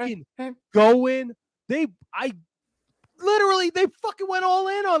fucking going. They fucking went all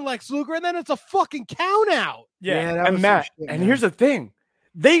in on Lex Luger, and then it's a fucking count out. Yeah, and Matt, and here's the thing.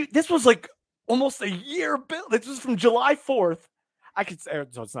 This was like almost a year built. This was from July 4th. I could say,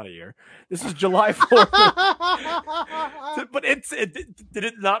 so it's not a year. This is July 4th. But did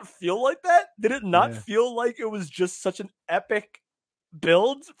it not feel like that? Did it not feel like it was just such an epic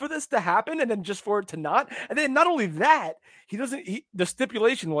build for this to happen and then just for it to not? And then not only that, the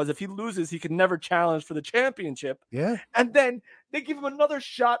stipulation was if he loses, he can never challenge for the championship. Yeah. And then they give him another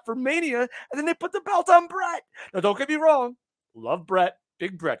shot for Mania, and then they put the belt on Brett. Now, don't get me wrong. Love Brett.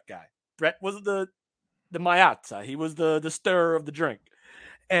 Big Brett guy. Brett was the Mayatza. He was the stirrer of the drink.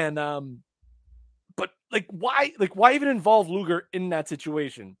 And but why even involve Luger in that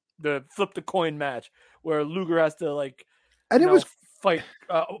situation? The flip the coin match where Luger has to fight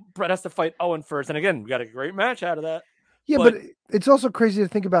Brett has to fight Owen first. And again, we got a great match out of that. Yeah, but it's also crazy to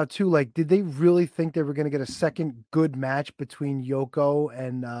think about too. Like, did they really think they were going to get a second good match between Yoko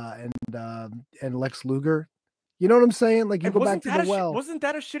and Lex Luger? You know what I'm saying? Like, you go back to the well. Wasn't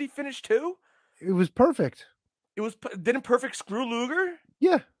that a shitty finish too? It was perfect. Didn't Perfect screw Luger?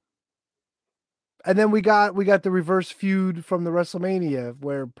 Yeah. And then we got the reverse feud from the WrestleMania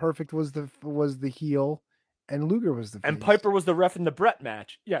where Perfect was the heel and Luger was the face. And Piper was the ref in the Brett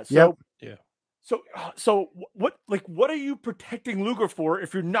match. Yeah. So yeah. So what are you protecting Luger for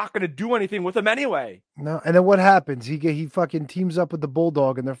if you're not going to do anything with him anyway? No, and then what happens? He fucking teams up with the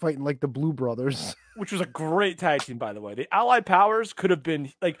Bulldog and they're fighting like the Blue Brothers, which was a great tag team, by the way. The Allied Powers could have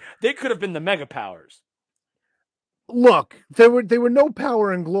been they could have been the Mega Powers. Look, they were no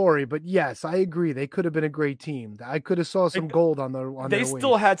power and glory, but yes, I agree they could have been a great team. I could have saw some gold on their. They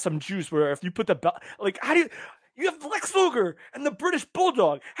still had some juice where if you put the belt, how do you? You have Lex Luger and the British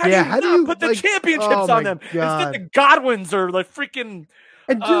Bulldog. How do you put the championships on them? Instead the Godwins or the freaking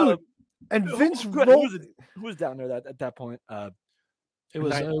and dude and Vince who was down there at that point?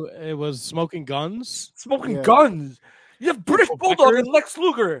 It was Smoking Guns. Smoking Guns. You have British Bulldog and Lex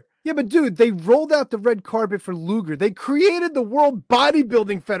Luger. Yeah, but dude, they rolled out the red carpet for Luger. They created the World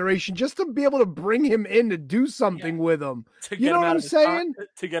Bodybuilding Federation just to be able to bring him in to do something with him. You know what I'm saying?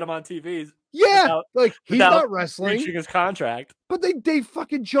 To get him on TVs. Yeah, he's not wrestling. Reaching his contract. But they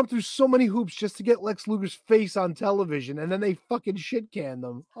fucking jumped through so many hoops just to get Lex Luger's face on television, and then they fucking shit canned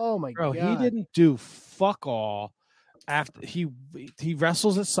them. Oh my god. He didn't do fuck all after he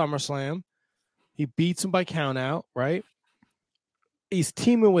wrestles at SummerSlam. He beats him by count out, right? He's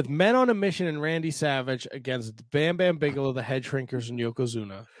teaming with Men on a Mission and Randy Savage against Bam Bam Bigelow, the Head Shrinkers, and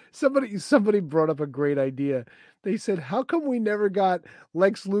Yokozuna. Somebody brought up a great idea. They said, "How come we never got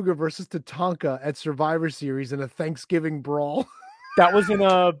Lex Luger versus Tatanka at Survivor Series in a Thanksgiving brawl?" That was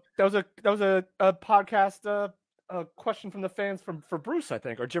a podcast a question from the fans for Bruce, I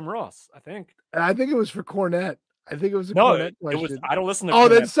think, or Jim Ross, I think. I think it was for Cornette. I think it was a Cornette question. It was. I don't listen to. Oh,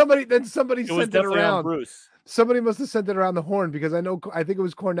 Cornette. then somebody sent it around. On Bruce. Somebody must have sent it around the horn because I think it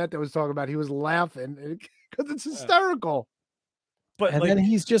was Cornette that was talking about. He was laughing because it's hysterical. But then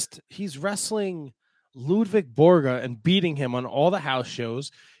he's wrestling Ludwig Borga and beating him on all the house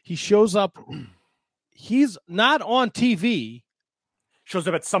shows. He shows up. He's not on TV. Shows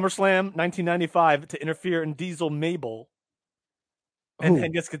up at SummerSlam 1995 to interfere in Diesel Mabel. And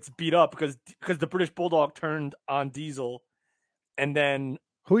then just gets beat up because the British Bulldog turned on Diesel. And then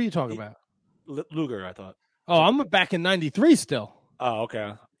who are you talking about? Luger, I thought. Oh, I'm back in 93 still. Oh,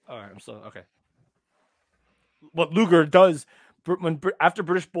 okay. All right, I'm still okay. What Luger does after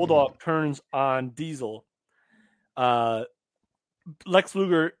British Bulldog turns on Diesel, Lex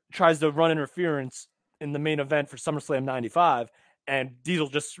Luger tries to run interference in the main event for SummerSlam 95, and Diesel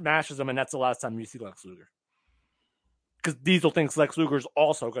just smashes him, and that's the last time you see Lex Luger. Because Diesel thinks Lex Luger is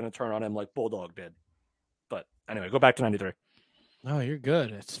also going to turn on him like Bulldog did. But anyway, go back to 93. No, you're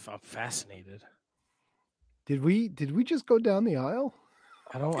good. I'm fascinated. Did we just go down the aisle?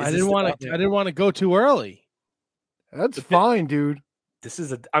 I didn't want to go too early. That's fine, dude.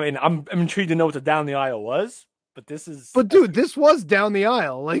 I'm intrigued to know what the down the aisle was, but this is. But dude, this was down the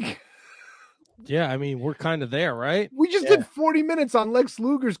aisle. Like, Yeah, I mean, we're kind of there, right? We just did 40 minutes on Lex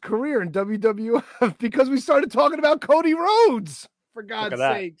Luger's career in WWF because we started talking about Cody Rhodes. For God's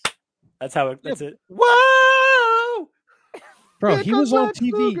sakes. That's how it. That's it. Whoa! Bro, Here he was comes on Lex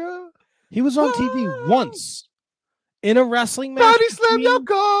TV. Luger. He was on TV once in a wrestling match. Body slam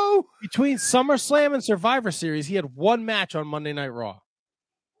Yoko! Between SummerSlam and Survivor Series, he had one match on Monday Night Raw.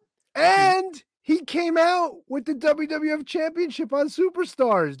 And he came out with the WWF Championship on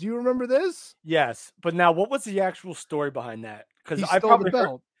Superstars. Do you remember this? Yes, but now what was the actual story behind that? Because I probably stole the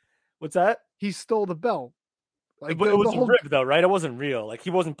belt. What's that? He stole the belt. Like, but it was a rib, though, right? It wasn't real. Like, he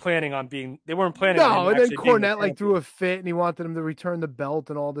wasn't planning on being. They weren't planning. No, on and then Cornette threw a fit, and he wanted him to return the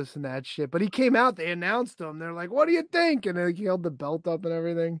belt and all this and that shit. But he came out. They announced him. They're like, "What do you think?" And he held the belt up and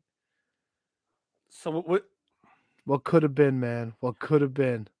everything. So what could have been, man? What could have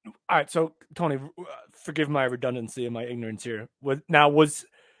been? All right, so Tony, forgive my redundancy and my ignorance here.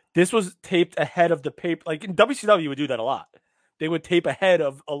 This was taped ahead of the paper? Like in WCW, would do that a lot. They would tape ahead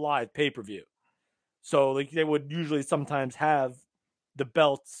of a live pay-per-view. So like they would usually sometimes have the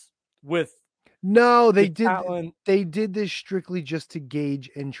belts with. No, they did. Talent. They did this strictly just to gauge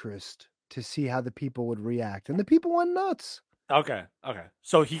interest, to see how the people would react, and the people went nuts. Okay.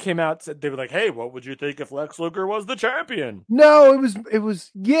 So he came out, said, they were like, "Hey, what would you think if Lex Luger was the champion?" No, it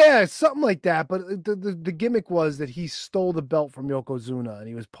was yeah, something like that. But the gimmick was that he stole the belt from Yokozuna and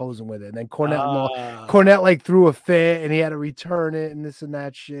he was posing with it. And then Cornette like threw a fit and he had to return it and this and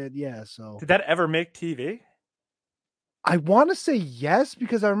that shit. Yeah. So did that ever make TV? I want to say yes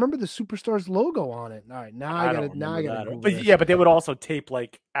because I remember the Superstars logo on it. All right, now I gotta. But yeah, but they would also tape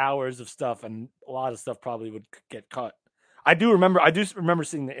like hours of stuff, and a lot of stuff probably would get cut. I do remember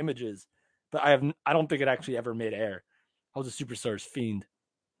seeing the images, but I don't think it actually ever made air. I was a Superstars fiend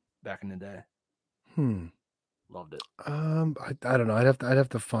back in the day. Loved it. I don't know. I'd have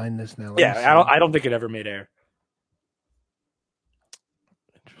to find this now. I don't think it ever made air.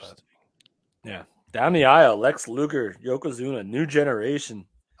 Interesting. Yeah. Down the aisle, Lex Luger, Yokozuna, New Generation.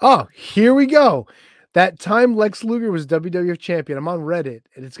 Oh, here we go. That time Lex Luger was WWF champion. I'm on Reddit,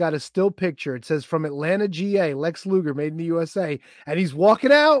 and it's got a still picture. It says from Atlanta, GA, Lex Luger made in the USA, and he's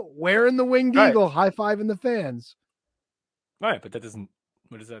walking out wearing the winged eagle, high-fiving the fans. All right, but that doesn't.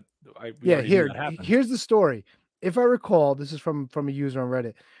 What is that? Here's the story. If I recall, this is from a user on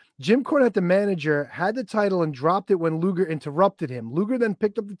Reddit. Jim Cornette, the manager, had the title and dropped it when Luger interrupted him. Luger then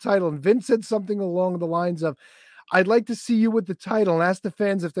picked up the title, and Vince said something along the lines of, "I'd like to see you with the title and ask the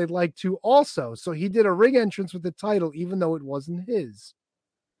fans if they'd like to also." So he did a ring entrance with the title, even though it wasn't his.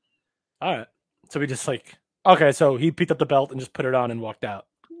 All right. So we just so he picked up the belt and just put it on and walked out.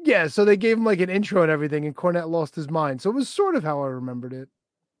 Yeah. So they gave him like an intro and everything, and Cornette lost his mind. So it was sort of how I remembered it.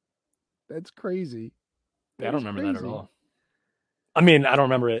 That's crazy. Yeah, I don't remember that at all. I mean, I don't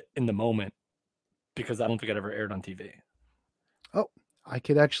remember it in the moment because I don't think it ever aired on TV. Oh, I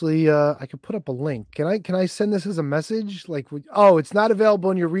could actually, I could put up a link. Can I send this as a message? Like, it's not available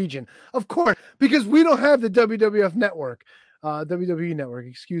in your region. Of course, because we don't have the WWF network, WWE network,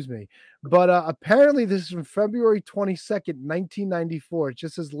 excuse me. But apparently this is from February 22nd, 1994. It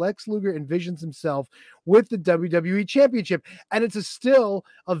just says Lex Luger envisions himself with the WWE Championship. And it's a still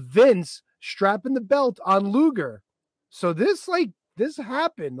of Vince strapping the belt on Luger. So this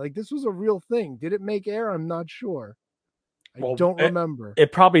happened. Like, this was a real thing. Did it make air? I'm not sure. I don't remember.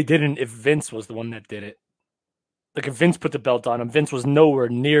 It probably didn't if Vince was the one that did it. Like, if Vince put the belt on him, Vince was nowhere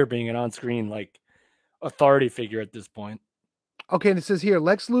near being an on-screen, like, authority figure at this point. Okay, and it says here,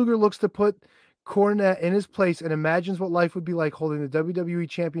 Lex Luger looks to put Cornette in his place and imagines what life would be like holding the WWE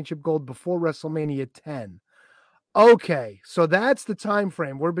Championship gold before WrestleMania 10. Okay, so that's the time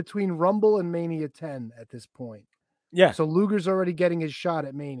frame. We're between Rumble and Mania 10 at this point. Yeah. So Luger's already getting his shot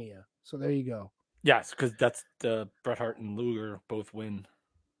at Mania. So there you go. Yes, because that's the Bret Hart and Luger both win.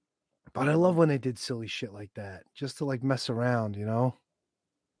 But I love when they did silly shit like that, just to like mess around, you know.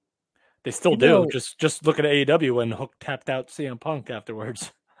 They still do. Just look at AEW when Hook tapped out CM Punk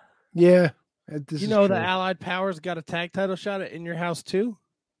afterwards. Yeah, the Allied Powers got a tag title shot at In Your House too.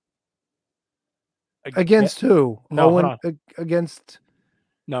 Against who? No, Owen against.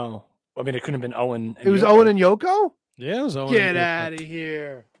 No, I mean it couldn't have been Owen. It was Owen and Yoko. Yeah, it was Owen. Get out of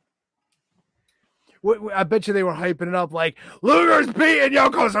here. I bet you they were hyping it up like Luger's beaten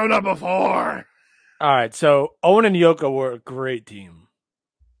Yokozuna before. All right, so Owen and Yoko were a great team.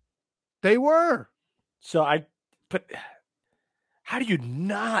 They were. So how do you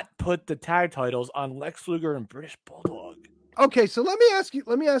not put the tag titles on Lex Luger and British Bulldog? Okay, so let me ask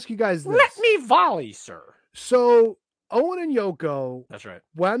you guys this. Let me volley, sir. So Owen and Yoko, that's right,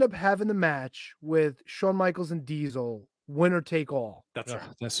 wound up having the match with Shawn Michaels and Diesel, winner take all. That's right.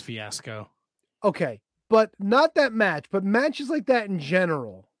 That's fiasco. Okay, but not that match, but matches like that in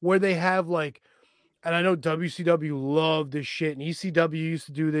general, where they have like, and I know WCW loved this shit, and ECW used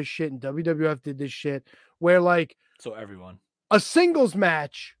to do this shit, and WWF did this shit, where like So everyone. a singles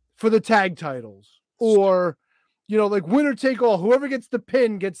match for the tag titles, or like winner take all. Whoever gets the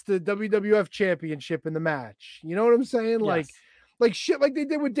pin gets the WWF championship in the match. You know what I'm saying? Yes. Like shit, like they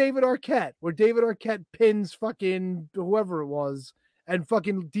did with David Arquette, where David Arquette pins fucking whoever it was, and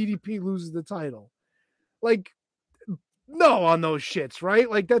fucking DDP loses the title. Like, no on those shits, right?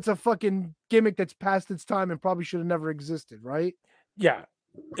 Like that's a fucking gimmick that's past its time and probably should have never existed, right? Yeah.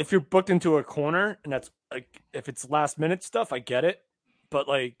 If you're booked into a corner and that's like, if it's last minute stuff, I get it. But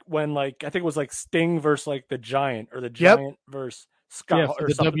like when like I think it was like Sting versus like the Giant or the Giant versus Scott for or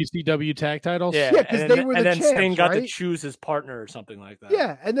the something. WCW tag titles. Yeah, because they were the champs, Sting got to right? choose his partner or something like that.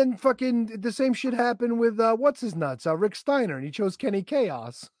 Yeah, and then fucking the same shit happened with what's his nuts, Rick Steiner, and he chose Kenny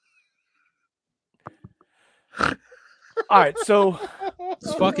Chaos. All right, so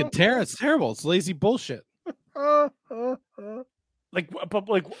It's fucking It's terrible. It's lazy bullshit. all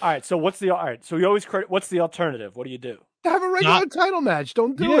right. So what's the all right? So you always credit. What's the alternative? What do you do? Have a regular title match.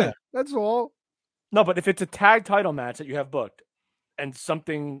 Don't do it. That's all. No, but if it's a tag title match that you have booked, and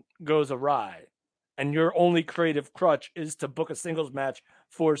something goes awry, and your only creative crutch is to book a singles match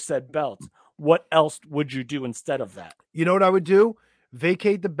for said belts, what else would you do instead of that? You know what I would do?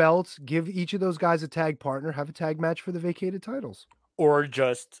 Vacate the belts, give each of those guys a tag partner, have a tag match for the vacated titles. Or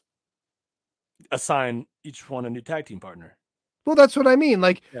just assign each one a new tag team partner. Well, that's what I mean.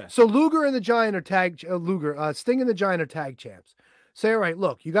 Like, Yeah. so Luger and the Giant are Sting and the Giant are tag champs. Say, all right,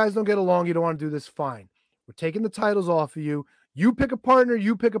 look, you guys don't get along. You don't want to do this. Fine. We're taking the titles off of you. You pick a partner.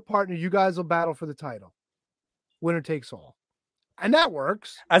 You guys will battle for the title. Winner takes all. And that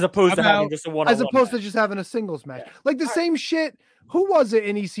works. As opposed to having just a one-on-one As opposed match. to just having a singles match. Yeah. Like the same shit. Who was it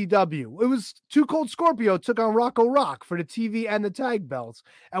in ECW? It was Too Cold Scorpio took on Rocco Rock for the TV and the tag belts.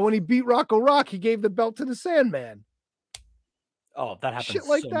 And when he beat Rocco Rock, he gave the belt to the Sandman. Oh, that happens. Shit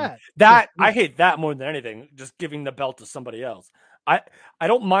like that. I hate that more than anything. Just giving the belt to somebody else. I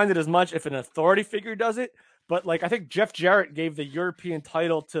don't mind it as much if an authority figure does it, but like I think Jeff Jarrett gave the European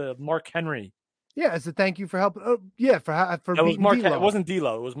title to Mark Henry. Yeah, as a thank you for helping. For It was beating Mark. D'Lo. It wasn't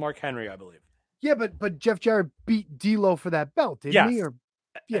D'Lo. It was Mark Henry, I believe. Yeah, but Jeff Jarrett beat D'Lo for that belt, didn't he? Or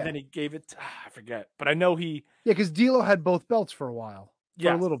And then he gave it. I forget, but I know he. Yeah, because D'Lo had both belts for a while.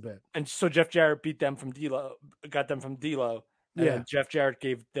 For a little bit. And so Jeff Jarrett beat them from D'Lo, got them from D'Lo. And then Jeff Jarrett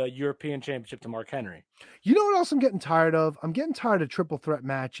gave the European Championship to Mark Henry. You know what else I'm getting tired of? I'm getting tired of triple threat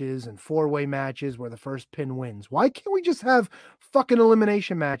matches and 4-way matches where the first pin wins. Why can't we just have fucking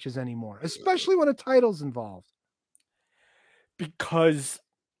elimination matches anymore? Especially when a title's involved. Because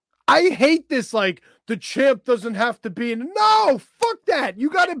I hate this, like, the champ doesn't have to be in. No, fuck that. You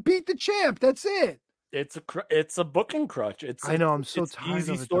got to beat the champ. That's it. It's a booking crutch. I know, I'm so tired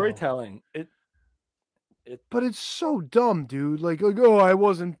easy of it, storytelling. But it's so dumb, dude. Like, oh, I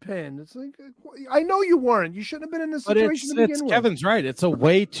wasn't pinned. It's like, I know you weren't. You shouldn't have been in this situation to begin with. Kevin's right. It's a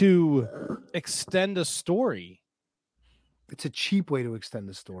way to extend a story. It's a cheap way to extend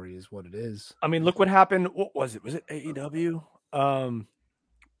the story, is what it is. I mean, look what happened. What was it? Was it AEW?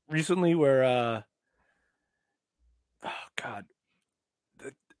 Recently, where oh god,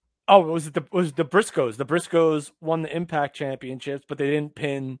 it was the Briscoes. The Briscoes won the Impact Championships, but they didn't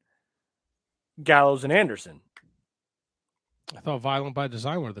pin Gallows and Anderson. I thought Violent by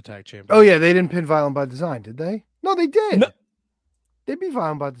Design were the tag champions. Oh yeah, they didn't pin Violent by Design, did they? No, they did. No. They beat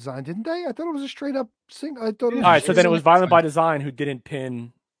Violent by Design, didn't they? I thought it was a straight up sing. I thought. It was All right, so then it was Violent by Design who didn't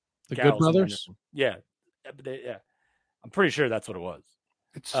pin the Gallows Good Brothers. Yeah, I'm pretty sure that's what it was.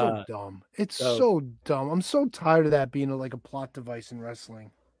 It's so dumb. It's so dumb. I'm so tired of that being like a plot device in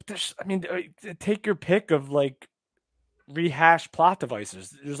wrestling. Take your pick of like rehash plot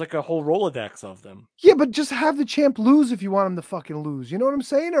devices. There's like a whole Rolodex of them. Yeah, but just have the champ lose if you want him to fucking lose. You know what I'm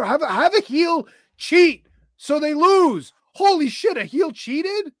saying? Or have a heel cheat so they lose. Holy shit, a heel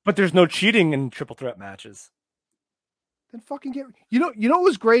cheated? But there's no cheating in triple threat matches. Then fucking get. You know what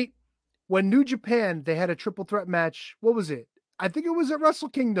was great? When New Japan, they had a triple threat match. What was it? I think it was at Wrestle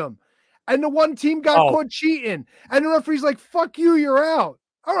Kingdom. And the one team got caught cheating. And the referee's like, fuck you, you're out.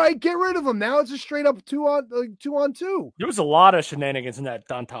 All right, get rid of them. Now it's a straight up 2-on-2. There was a lot of shenanigans in that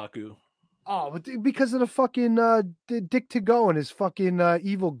Dantaku. Oh, but because of the fucking Dick to Go and his fucking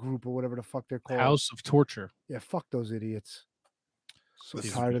evil group or whatever the fuck they're called. House of Torture. Yeah, fuck those idiots. So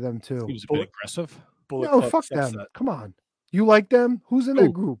tired of them too. He was a bit aggressive. No, fuck them. Come on. You like them? Who's in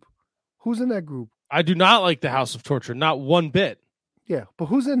that group? Who's in that group? I do not like the House of Torture, not one bit. Yeah, but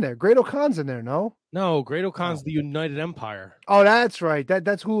who's in there? Great O'Khan's in there, no? No, Great O'Khan's the United Empire. Oh, that's right.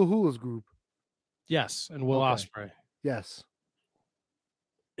 That's Hula Hula's group. Yes, and Will Okay. Ospreay. Yes.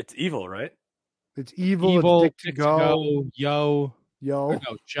 It's evil, right? It's evil. Evil, It's Dick to go. Yo. Yo. Or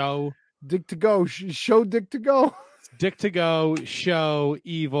no, Joe. Dick to go. Show Dick to go. Dick to go, Show,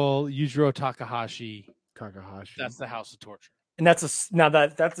 Evil, Yujiro Takahashi. That's the House of Torture. And that's a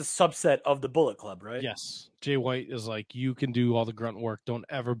subset of the Bullet Club, right? Yes. Jay White is like, you can do all the grunt work. Don't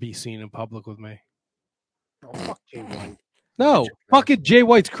ever be seen in public with me. Oh, fuck Jay White. No, fucking Jay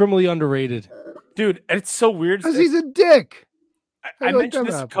White's criminally underrated. Dude, and it's so weird. Because he's a dick. I mentioned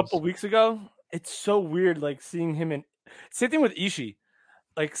this a couple weeks ago. It's so weird, like seeing him in. Same thing with Ishii.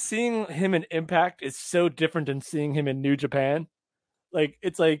 Like seeing him in Impact is so different than seeing him in New Japan. Like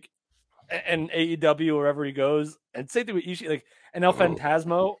it's like, and AEW wherever he goes, and same thing with Ishii. Like and El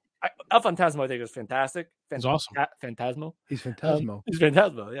Phantasmo. El Phantasmo I think is fantastic. He's awesome. He's Phantasmo. He's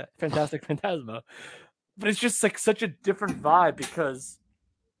Phantasmo. Yeah, fantastic Phantasmo. But it's just like such a different vibe because.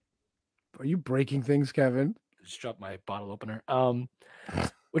 Are you breaking things, Kevin? I just dropped my bottle opener.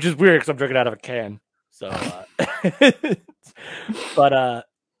 Which is weird because I'm drinking out of a can. So, but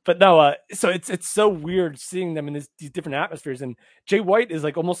no. So it's so weird seeing them in these different atmospheres. And Jay White is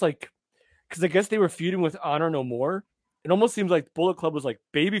like almost like, because I guess they were feuding with Honor No More. It almost seems like Bullet Club was like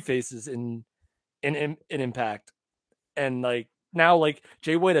baby faces in Impact, and like now like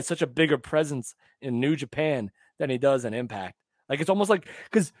Jay White has such a bigger presence in New Japan than he does in Impact. Like it's almost like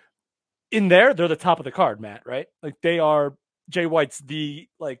because in there they're the top of the card, Matt. Right? Like they are. Jay White's the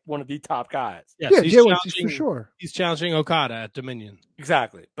like one of the top guys. Yes, yeah, Jay White's for sure. He's challenging Okada at Dominion.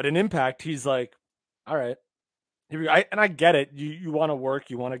 Exactly. But in Impact, he's like, all right, here we go. And I get it. You want to work,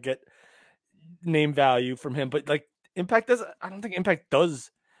 you want to get name value from him, but like Impact does. I don't think Impact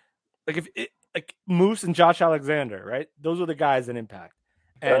does. Like if it like Moose and Josh Alexander, right? Those are the guys in Impact.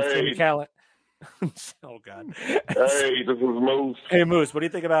 And Sammy Callan. Oh God. Hey, this is Moose. Hey Moose, what do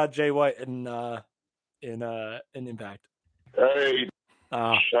you think about Jay White in Impact? Hey,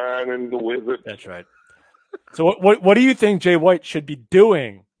 Shining the Wizard. That's right. So what do you think Jay White should be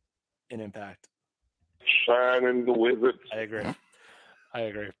doing in Impact? Shining the Wizard. I agree.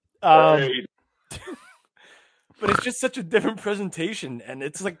 Hey. But it's just such a different presentation, and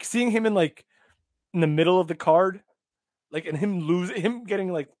it's like seeing him in the middle of the card, like and him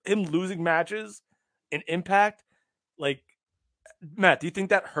losing matches in Impact. Like, Matt, do you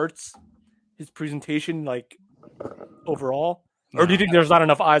think that hurts his presentation like overall? Or do you think there's not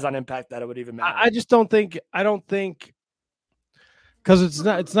enough eyes on Impact that it would even matter? I just don't think. I don't think because it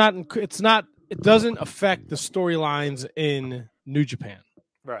doesn't affect the storylines in New Japan.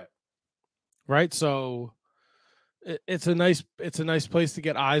 Right. So it's a nice place to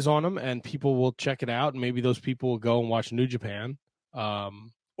get eyes on them, and people will check it out, and maybe those people will go and watch New Japan,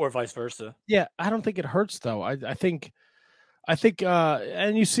 or vice versa. Yeah, I don't think it hurts though. I think,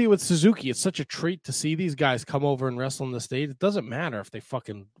 and you see with Suzuki, it's such a treat to see these guys come over and wrestle in the state. It doesn't matter if they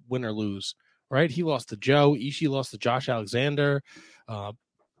fucking win or lose, right? He lost to Joe. Ishii lost to Josh Alexander.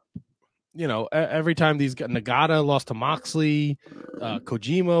 Every time these guys, Nagata lost to Moxley.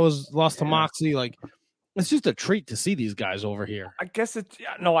 Kojima was lost to Moxley. Like, it's just a treat to see these guys over here. I guess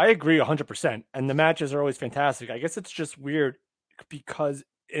I agree 100%. And the matches are always fantastic. I guess it's just weird because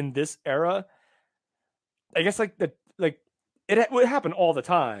in this era, I guess it would happen all the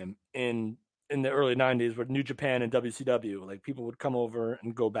time in the early 90s with New Japan and WCW. Like people would come over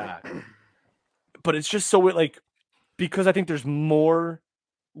and go back. But it's just so like, because I think there's more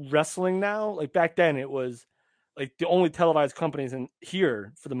wrestling now. Like back then it was like the only televised companies in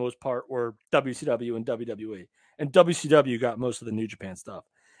here for the most part were WCW and WWE. And WCW got most of the New Japan stuff.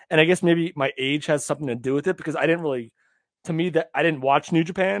 And I guess maybe my age has something to do with it because I didn't watch New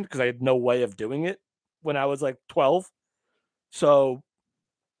Japan because I had no way of doing it when I was like 12. So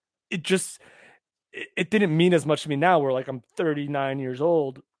it didn't mean as much to me now where like I'm 39 years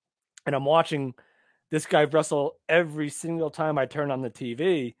old and I'm watching this guy wrestle every single time I turn on the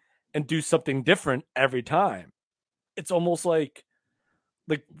TV and do something different every time. It's almost like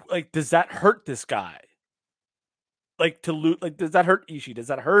does that hurt this guy? Like to loot, like does that hurt Ishii? Does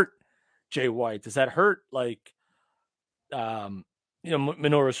that hurt Jay White? Does that hurt Minoru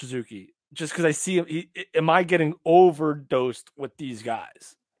Suzuki? Just because I see him, am I getting overdosed with these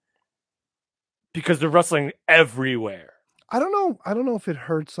guys? Because they're wrestling everywhere. I don't know if it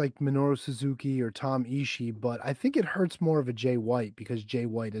hurts like Minoru Suzuki or Tom Ishii, but I think it hurts more of a Jay White because Jay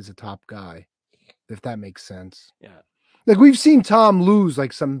White is a top guy, if that makes sense. Yeah. Like we've seen Tom lose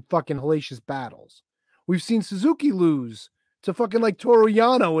like some fucking hellacious battles. We've seen Suzuki lose to fucking like Toru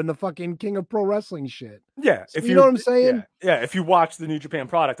Yano in the fucking King of Pro Wrestling shit. Yeah. So, you know what I'm saying? Yeah. If you watch the New Japan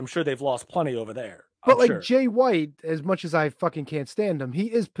product, I'm sure they've lost plenty over there. But I'm like sure. Jay White, as much as I fucking can't stand him, he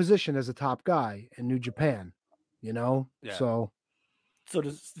is positioned as a top guy in New Japan, you know? Yeah. So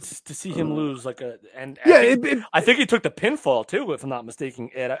to see him lose and yeah, I think he took the pinfall too, if I'm not mistaken,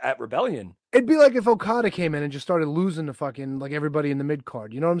 at Rebellion. it'd be like if Okada came in and just started losing to fucking like everybody in the mid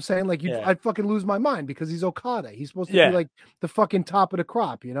card. You know what I'm saying? Like I'd fucking lose my mind because he's Okada. He's supposed to be like the fucking top of the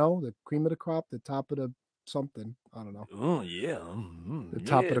crop, you know, the cream of the crop, the top of the something. I don't know. Oh yeah, the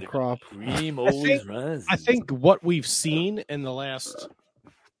top of the crop. Cream always rises. I think what we've seen in the last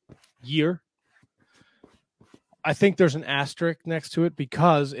year, I think there's an asterisk next to it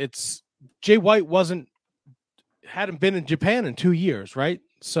because it's Jay White hadn't been in Japan in 2 years, right?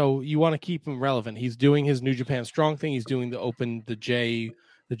 So you want to keep him relevant. He's doing his New Japan Strong thing. He's doing the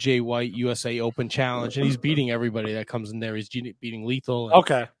Jay White USA Open Challenge, and he's beating everybody that comes in there. He's beating Lethal,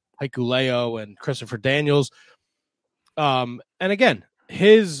 and Hikuleo, and Christopher Daniels. And again,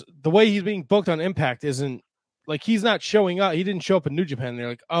 the way he's being booked on Impact isn't like he's not showing up. He didn't show up in New Japan. They're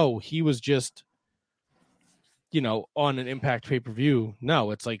like, oh, he was just, on an Impact pay-per-view.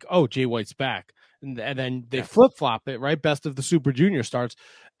 No, it's like, oh, Jay White's back. And then they flip-flop it, right? Best of the Super Junior starts.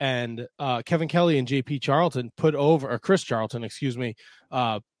 And Kevin Kelly and JP Charlton Chris Charlton,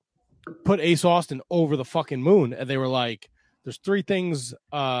 put Ace Austin over the fucking moon. And they were like, there's 3 things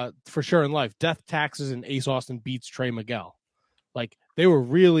for sure in life: death, taxes, and Ace Austin beats Trey Miguel. Like, they were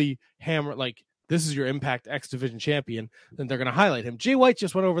really hammered. Like, this is your Impact X Division champion. Then they're going to highlight him. Jay White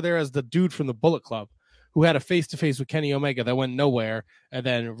just went over there as the dude from the Bullet Club who had a face-to-face with Kenny Omega that went nowhere and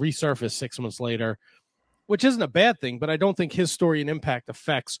then resurfaced 6 months later, which isn't a bad thing, but I don't think his story and Impact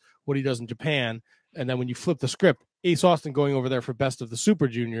affects what he does in Japan. And then when you flip the script, Ace Austin going over there for Best of the Super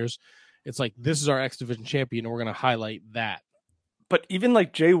Juniors, it's like, this is our X Division champion, and we're going to highlight that. But even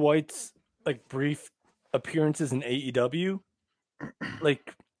like Jay White's like brief appearances in AEW,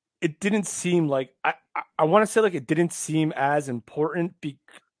 like it didn't seem like I want to say like it didn't seem as important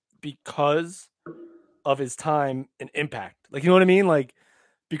because of his time in Impact. Like, you know what I mean? Like,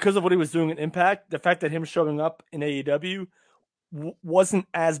 because of what he was doing in Impact, the fact that him showing up in AEW wasn't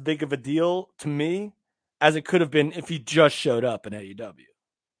as big of a deal to me as it could have been if he just showed up in AEW.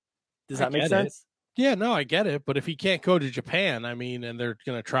 Does that make sense? Yeah, no, I get it. But if he can't go to Japan, and they're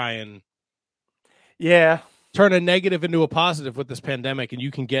going to try and turn a negative into a positive with this pandemic, and you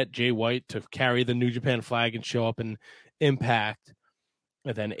can get Jay White to carry the New Japan flag and show up in Impact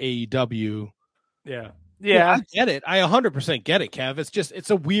and then AEW. Yeah, I get it. I 100% get it, Kev. It's just it's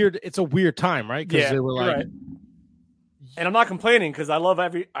a weird time, right? Because they were like, right. And I'm not complaining because I love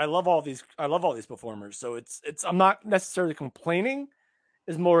all these performers. So it's I'm not necessarily complaining.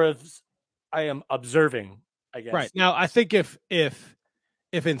 It's more of I am observing, I guess. Right. Now I think if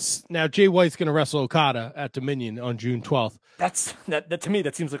now Jay White's going to wrestle Okada at Dominion on June 12th. That to me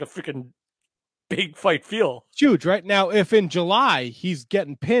that seems like a freaking big fight feel. It's huge, right? Now, if in July he's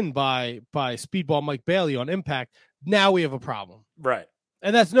getting pinned by Speedball Mike Bailey on Impact, now we have a problem. Right.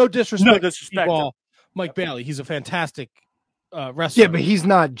 And that's no disrespect to Speedball Mike Bailey. He's a fantastic wrestler. Yeah, but he's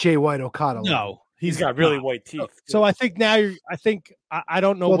not Jay White Okada. No. He's got really white teeth. So I think now I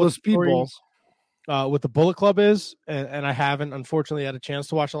don't know what those Speedballs what the Bullet Club is, and I haven't unfortunately had a chance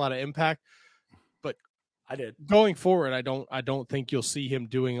to watch a lot of Impact, but I did. Going forward, I don't think you'll see him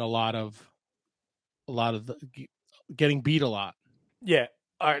doing a lot of getting beat a lot. Yeah.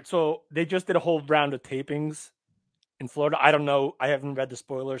 All right. So they just did a whole round of tapings in Florida. I don't know. I haven't read the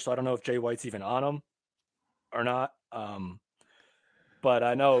spoilers, so I don't know if Jay White's even on them or not. But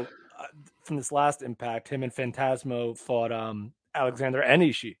I know from this last Impact, him and Phantasmo fought Alexander and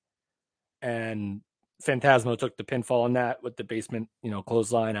Ishii, and Phantasmo took the pinfall on that with the basement,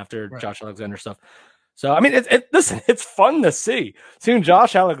 clothesline after Josh Alexander stuff. So, I mean, listen, it's fun to see. Seeing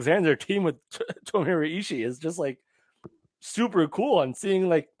Josh Alexander team with Tomohiro Ishii is just like super cool. And seeing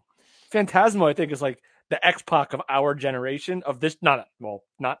like Phantasmo, I think, is like the X-Pac of our generation of this. Not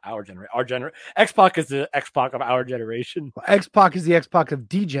our generation. X-Pac is the X-Pac of our generation. Well, X-Pac is the X-Pac of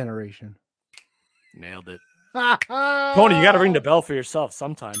D-generation. Nailed it. Tony, you got to ring the bell for yourself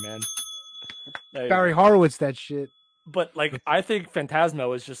sometime, man. Barry Horowitz, that shit. But like, I think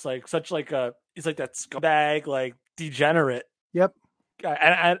Phantasmo is just like such like he's like that scumbag, like degenerate. Yep.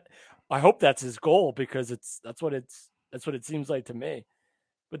 And I hope that's his goal because that's what it seems like to me.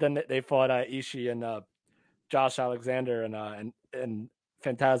 But then they fought Ishii and Josh Alexander and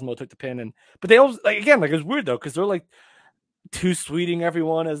Phantasmo took the pin but they always like again like it's weird though because they're like too sweeting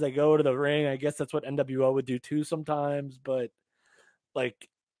everyone as they go to the ring. I guess that's what NWO would do too sometimes. But like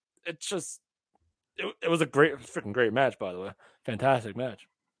it's just. It was a freaking great match, by the way. Fantastic match.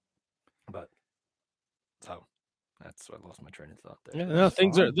 But so That's why I lost my train of thought there. Yeah, no,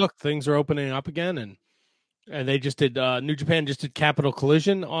 things are opening up again, and they just did New Japan just did Capital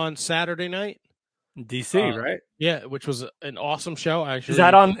Collision on Saturday night. DC, right? Yeah, which was an awesome show. Actually,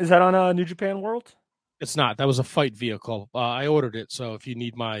 Is that on New Japan World? It's not. That was a fight vehicle. I ordered it, so if you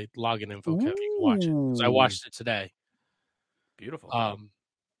need my login info, Kevin, you can watch it. 'Cause I watched it today. Beautiful.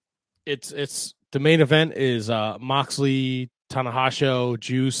 It's the main event is Moxley, Tanahashi,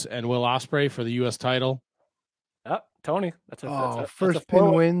 Juice, and Will Ospreay for the U.S. title. Yep, Tony. That's a first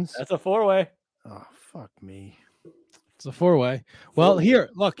pin wins. That's a 4-way. Oh, fuck me. It's a 4-way. Well,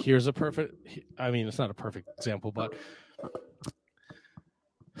 here's a perfect. I mean, it's not a perfect example, but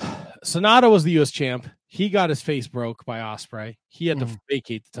Sonata was the U.S. champ. He got his face broke by Ospreay. He had to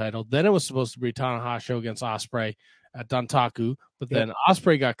vacate the title. Then it was supposed to be Tanahashi against Ospreay at Dantaku, but then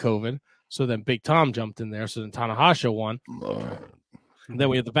Ospreay got COVID. So then Big Tom jumped in there. So then Tanahashi won. And then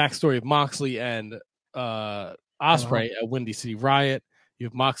we have the backstory of Moxley and Ospreay at Windy City Riot. You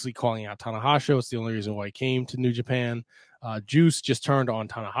have Moxley calling out Tanahashi. It's the only reason why he came to New Japan. Juice just turned on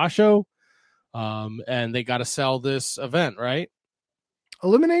Tanahashi. And they got to sell this event, right?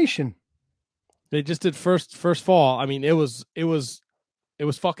 Elimination. They just did first fall. I mean, it was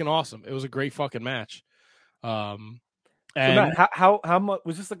fucking awesome. It was a great fucking match. And so Matt, how much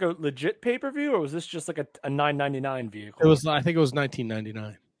was this, like a legit pay-per-view, or was this just like a $9.99 vehicle? It was. I think it was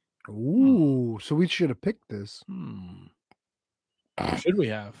 $19.99. Ooh, so we should have picked this. Should we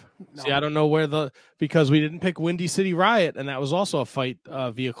have? No. See, I don't know because we didn't pick Windy City Riot, and that was also a fight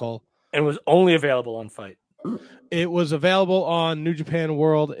vehicle, and was only available on Fight. It was available on New Japan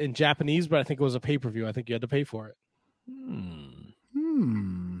World in Japanese, but I think it was a pay-per-view. I think you had to pay for it.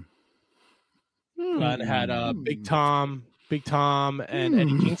 It had Big Tom, and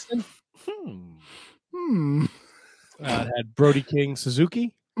Eddie Kingston. It had Brody King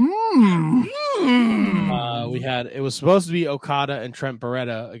Suzuki. It was supposed to be Okada and Trent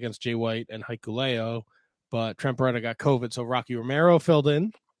Beretta against Jay White and Hikuleo, but Trent Beretta got COVID, so Rocky Romero filled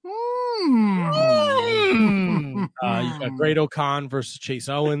in. You got Great O'Khan versus Chase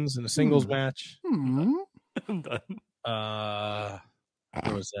Owens in a singles match. There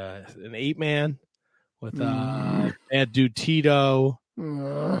was an 8-man with Bad Dude Tito,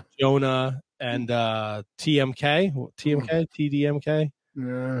 Jonah, and TDMK,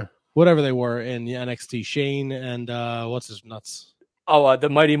 whatever they were in the NXT. Shane and what's his nuts? Oh, the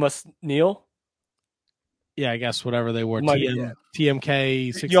Mighty Must Kneel. Yeah, I guess whatever they were.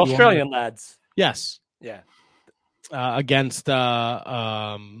 TMK, 61. The Australian lads. Yes. Yeah. Against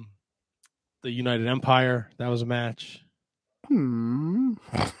the United Empire. That was a match.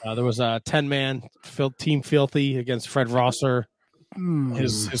 There was a 10-man Team Filthy against Fred Rosser,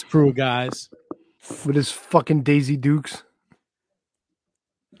 his crew of guys. With his fucking Daisy Dukes.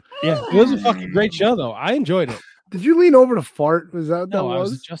 Yeah, it was a fucking great show, though. I enjoyed it. Did you lean over to fart? Was that what that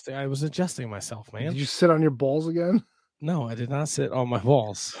was? I was adjusting myself, man. Did you sit on your balls again? No, I did not sit on my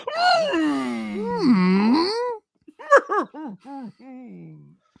balls.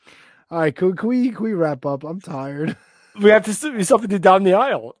 All right, can we wrap up? I'm tired. We have to do something to down the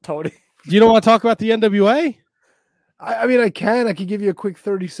aisle, Tony. You don't want to talk about the NWA? I mean, I can. I could give you a quick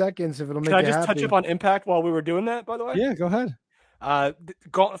 30 seconds if it'll make you happy. Can I just touch up on Impact while we were doing that, by the way? Yeah, go ahead. For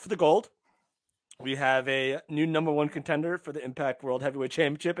the gold, we have a new number 1 contender for the Impact World Heavyweight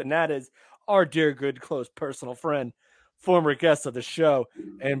Championship, and that is our dear, good, close personal friend, former guest of the show,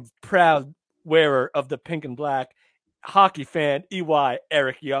 and proud wearer of the pink and black, hockey fan, EY,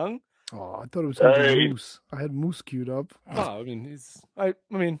 Eric Young. Oh, I thought it was going to be Moose. I had Moose queued up. Oh, I mean,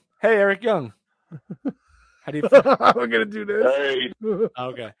 hey, Eric Young. How do you feel? We're going to do this. Hey.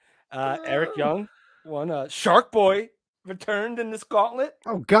 Okay. Eric Young won. Shark Boy returned in this gauntlet.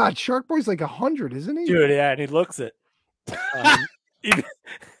 Oh, God. Shark Boy's like 100, isn't he? Dude, yeah, and he looks it.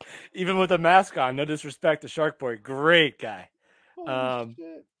 Even with a mask on, no disrespect to Shark Boy. Great guy. And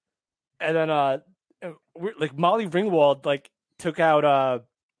then, like, Molly Ringwald, like, took out,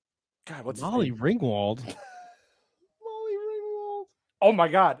 God, what's Molly Ringwald? Molly Ringwald. Oh, my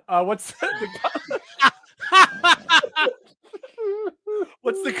God. What's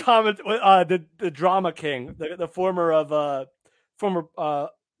what's the comment? The Drama King, the former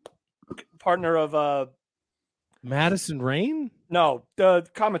partner of Madison Rain? No, the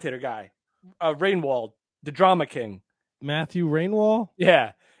commentator guy, Rainwald, the Drama King, Matthew Rainwall.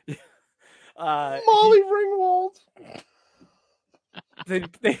 Yeah, Molly Ringwald.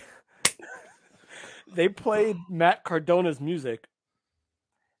 They played Matt Cardona's music,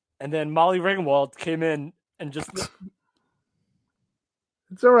 and then Molly Ringwald came in and just.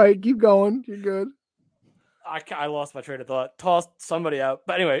 It's all right. Keep going. You're good. I lost my train of thought. Tossed somebody out.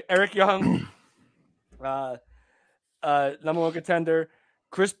 But anyway, Eric Young number one contender.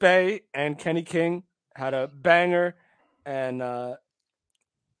 Chris Bay and Kenny King had a banger, and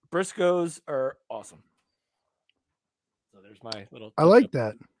Briscoes are awesome. So there's my little. I like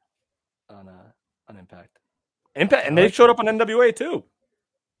that on Impact. Impact, and they showed up on NWA too.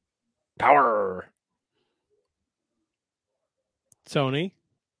 Power. Tony.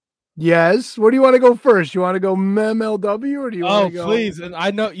 Yes. Where do you want to go first? You want to go MLW or do you want to go? Oh, please. And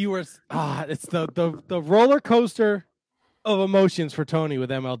I know you were it's the roller coaster of emotions for Tony with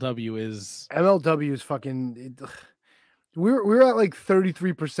MLW is fucking we're at like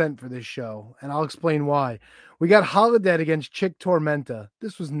 33% for this show, and I'll explain why. We got Holodead against Chick Tormenta.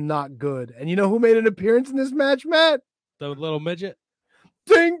 This was not good. And you know who made an appearance in this match, Matt? The little midget.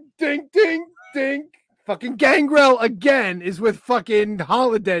 Ding, ding, ding, ding. Fucking Gangrel again is with fucking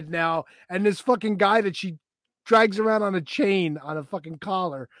Holodead now, and this fucking guy that she drags around on a chain on a fucking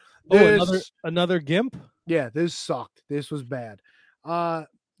collar. Another gimp? Yeah, this sucked. This was bad.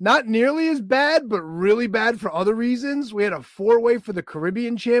 Not nearly as bad, but really bad for other reasons. We had a 4-way for the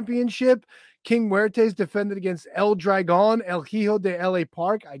Caribbean Championship. King Muertes defended against El Dragon, El Hijo de L.A.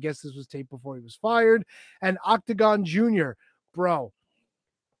 Park. I guess this was taped before he was fired. And Octagon Jr. Bro,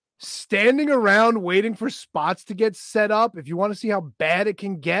 standing around waiting for spots to get set up. If you want to see how bad it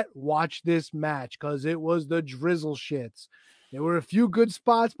can get, watch this match because it was the drizzle shits. There were a few good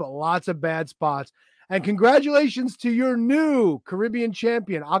spots, but lots of bad spots. And congratulations to your new Caribbean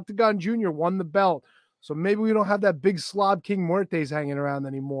champion. Octagon Jr. won the belt. So maybe we don't have that big slob King Muertes hanging around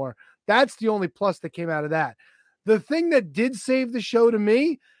anymore. That's the only plus that came out of that. The thing that did save the show to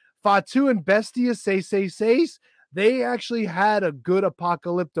me, Fatu and Bestia Seis, they actually had a good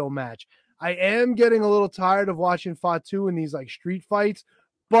Apocalypto match. I am getting a little tired of watching Fatu in these like street fights,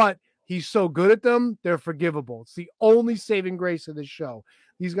 but he's so good at them, they're forgivable. It's the only saving grace of this show.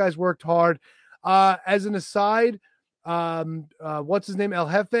 These guys worked hard. As an aside, what's his name? El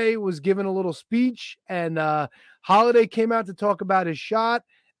Jefe was given a little speech, and Holiday came out to talk about his shot,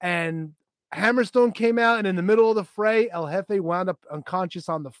 and Hammerstone came out, and in the middle of the fray, El Jefe wound up unconscious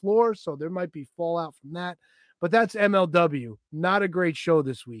on the floor, so there might be fallout from that. But that's MLW. Not a great show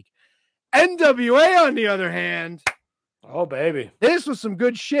this week. NWA, on the other hand. Oh, baby. This was some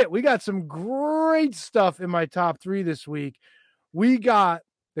good shit. We got some great stuff in my top 3 this week. We got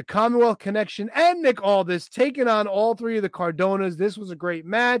the Commonwealth Connection and Nick Aldis taking on all 3 of the Cardonas. This was a great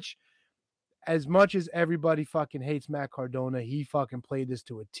match. As much as everybody fucking hates Matt Cardona, he fucking played this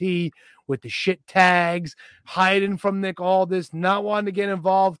to a T with the shit tags, hiding from Nick Aldis, not wanting to get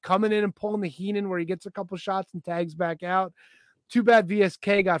involved, coming in and pulling the Heenan where he gets a couple shots and tags back out. Too bad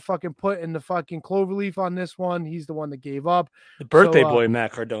VSK got fucking put in the fucking cloverleaf on this one. He's the one that gave up. The birthday boy,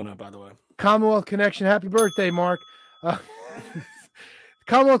 Matt Cardona, by the way. Commonwealth Connection. Happy birthday, Mark.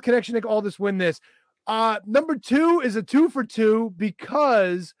 Commonwealth Connection, Nick Aldis win this. Number 2 is a 2 for 2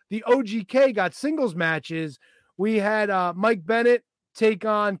 because the OGK got singles matches. We had Mike Bennett take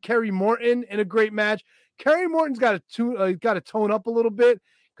on Kerry Morton in a great match. Kerry Morton's got to tone up a little bit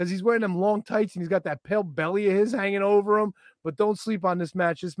because he's wearing them long tights and he's got that pale belly of his hanging over him. But don't sleep on this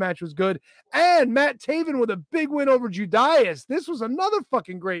match. This match was good. And Matt Taven with a big win over Judas. This was another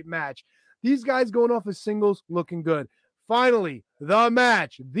fucking great match. These guys going off as singles looking good. Finally, the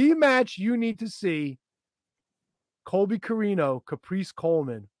match you need to see. Colby Corino, Caprice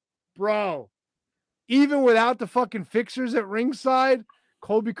Coleman. Bro, even without the fucking fixers at ringside,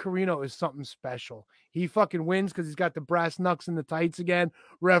 Colby Corino is something special. He fucking wins because he's got the brass knucks and the tights again.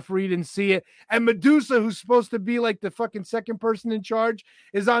 Referee didn't see it. And Medusa, who's supposed to be like the fucking second person in charge,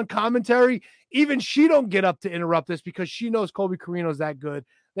 is on commentary. Even she don't get up to interrupt this because she knows Colby Corino's that good.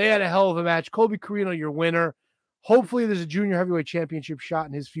 They had a hell of a match. Colby Corino, your winner. Hopefully there's a junior heavyweight championship shot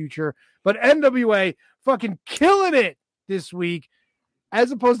in his future. But NWA fucking killing it this week,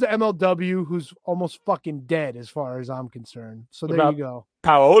 as opposed to MLW, who's almost fucking dead as far as I'm concerned. So there you go.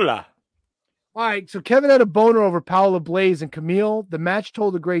 Paola. All right, so Kevin had a boner over Paola Blaze and Camille. The match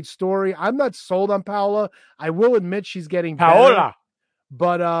told a great story. I'm not sold on Paola. I will admit she's getting Paola. better.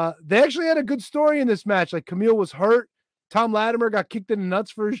 But they actually had a good story in this match. Like, Camille was hurt. Tom Latimer got kicked in the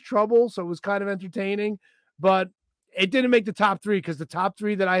nuts for his trouble, so it was kind of entertaining. But it didn't make the top 3 because the top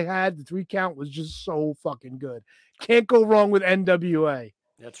 3 that I had, the 3 count, was just so fucking good. Can't go wrong with NWA.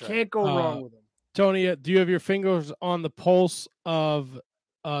 That's right. Can't go wrong with them. Tony, do you have your fingers on the pulse of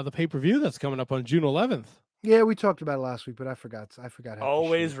the pay-per-view that's coming up on June 11th? Yeah, we talked about it last week, but I forgot.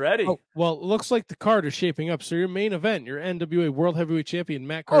 Always ready. Oh, well, it looks like the card is shaping up. So your main event, your NWA World Heavyweight Champion,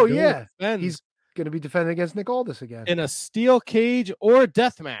 Matt Cardona. Oh, yeah. He's going to be defending against Nick Aldis again. In a steel cage or a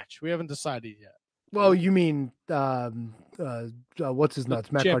death match. We haven't decided yet. Well, you mean, what's his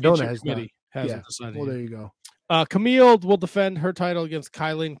nuts? Matt Cardona has not. Hasn't decided well, yet. there you go. Camille will defend her title against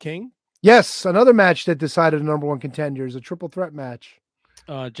Kylin King. Yes, another match that decided the number one contenders, a triple threat match.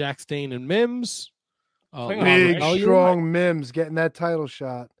 Jack Stane and Mims. Big, strong Mims getting that title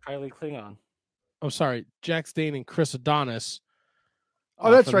shot. Kylie Klingon. Oh, sorry. Jack Stane and Chris Adonis. Oh,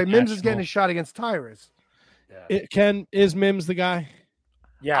 that's right. Mims is getting a shot against Tyrus. Is Mims the guy?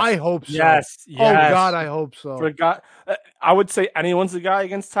 Yes. I hope so. Yes. Oh, God, I hope so. I would say anyone's the guy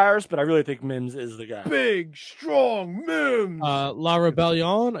against Tyrus, but I really think Mims is the guy. Big, strong Mims. La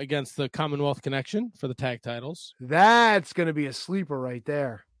Rebellion against the Commonwealth Connection for the tag titles. That's going to be a sleeper right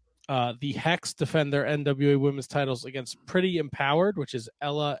there. The Hex defend their NWA women's titles against Pretty Empowered, which is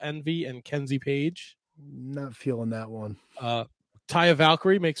Ella Envy and Kenzie Page. Not feeling that one. Taya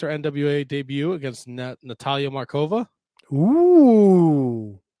Valkyrie makes her NWA debut against Natalia Markova.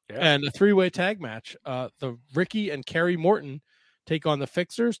 Ooh. And a three-way tag match. The Ricky and Kerry Morton take on the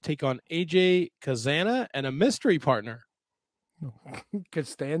Fixers, take on AJ Kazana and a mystery partner.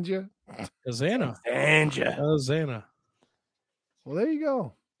 Costanza? Kazana. Well, there you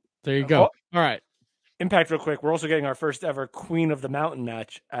go. There you go. All right. Impact real quick. We're also getting our first ever Queen of the Mountain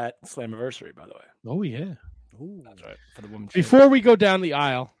match at Slammiversary, by the way. Oh, yeah. Ooh. That's right. For the women's Before we go down the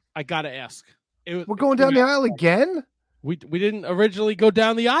aisle, I got to ask. We're going down the aisle again? We didn't originally go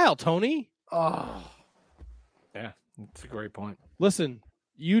down the aisle, Tony. Oh. Yeah, that's a great point. Listen,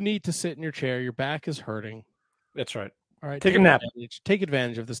 you need to sit in your chair. Your back is hurting. That's right. All right. Take a nap. Take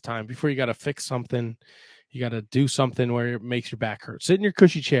advantage of this time before you got to fix something. You got to do something where it makes your back hurt. Sit in your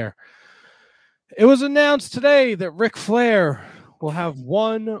cushy chair. It was announced today that Ric Flair will have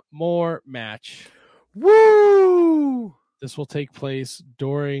one more match. Woo! This will take place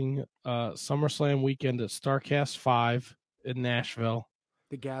during SummerSlam weekend at StarCast 5 in Nashville.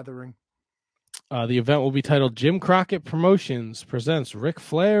 The Gathering. The event will be titled Jim Crockett Promotions presents Ric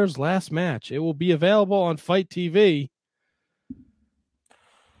Flair's last match. It will be available on Fight TV.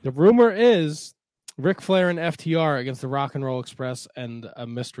 The rumor is Ric Flair and FTR against the Rock and Roll Express and a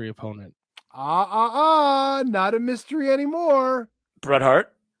mystery opponent. Not a mystery anymore. Bret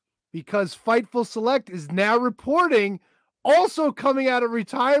Hart. Because Fightful Select is now reporting also coming out of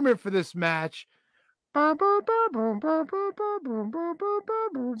retirement for this match.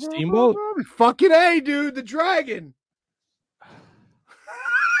 Steamboat? Fucking A, dude, the Dragon.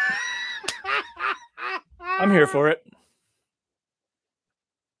 I'm here for it.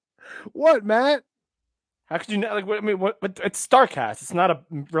 What, Matt? How could you not? Like, I mean, what? It's StarCast. It's not a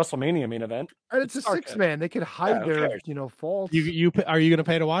WrestleMania main event. And it's a six-man. They could hide their, faults. You are you going to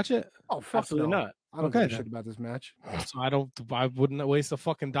pay to watch it? Oh, fuck Absolutely no. not. I don't give a shit about this match. So I wouldn't waste a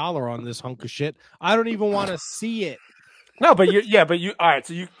fucking dollar on this hunk of shit. I don't even want to see it. No, but you. All right.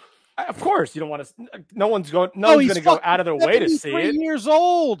 So you, of course, you don't want to. No one's going to go out of their way to see it. 73 years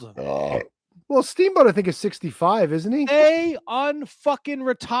old. Well, Steamboat, I think, is 65, isn't he? They unfucking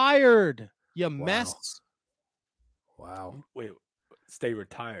retired. You mess. Wow. Wait, stay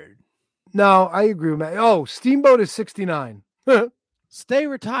retired. No, I agree with Matt. Oh, Steamboat is 69. Stay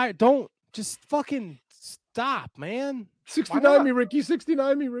retired. Don't just fucking stop, man. 69 me, Ricky.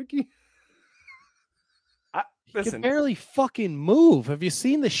 69 me, Ricky. He can barely fucking move. Have you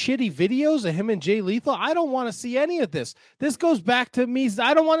seen the shitty videos of him and Jay Lethal? I don't want to see any of this. This goes back to me.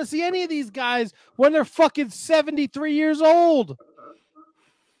 I don't want to see any of these guys when they're fucking 73 years old.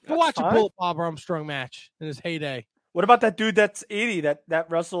 Go watch a Bullet Bob Armstrong match in his heyday. What about that dude that's 80 that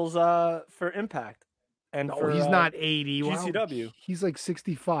wrestles for Impact? And he's not 80. GCW. Wow. He's like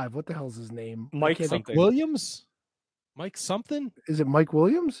 65. What the hell's his name? Mike something. Williams? Mike something? Is it Mike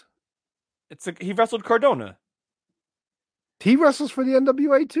Williams? He wrestled Cardona. He wrestles for the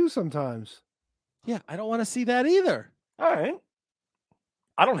NWA too sometimes. Yeah, I don't want to see that either. All right.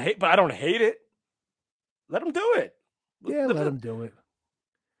 I don't hate it. Let him do it. Yeah, let him do it.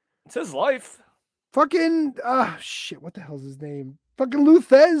 It's his life. Fucking shit, what the hell's his name? Fucking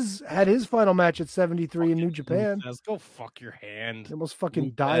Luthez had his final match at 73 in New Japan. Luthez, go fuck your hand. He almost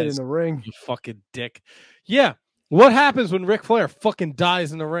fucking died in the ring. You fucking dick. Yeah. What happens when Ric Flair fucking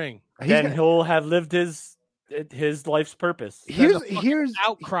dies in the ring? Then he'll have lived his life's purpose. Here's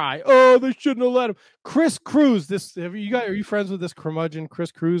outcry. Oh, they shouldn't have let him. Chris Cruz. Are you friends with this curmudgeon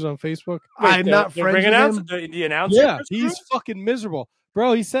Chris Cruz on Facebook? I'm not friends with him. The announcer. Yeah, he's fucking miserable.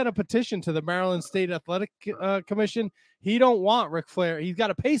 Bro, he sent a petition to the Maryland State Athletic Commission. He don't want Ric Flair. He's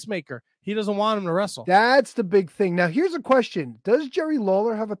got a pacemaker. He doesn't want him to wrestle. That's the big thing. Now, here's a question. Does Jerry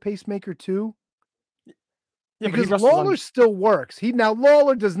Lawler have a pacemaker too? Yeah, because Lawler still works.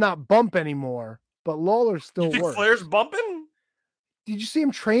 Lawler does not bump anymore, but Lawler still you think works. Flair's bumping? Did you see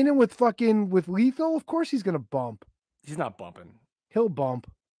him training with Lethal? Of course he's going to bump. He's not bumping. He'll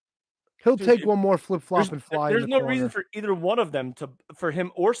bump. He'll Dude, take one more flip flop and fly. There's in no the reason corner. for either one of them for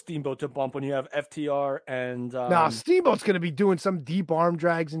him or Steamboat to bump when you have FTR and. Nah, Steamboat's gonna be doing some deep arm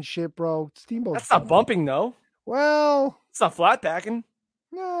drags and shit, bro. Steamboat's That's not bumping though. Well, it's not flat packing.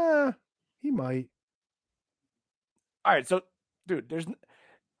 Nah, he might. All right, so dude, we're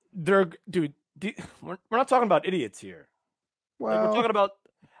not talking about idiots here. Well, like, we're talking about.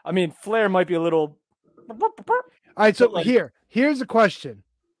 I mean, Flair might be a little. All right, so like, here's a question.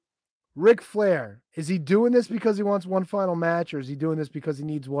 Ric Flair, is he doing this because he wants one final match, or is he doing this because he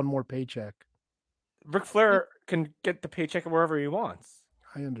needs one more paycheck? Ric Flair can get the paycheck wherever he wants.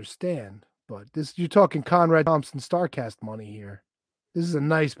 I understand, but you're talking Conrad Thompson StarCast money here. This is a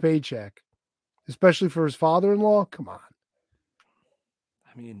nice paycheck, especially for his father-in-law. Come on.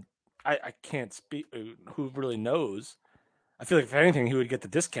 I mean, I can't speak. Who really knows? I feel like if anything, he would get the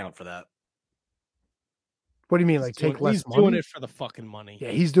discount for that. What do you mean, like take less money? He's doing it for the fucking money. Yeah,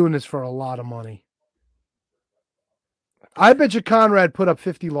 he's doing this for a lot of money. I bet you Conrad put up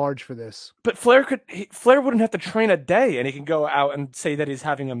 50 large for this. But Flair wouldn't have to train a day, and he can go out and say that he's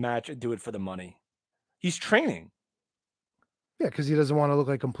having a match and do it for the money. He's training. Yeah, because he doesn't want to look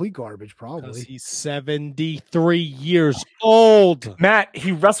like complete garbage, probably. Because he's 73 years old. Matt,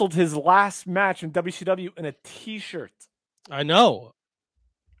 he wrestled his last match in WCW in a T-shirt. I know.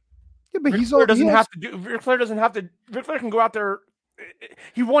 Yeah, but Ric Flair doesn't have to do. Ric Flair doesn't have to. Ric Flair can go out there.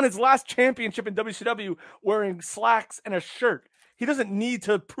 He won his last championship in WCW wearing slacks and a shirt. He doesn't need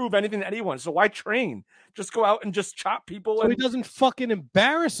to prove anything to anyone. So why train? Just go out and just chop people. So he doesn't fucking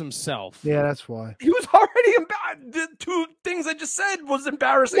embarrass himself. Yeah, that's why. He was already embarrassed. The two things I just said was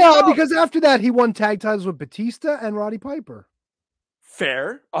embarrassing. Yeah, because after that he won tag titles with Batista and Roddy Piper.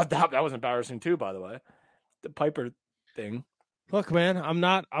 Fair. Oh, that was embarrassing too, by the way. The Piper thing. Look, man, I'm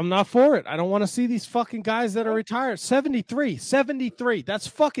not for it. I don't want to see these fucking guys that are retired. 73. That's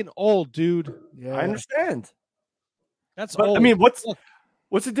fucking old, dude. Yeah, I understand. That's but old. I mean, what's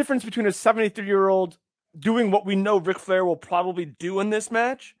the difference between a 73-year-old doing what we know Ric Flair will probably do in this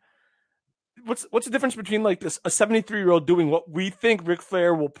match? What's the difference between like this a 73-year-old doing what we think Ric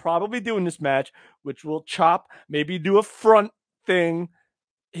Flair will probably do in this match, which will chop, maybe do a front thing.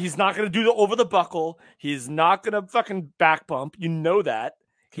 He's not going to do the over the buckle. He's not going to fucking back bump. You know that.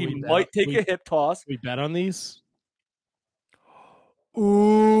 He might take a hip toss. We bet on these?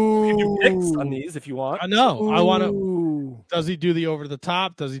 Ooh. You can do picks on these if you want. I know. I want to. Does he do the over the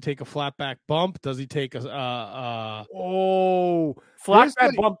top? Does he take a flat back bump? Does he take a flat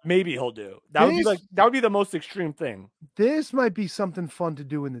back bump? Maybe he'll do. That would be the most extreme thing. This might be something fun to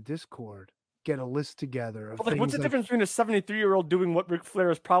do in the Discord. Get a list together. Of what's the difference between a 73-year-old doing what Ric Flair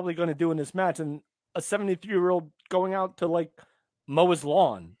is probably going to do in this match and a 73-year-old going out to like mow his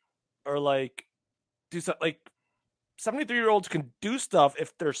lawn or like do something? Like 73-year-olds can do stuff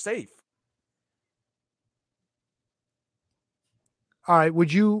if they're safe. All right.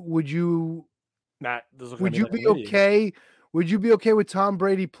 Would you Matt? Would you be okay? Would you be okay with Tom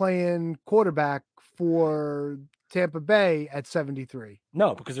Brady playing quarterback for Tampa Bay at 73?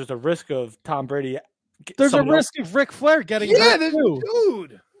 No, because there's a risk of Tom Brady. There's a risk of Ric Flair getting hurt too.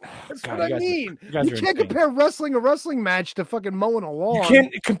 Dude. That's what I mean. You can't compare a wrestling match to fucking mowing a lawn. You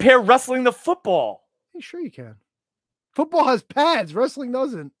can't compare wrestling to football. Hey, sure you can. Football has pads. Wrestling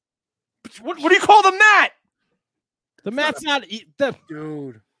doesn't. What do you call the mat? The mat's not the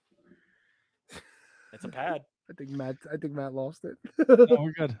dude. It's a pad. I think Matt lost it. No,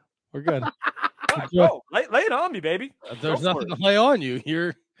 we're good. We're good. Go. Lay it on me, baby. There's nothing to lay on you.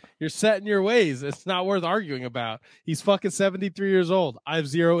 You're set in your ways. It's not worth arguing about. He's fucking 73 years old. I have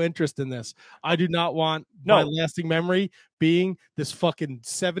zero interest in this. I do not want my lasting memory being this fucking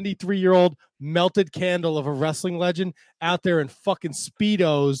 73-year-old melted candle of a wrestling legend out there in fucking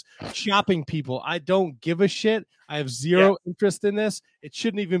Speedos chopping people. I don't give a shit. I have zero interest in this. It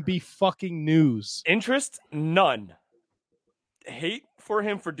shouldn't even be fucking news. Interest? None. Hate for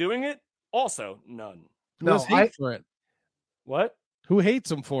him for doing it? Also none. No, hate for it. What? Who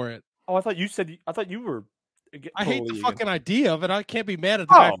hates him for it? Oh, I thought you were. I hate the fucking idea of it. I can't be mad at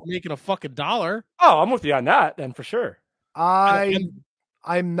the guy for making a fucking dollar. Oh, I'm with you on that then for sure.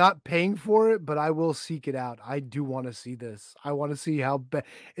 I'm not paying for it, but I will seek it out. I do want to see this. I want to see how bad.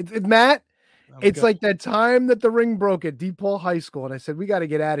 Matt, it's like that time that the ring broke at DePaul High School, and I said we got to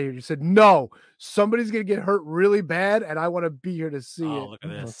get out of here. You said no, somebody's gonna get hurt really bad, and I want to be here to see it. Look at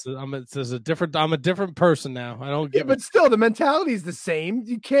this. I'm a different person now. I don't get it. But still, the mentality is the same.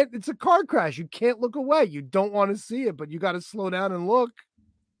 You can't. It's a car crash. You can't look away. You don't want to see it, but you got to slow down and look.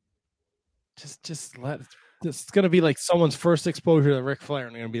 Just let This is going to be like someone's first exposure to Ric Flair,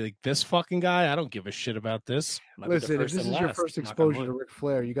 and they're going to be like, "This fucking guy, I don't give a shit about this." Listen, if this is your first exposure to Ric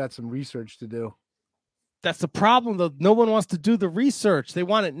Flair, you got some research to do. That's the problem, though. No one wants to do the research. They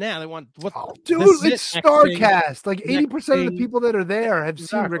want it now. They want what? Dude, it's StarCast. Like 80% of the people that are there have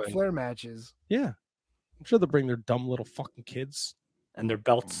seen Ric Flair matches. Yeah, I'm sure they'll bring their dumb little fucking kids and their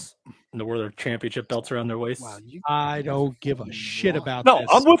belts, and their championship belts around their waists. Wow, I don't give a shit about No, this.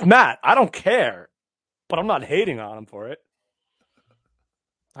 I'm with Matt. I don't care, but I'm not hating on him for it.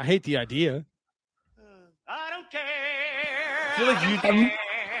 I hate the idea. I don't care.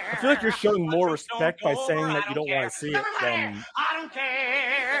 I feel like you're showing more respect by saying that you don't want to see it than. I don't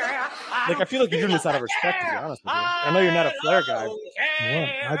care. Like, I feel like you're doing this out of respect, to be honest with you. I know you're not a Flair guy.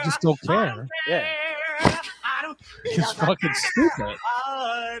 Yeah, I just don't care. Yeah. It's fucking stupid.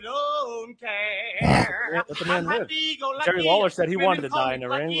 I don't care. Let the man live. Jerry Lawler said he wanted to die in the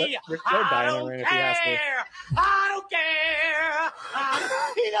ring. Let Ric Flair die in the ring if he has to. I don't care.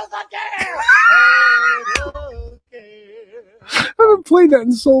 He doesn't care. I don't care. I haven't played that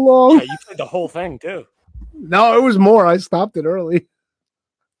in so long. Yeah, you played the whole thing, too. No, it was more. I stopped it early.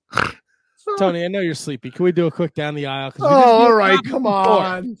 Tony, I know you're sleepy. Can we do a quick down the aisle? Oh, all right. Come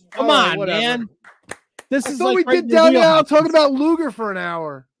on. Come on, man. This is like we did down the aisle talking about Luger for an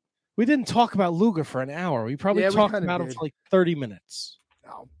hour. We didn't talk about Luger for an hour. We probably talked about him for like 30 minutes.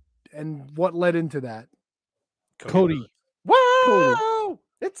 Oh, and what led into that? Cody. Whoa!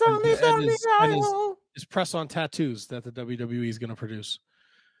 It's only his press-on tattoos that the WWE is going to produce.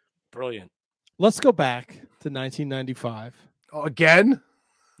 Brilliant. Let's go back to 1995. Oh, again?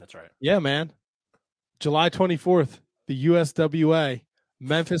 That's right. Yeah, man. July 24th, the USWA,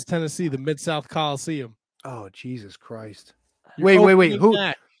 Memphis, Tennessee, the Mid-South Coliseum. Oh, Jesus Christ. Your Wait. opening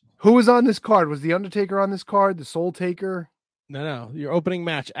match. Who was on this card? Was The Undertaker on this card? The Soul Taker? No. Your opening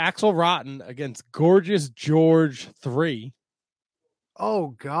match, Axel Rotten against Gorgeous George 3. Oh,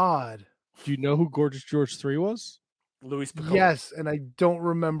 God. Do you know who Gorgeous George 3 was? Luis Piccolo. Yes, and I don't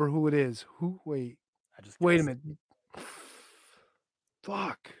remember who it is. Wait a minute.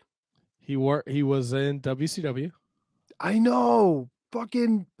 Fuck. He was in WCW. I know.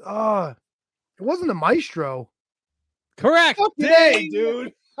 Fucking it wasn't a Maestro. Correct. Hey,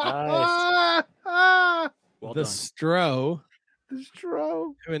 dude. Nice. Well the done. The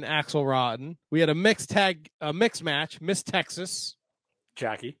Stro. Him and Axel Rotten. We had a mixed match, Miss Texas.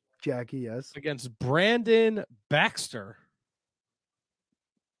 Jackie, yes. Against Brandon Baxter.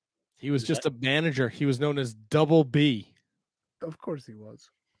 He was just a manager. He was known as Double B. Of course he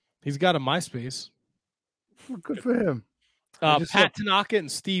was. He's got a MySpace. Well, good for him. Pat Tanaka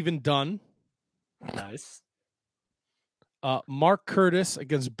and Steven Dunn. Nice. Mark Curtis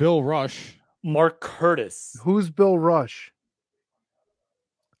against Bill Rush. Mark Curtis. Who's Bill Rush?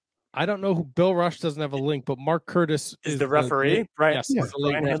 I don't know who Bill Rush doesn't have a link, but Mark Curtis is the referee. Right? Yes, yeah.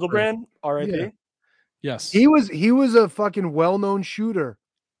 Brian Hildebrand. R.I.P. Yeah. Yes, he was a fucking well-known shooter.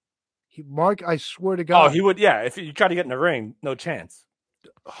 Mark, I swear to God. Oh, he would. Yeah, if you try to get in the ring, no chance.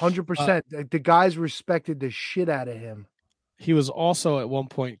 100%. The guys respected the shit out of him. He was also at one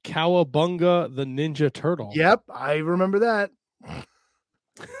point Cowabunga the Ninja Turtle. Yep, I remember that.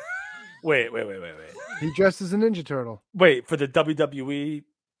 Wait. He dressed as a Ninja Turtle. Wait, for the WWE?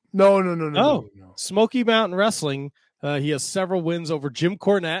 No. Smoky Mountain Wrestling. He has several wins over Jim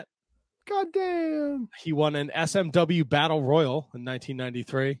Cornette. God damn. He won an SMW Battle Royal in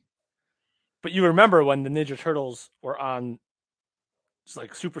 1993. But you remember when the Ninja Turtles were on, it's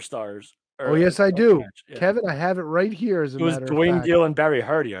like Superstars. Oh, yes, I do. Yeah. Kevin, I have it right here as a matter of fact. It was Dwayne Gill and Barry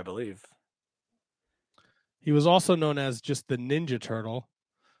Hardy, I believe. He was also known as just the Ninja Turtle.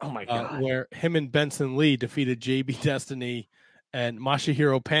 Oh, my God. Where him and Benson Lee defeated JB Destiny and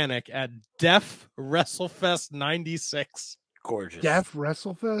Masahiro Panic at Def WrestleFest 96. Gorgeous. Def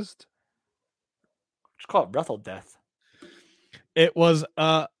WrestleFest? Just call it Wrestle Death. It was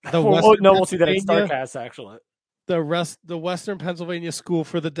we'll see that at StarCast, actually. The Western Pennsylvania School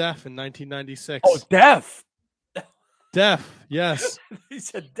for the Deaf in 1996. Oh, Deaf. Deaf, yes. He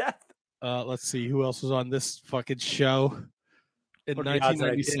said Deaf. Let's see who else was on this fucking show in 1996.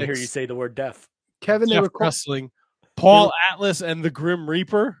 I didn't hear you say the word Deaf. Kevin, Deaf Wrestling. Paul Atlas and the Grim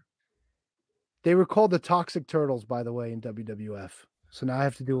Reaper. They were called the Toxic Turtles, by the way, in WWF. So now I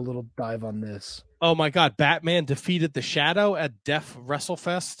have to do a little dive on this. Oh my God! Batman defeated the Shadow at Def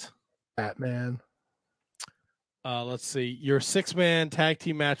WrestleFest. Batman. Let's see. Your 6-man tag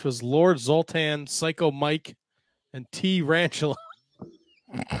team match was Lord Zoltan, Psycho Mike, and T. Ranchula.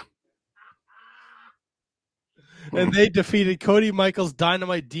 And they defeated Cody Michaels,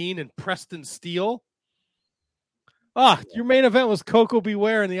 Dynamite Dean, and Preston Steele. Your main event was Coco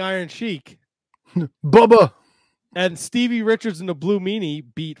Beware and the Iron Sheik. Bubba. And Stevie Richards and the Blue Meanie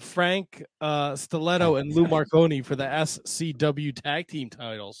beat Frank Stiletto and Lou Marconi for the SCW tag team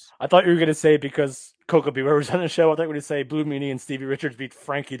titles. I thought you were going to say because Coco Beware was on the show. I thought you were going to say Blue Meanie and Stevie Richards beat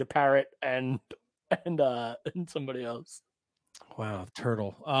Frankie the Parrot and somebody else. Wow,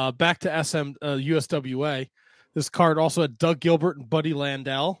 turtle. Back to USWA. This card also had Doug Gilbert and Buddy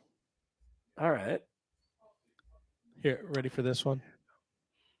Landell. All right. Here, ready for this one?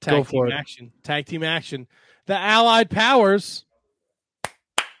 Go for it. Action. Tag team action. The Allied Powers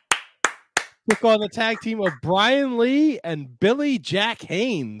took on the tag team of Brian Lee and Billy Jack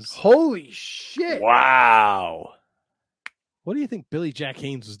Haynes. Holy shit. Wow. What do you think Billy Jack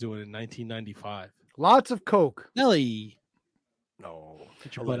Haynes was doing in 1995? Lots of coke. Nelly. No.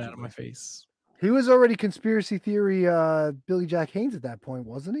 Get your butt out of my face. He was already conspiracy theory Billy Jack Haynes at that point,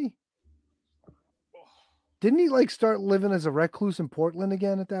 wasn't he? Didn't he like start living as a recluse in Portland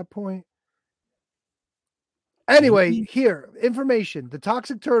again at that point? Anyway, here, information. The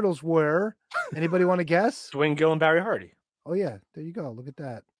Toxic Turtles were, anybody want to guess? Dwayne Gill and Barry Hardy. Oh, yeah. There you go. Look at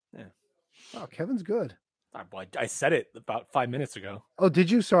that. Yeah. Wow, Kevin's good. I said it about 5 minutes ago. Oh, did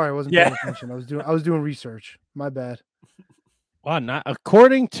you? Sorry, I wasn't paying attention. I was doing research. My bad. Well, not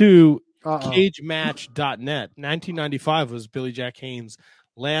according to cagematch.net, 1995 was Billy Jack Haynes'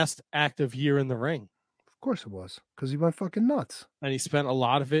 last active year in the ring. Of course it was, because he went fucking nuts. And he spent a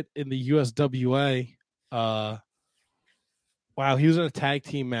lot of it in the USWA. Wow, he was in a tag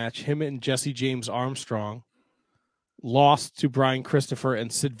team match. Him and Jesse James Armstrong lost to Brian Christopher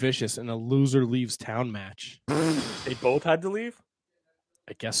and Sid Vicious in a loser leaves town match. They both had to leave?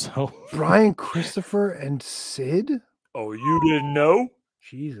 I guess so. Brian Christopher and Sid? Oh, you didn't know?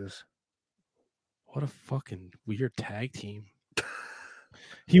 Jesus. What a fucking weird tag team.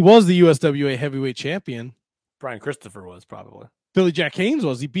 He was the USWA heavyweight champion. Brian Christopher was probably. Billy Jack Haynes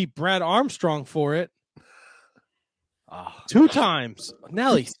was. He beat Brad Armstrong for it. 2 times.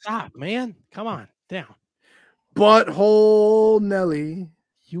 Nelly, stop, man. Come on, down. Butthole Nelly.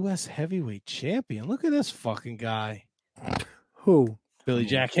 U.S. heavyweight champion. Look at this fucking guy. Who? Billy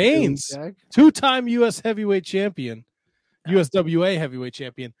Jack Haynes. Jack? 2-time U.S. heavyweight champion. USWA heavyweight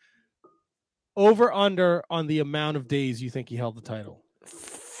champion. Over under on the amount of days you think he held the title?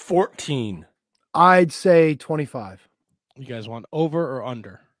 14. I'd say 25. You guys want over or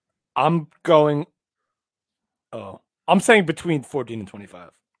under? I'm going. Oh, I'm saying between 14 and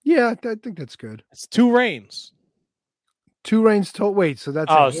 25. Yeah, I think that's good. It's 2 reigns. 2 reigns total. Wait, so that's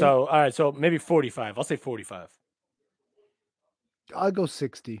all right, so maybe 45. I'll say 45. I'll go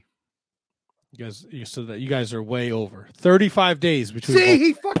 60. You guys are way over. 35 days between. See,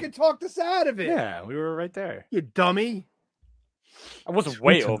 he fucking talked us out of it. Yeah, we were right there. You dummy. I wasn't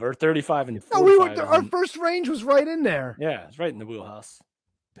way over. 35 and 45. No, we were. Our first range was right in there. Yeah, it's right in the wheelhouse.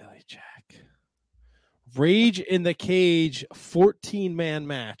 Billy Jack. Rage in the Cage 14-man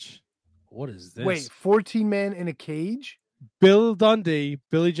match. What is this? Wait, 14-man in a cage? Bill Dundee,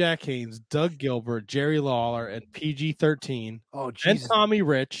 Billy Jack Haynes, Doug Gilbert, Jerry Lawler, and PG-13. Oh, Jesus. And Tommy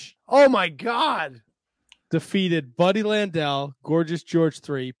Rich. Oh, my God. Defeated Buddy Landell, Gorgeous George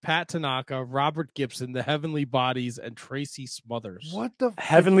III, Pat Tanaka, Robert Gibson, the Heavenly Bodies, and Tracy Smothers. What the?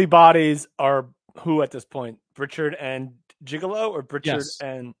 Heavenly Bodies are who at this point? Pritchard and Gigolo or Pritchard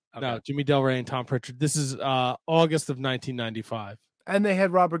and... Okay. No, Jimmy Del Rey and Tom Pritchard. This is August of 1995. And they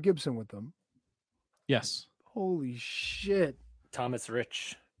had Robert Gibson with them. Yes. Holy shit. Thomas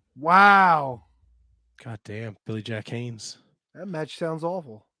Rich. Wow. God damn, Billy Jack Haynes. That match sounds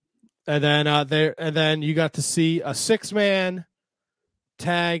awful. And then you got to see a 6-man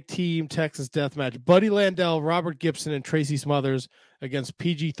tag team Texas death match. Buddy Landell, Robert Gibson, and Tracy Smothers against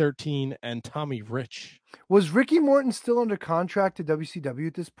PG-13 and Tommy Rich. Was Ricky Morton still under contract to WCW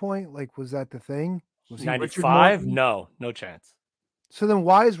at this point? Like, was that the thing? Was he 95? No chance. So then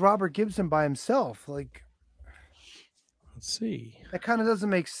why is Robert Gibson by himself? Like, let's see. That kind of doesn't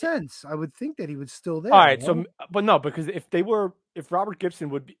make sense. I would think that he was still there. All right, so but no, because if Robert Gibson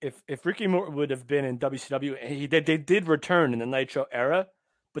would be, if Ricky Morton would have been in WCW, they did return in the Nitro era,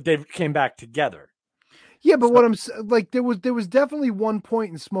 but they came back together. Yeah, but what I'm like, there was definitely one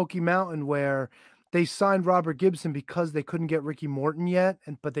point in Smoky Mountain where they signed Robert Gibson because they couldn't get Ricky Morton yet,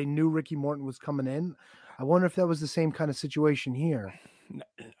 but they knew Ricky Morton was coming in. I wonder if that was the same kind of situation here.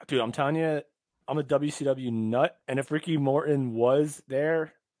 Dude, I'm telling you, I'm a WCW nut, and if Ricky Morton was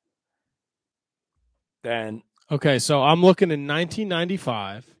there, then okay. So I'm looking in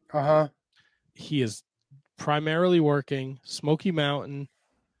 1995. He is primarily working Smoky Mountain,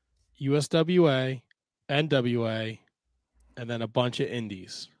 USWA, NWA, and then a bunch of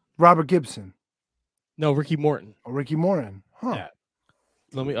indies. Robert Gibson. No, Ricky Morton. Oh, Ricky Morton. Huh. Yeah.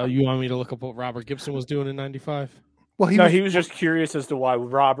 Let me. You want me to look up what Robert Gibson was doing in '95? Well, he was just curious as to why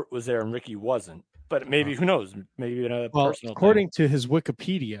Robert was there and Ricky wasn't. But maybe who knows? Maybe in a personal. According to his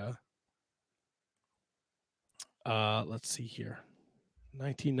Wikipedia, let's see here,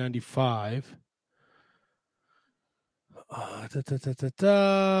 1995.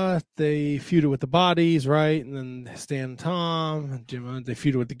 They feuded with the Bodies, right? And then Stan and Tom, Jim, they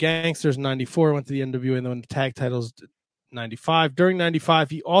feuded with the Gangsters in 94, went to the NWA and then won the tag titles 95. During 95,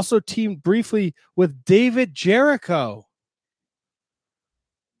 he also teamed briefly with David Jericho.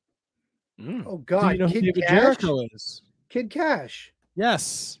 Oh, God. Do you know who Kid David Cash? Jericho is? Kid Cash.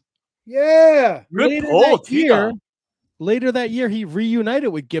 Yes. Yeah. Later that year, he reunited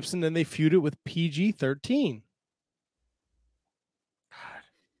with Gibson and they feuded with PG-13.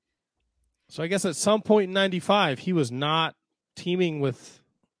 So I guess at some point in 95, he was not teaming with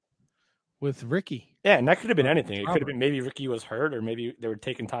Ricky. Yeah, and that could have been anything. It could have been maybe Ricky was hurt, or maybe they were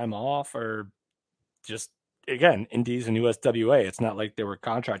taking time off, or just, again, Indies and USWA. It's not like they were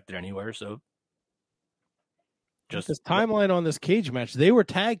contracted anywhere. So just this timeline on this cage match, they were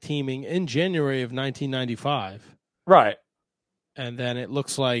tag teaming in January of 1995. Right. And then it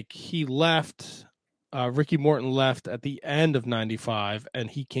looks like he left, Ricky Morton left at the end of 95, and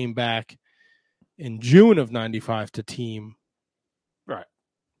he came back in June of 95 to team. Right.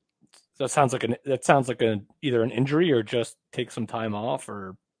 So that sounds like either an injury or just take some time off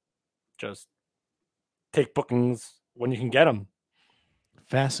or just take bookings when you can get them.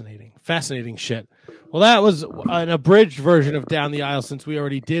 Fascinating shit. Well, that was an abridged version of Down the Aisle, since we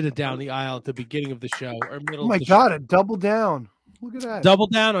already did a Down the Aisle at the beginning of the show. Or middle. Oh my God, a double down. Look at that. Double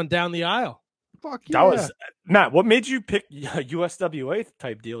down on Down the Aisle. Fuck yeah. That was Matt. What made you pick USWA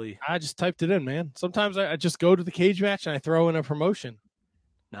type dealie? I just typed it in, man. Sometimes I just go to the cage match and I throw in a promotion.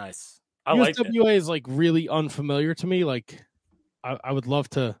 Nice. USWA is like really unfamiliar to me. Like, I would love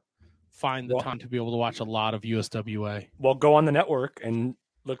to find the time to be able to watch a lot of USWA. Well, go on the network and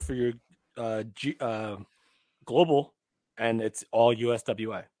look for your global, and it's all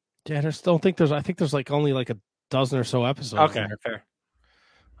USWA. Yeah, I think there's like only like a dozen or so episodes. Okay, fair.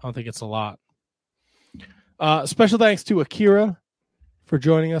 I don't think it's a lot. Special thanks to Akira for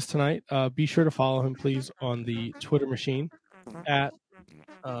joining us tonight. Be sure to follow him, please, on the Twitter machine at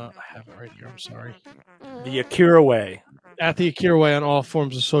I have it right here. I'm sorry. The Akira Way. At the Akira Way on all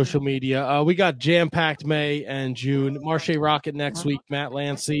forms of social media. We got jam-packed May and June. Marche Rocket next week. Matt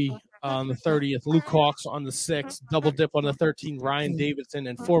Lancy on the 30th. Luke Hawks on the 6th. Double dip on the 13th. Ryan Davidson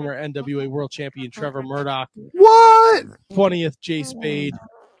and former NWA World Champion Trevor Murdoch. What? 20th, Jay Spade.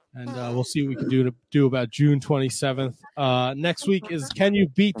 And we'll see what we can do about June 27th. Next week is Can You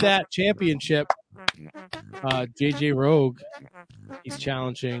Beat That Championship? JJ Rogue. He's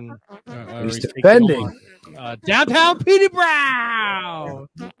challenging. He's defending. Downtown Petey Brown.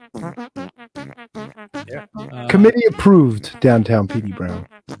 Committee approved Downtown Petey Brown.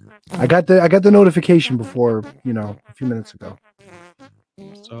 I got the notification before, a few minutes ago.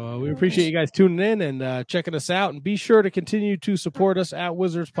 So we appreciate you guys tuning in and checking us out. And be sure to continue to support us at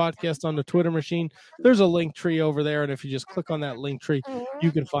Wizards Podcast on the Twitter machine. There's a link tree over there. And if you just click on that link tree,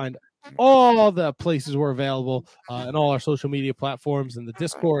 you can find all the places we're available and all our social media platforms and the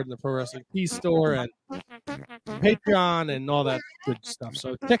Discord and the Pro Wrestling Peace Store and Patreon and all that good stuff.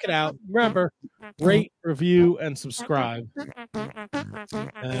 So check it out. Remember, rate, review, and subscribe.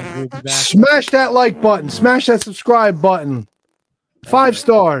 And we'll be back. Smash that like button. Smash that subscribe button. 5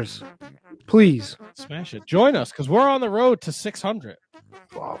 stars, please. Smash it. Join us because we're on the road to 600.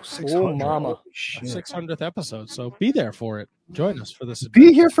 Wow, 600. Oh, mama. 600th episode. So be there for it. Join us for this.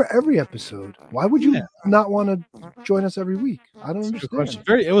 Be here for every episode. Why would you not want to join us every week? I don't understand.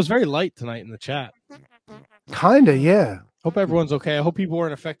 It was very light tonight in the chat. Kinda, yeah. Hope everyone's okay. I hope people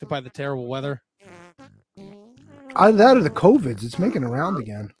weren't affected by the terrible weather. Either that or the COVIDs. It's making a round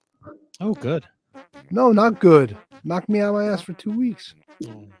again. Oh, good. No, not good. Knocked me out of my ass for 2 weeks.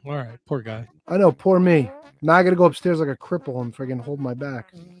 All right, poor guy. I know, poor me. Now I got to go upstairs like a cripple and friggin' hold my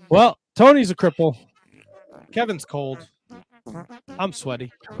back. Well, Tony's a cripple. Kevin's cold. I'm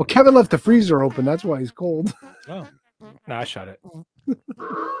sweaty. Well, Kevin left the freezer open. That's why he's cold. Oh. No, I shut it. All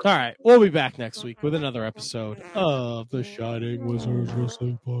right, we'll be back next week with another episode of the Shining Wizards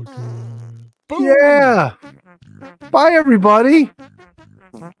Wrestling Podcast. Boom. Yeah. Bye, everybody.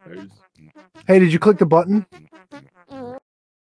 Hey, did you click the button?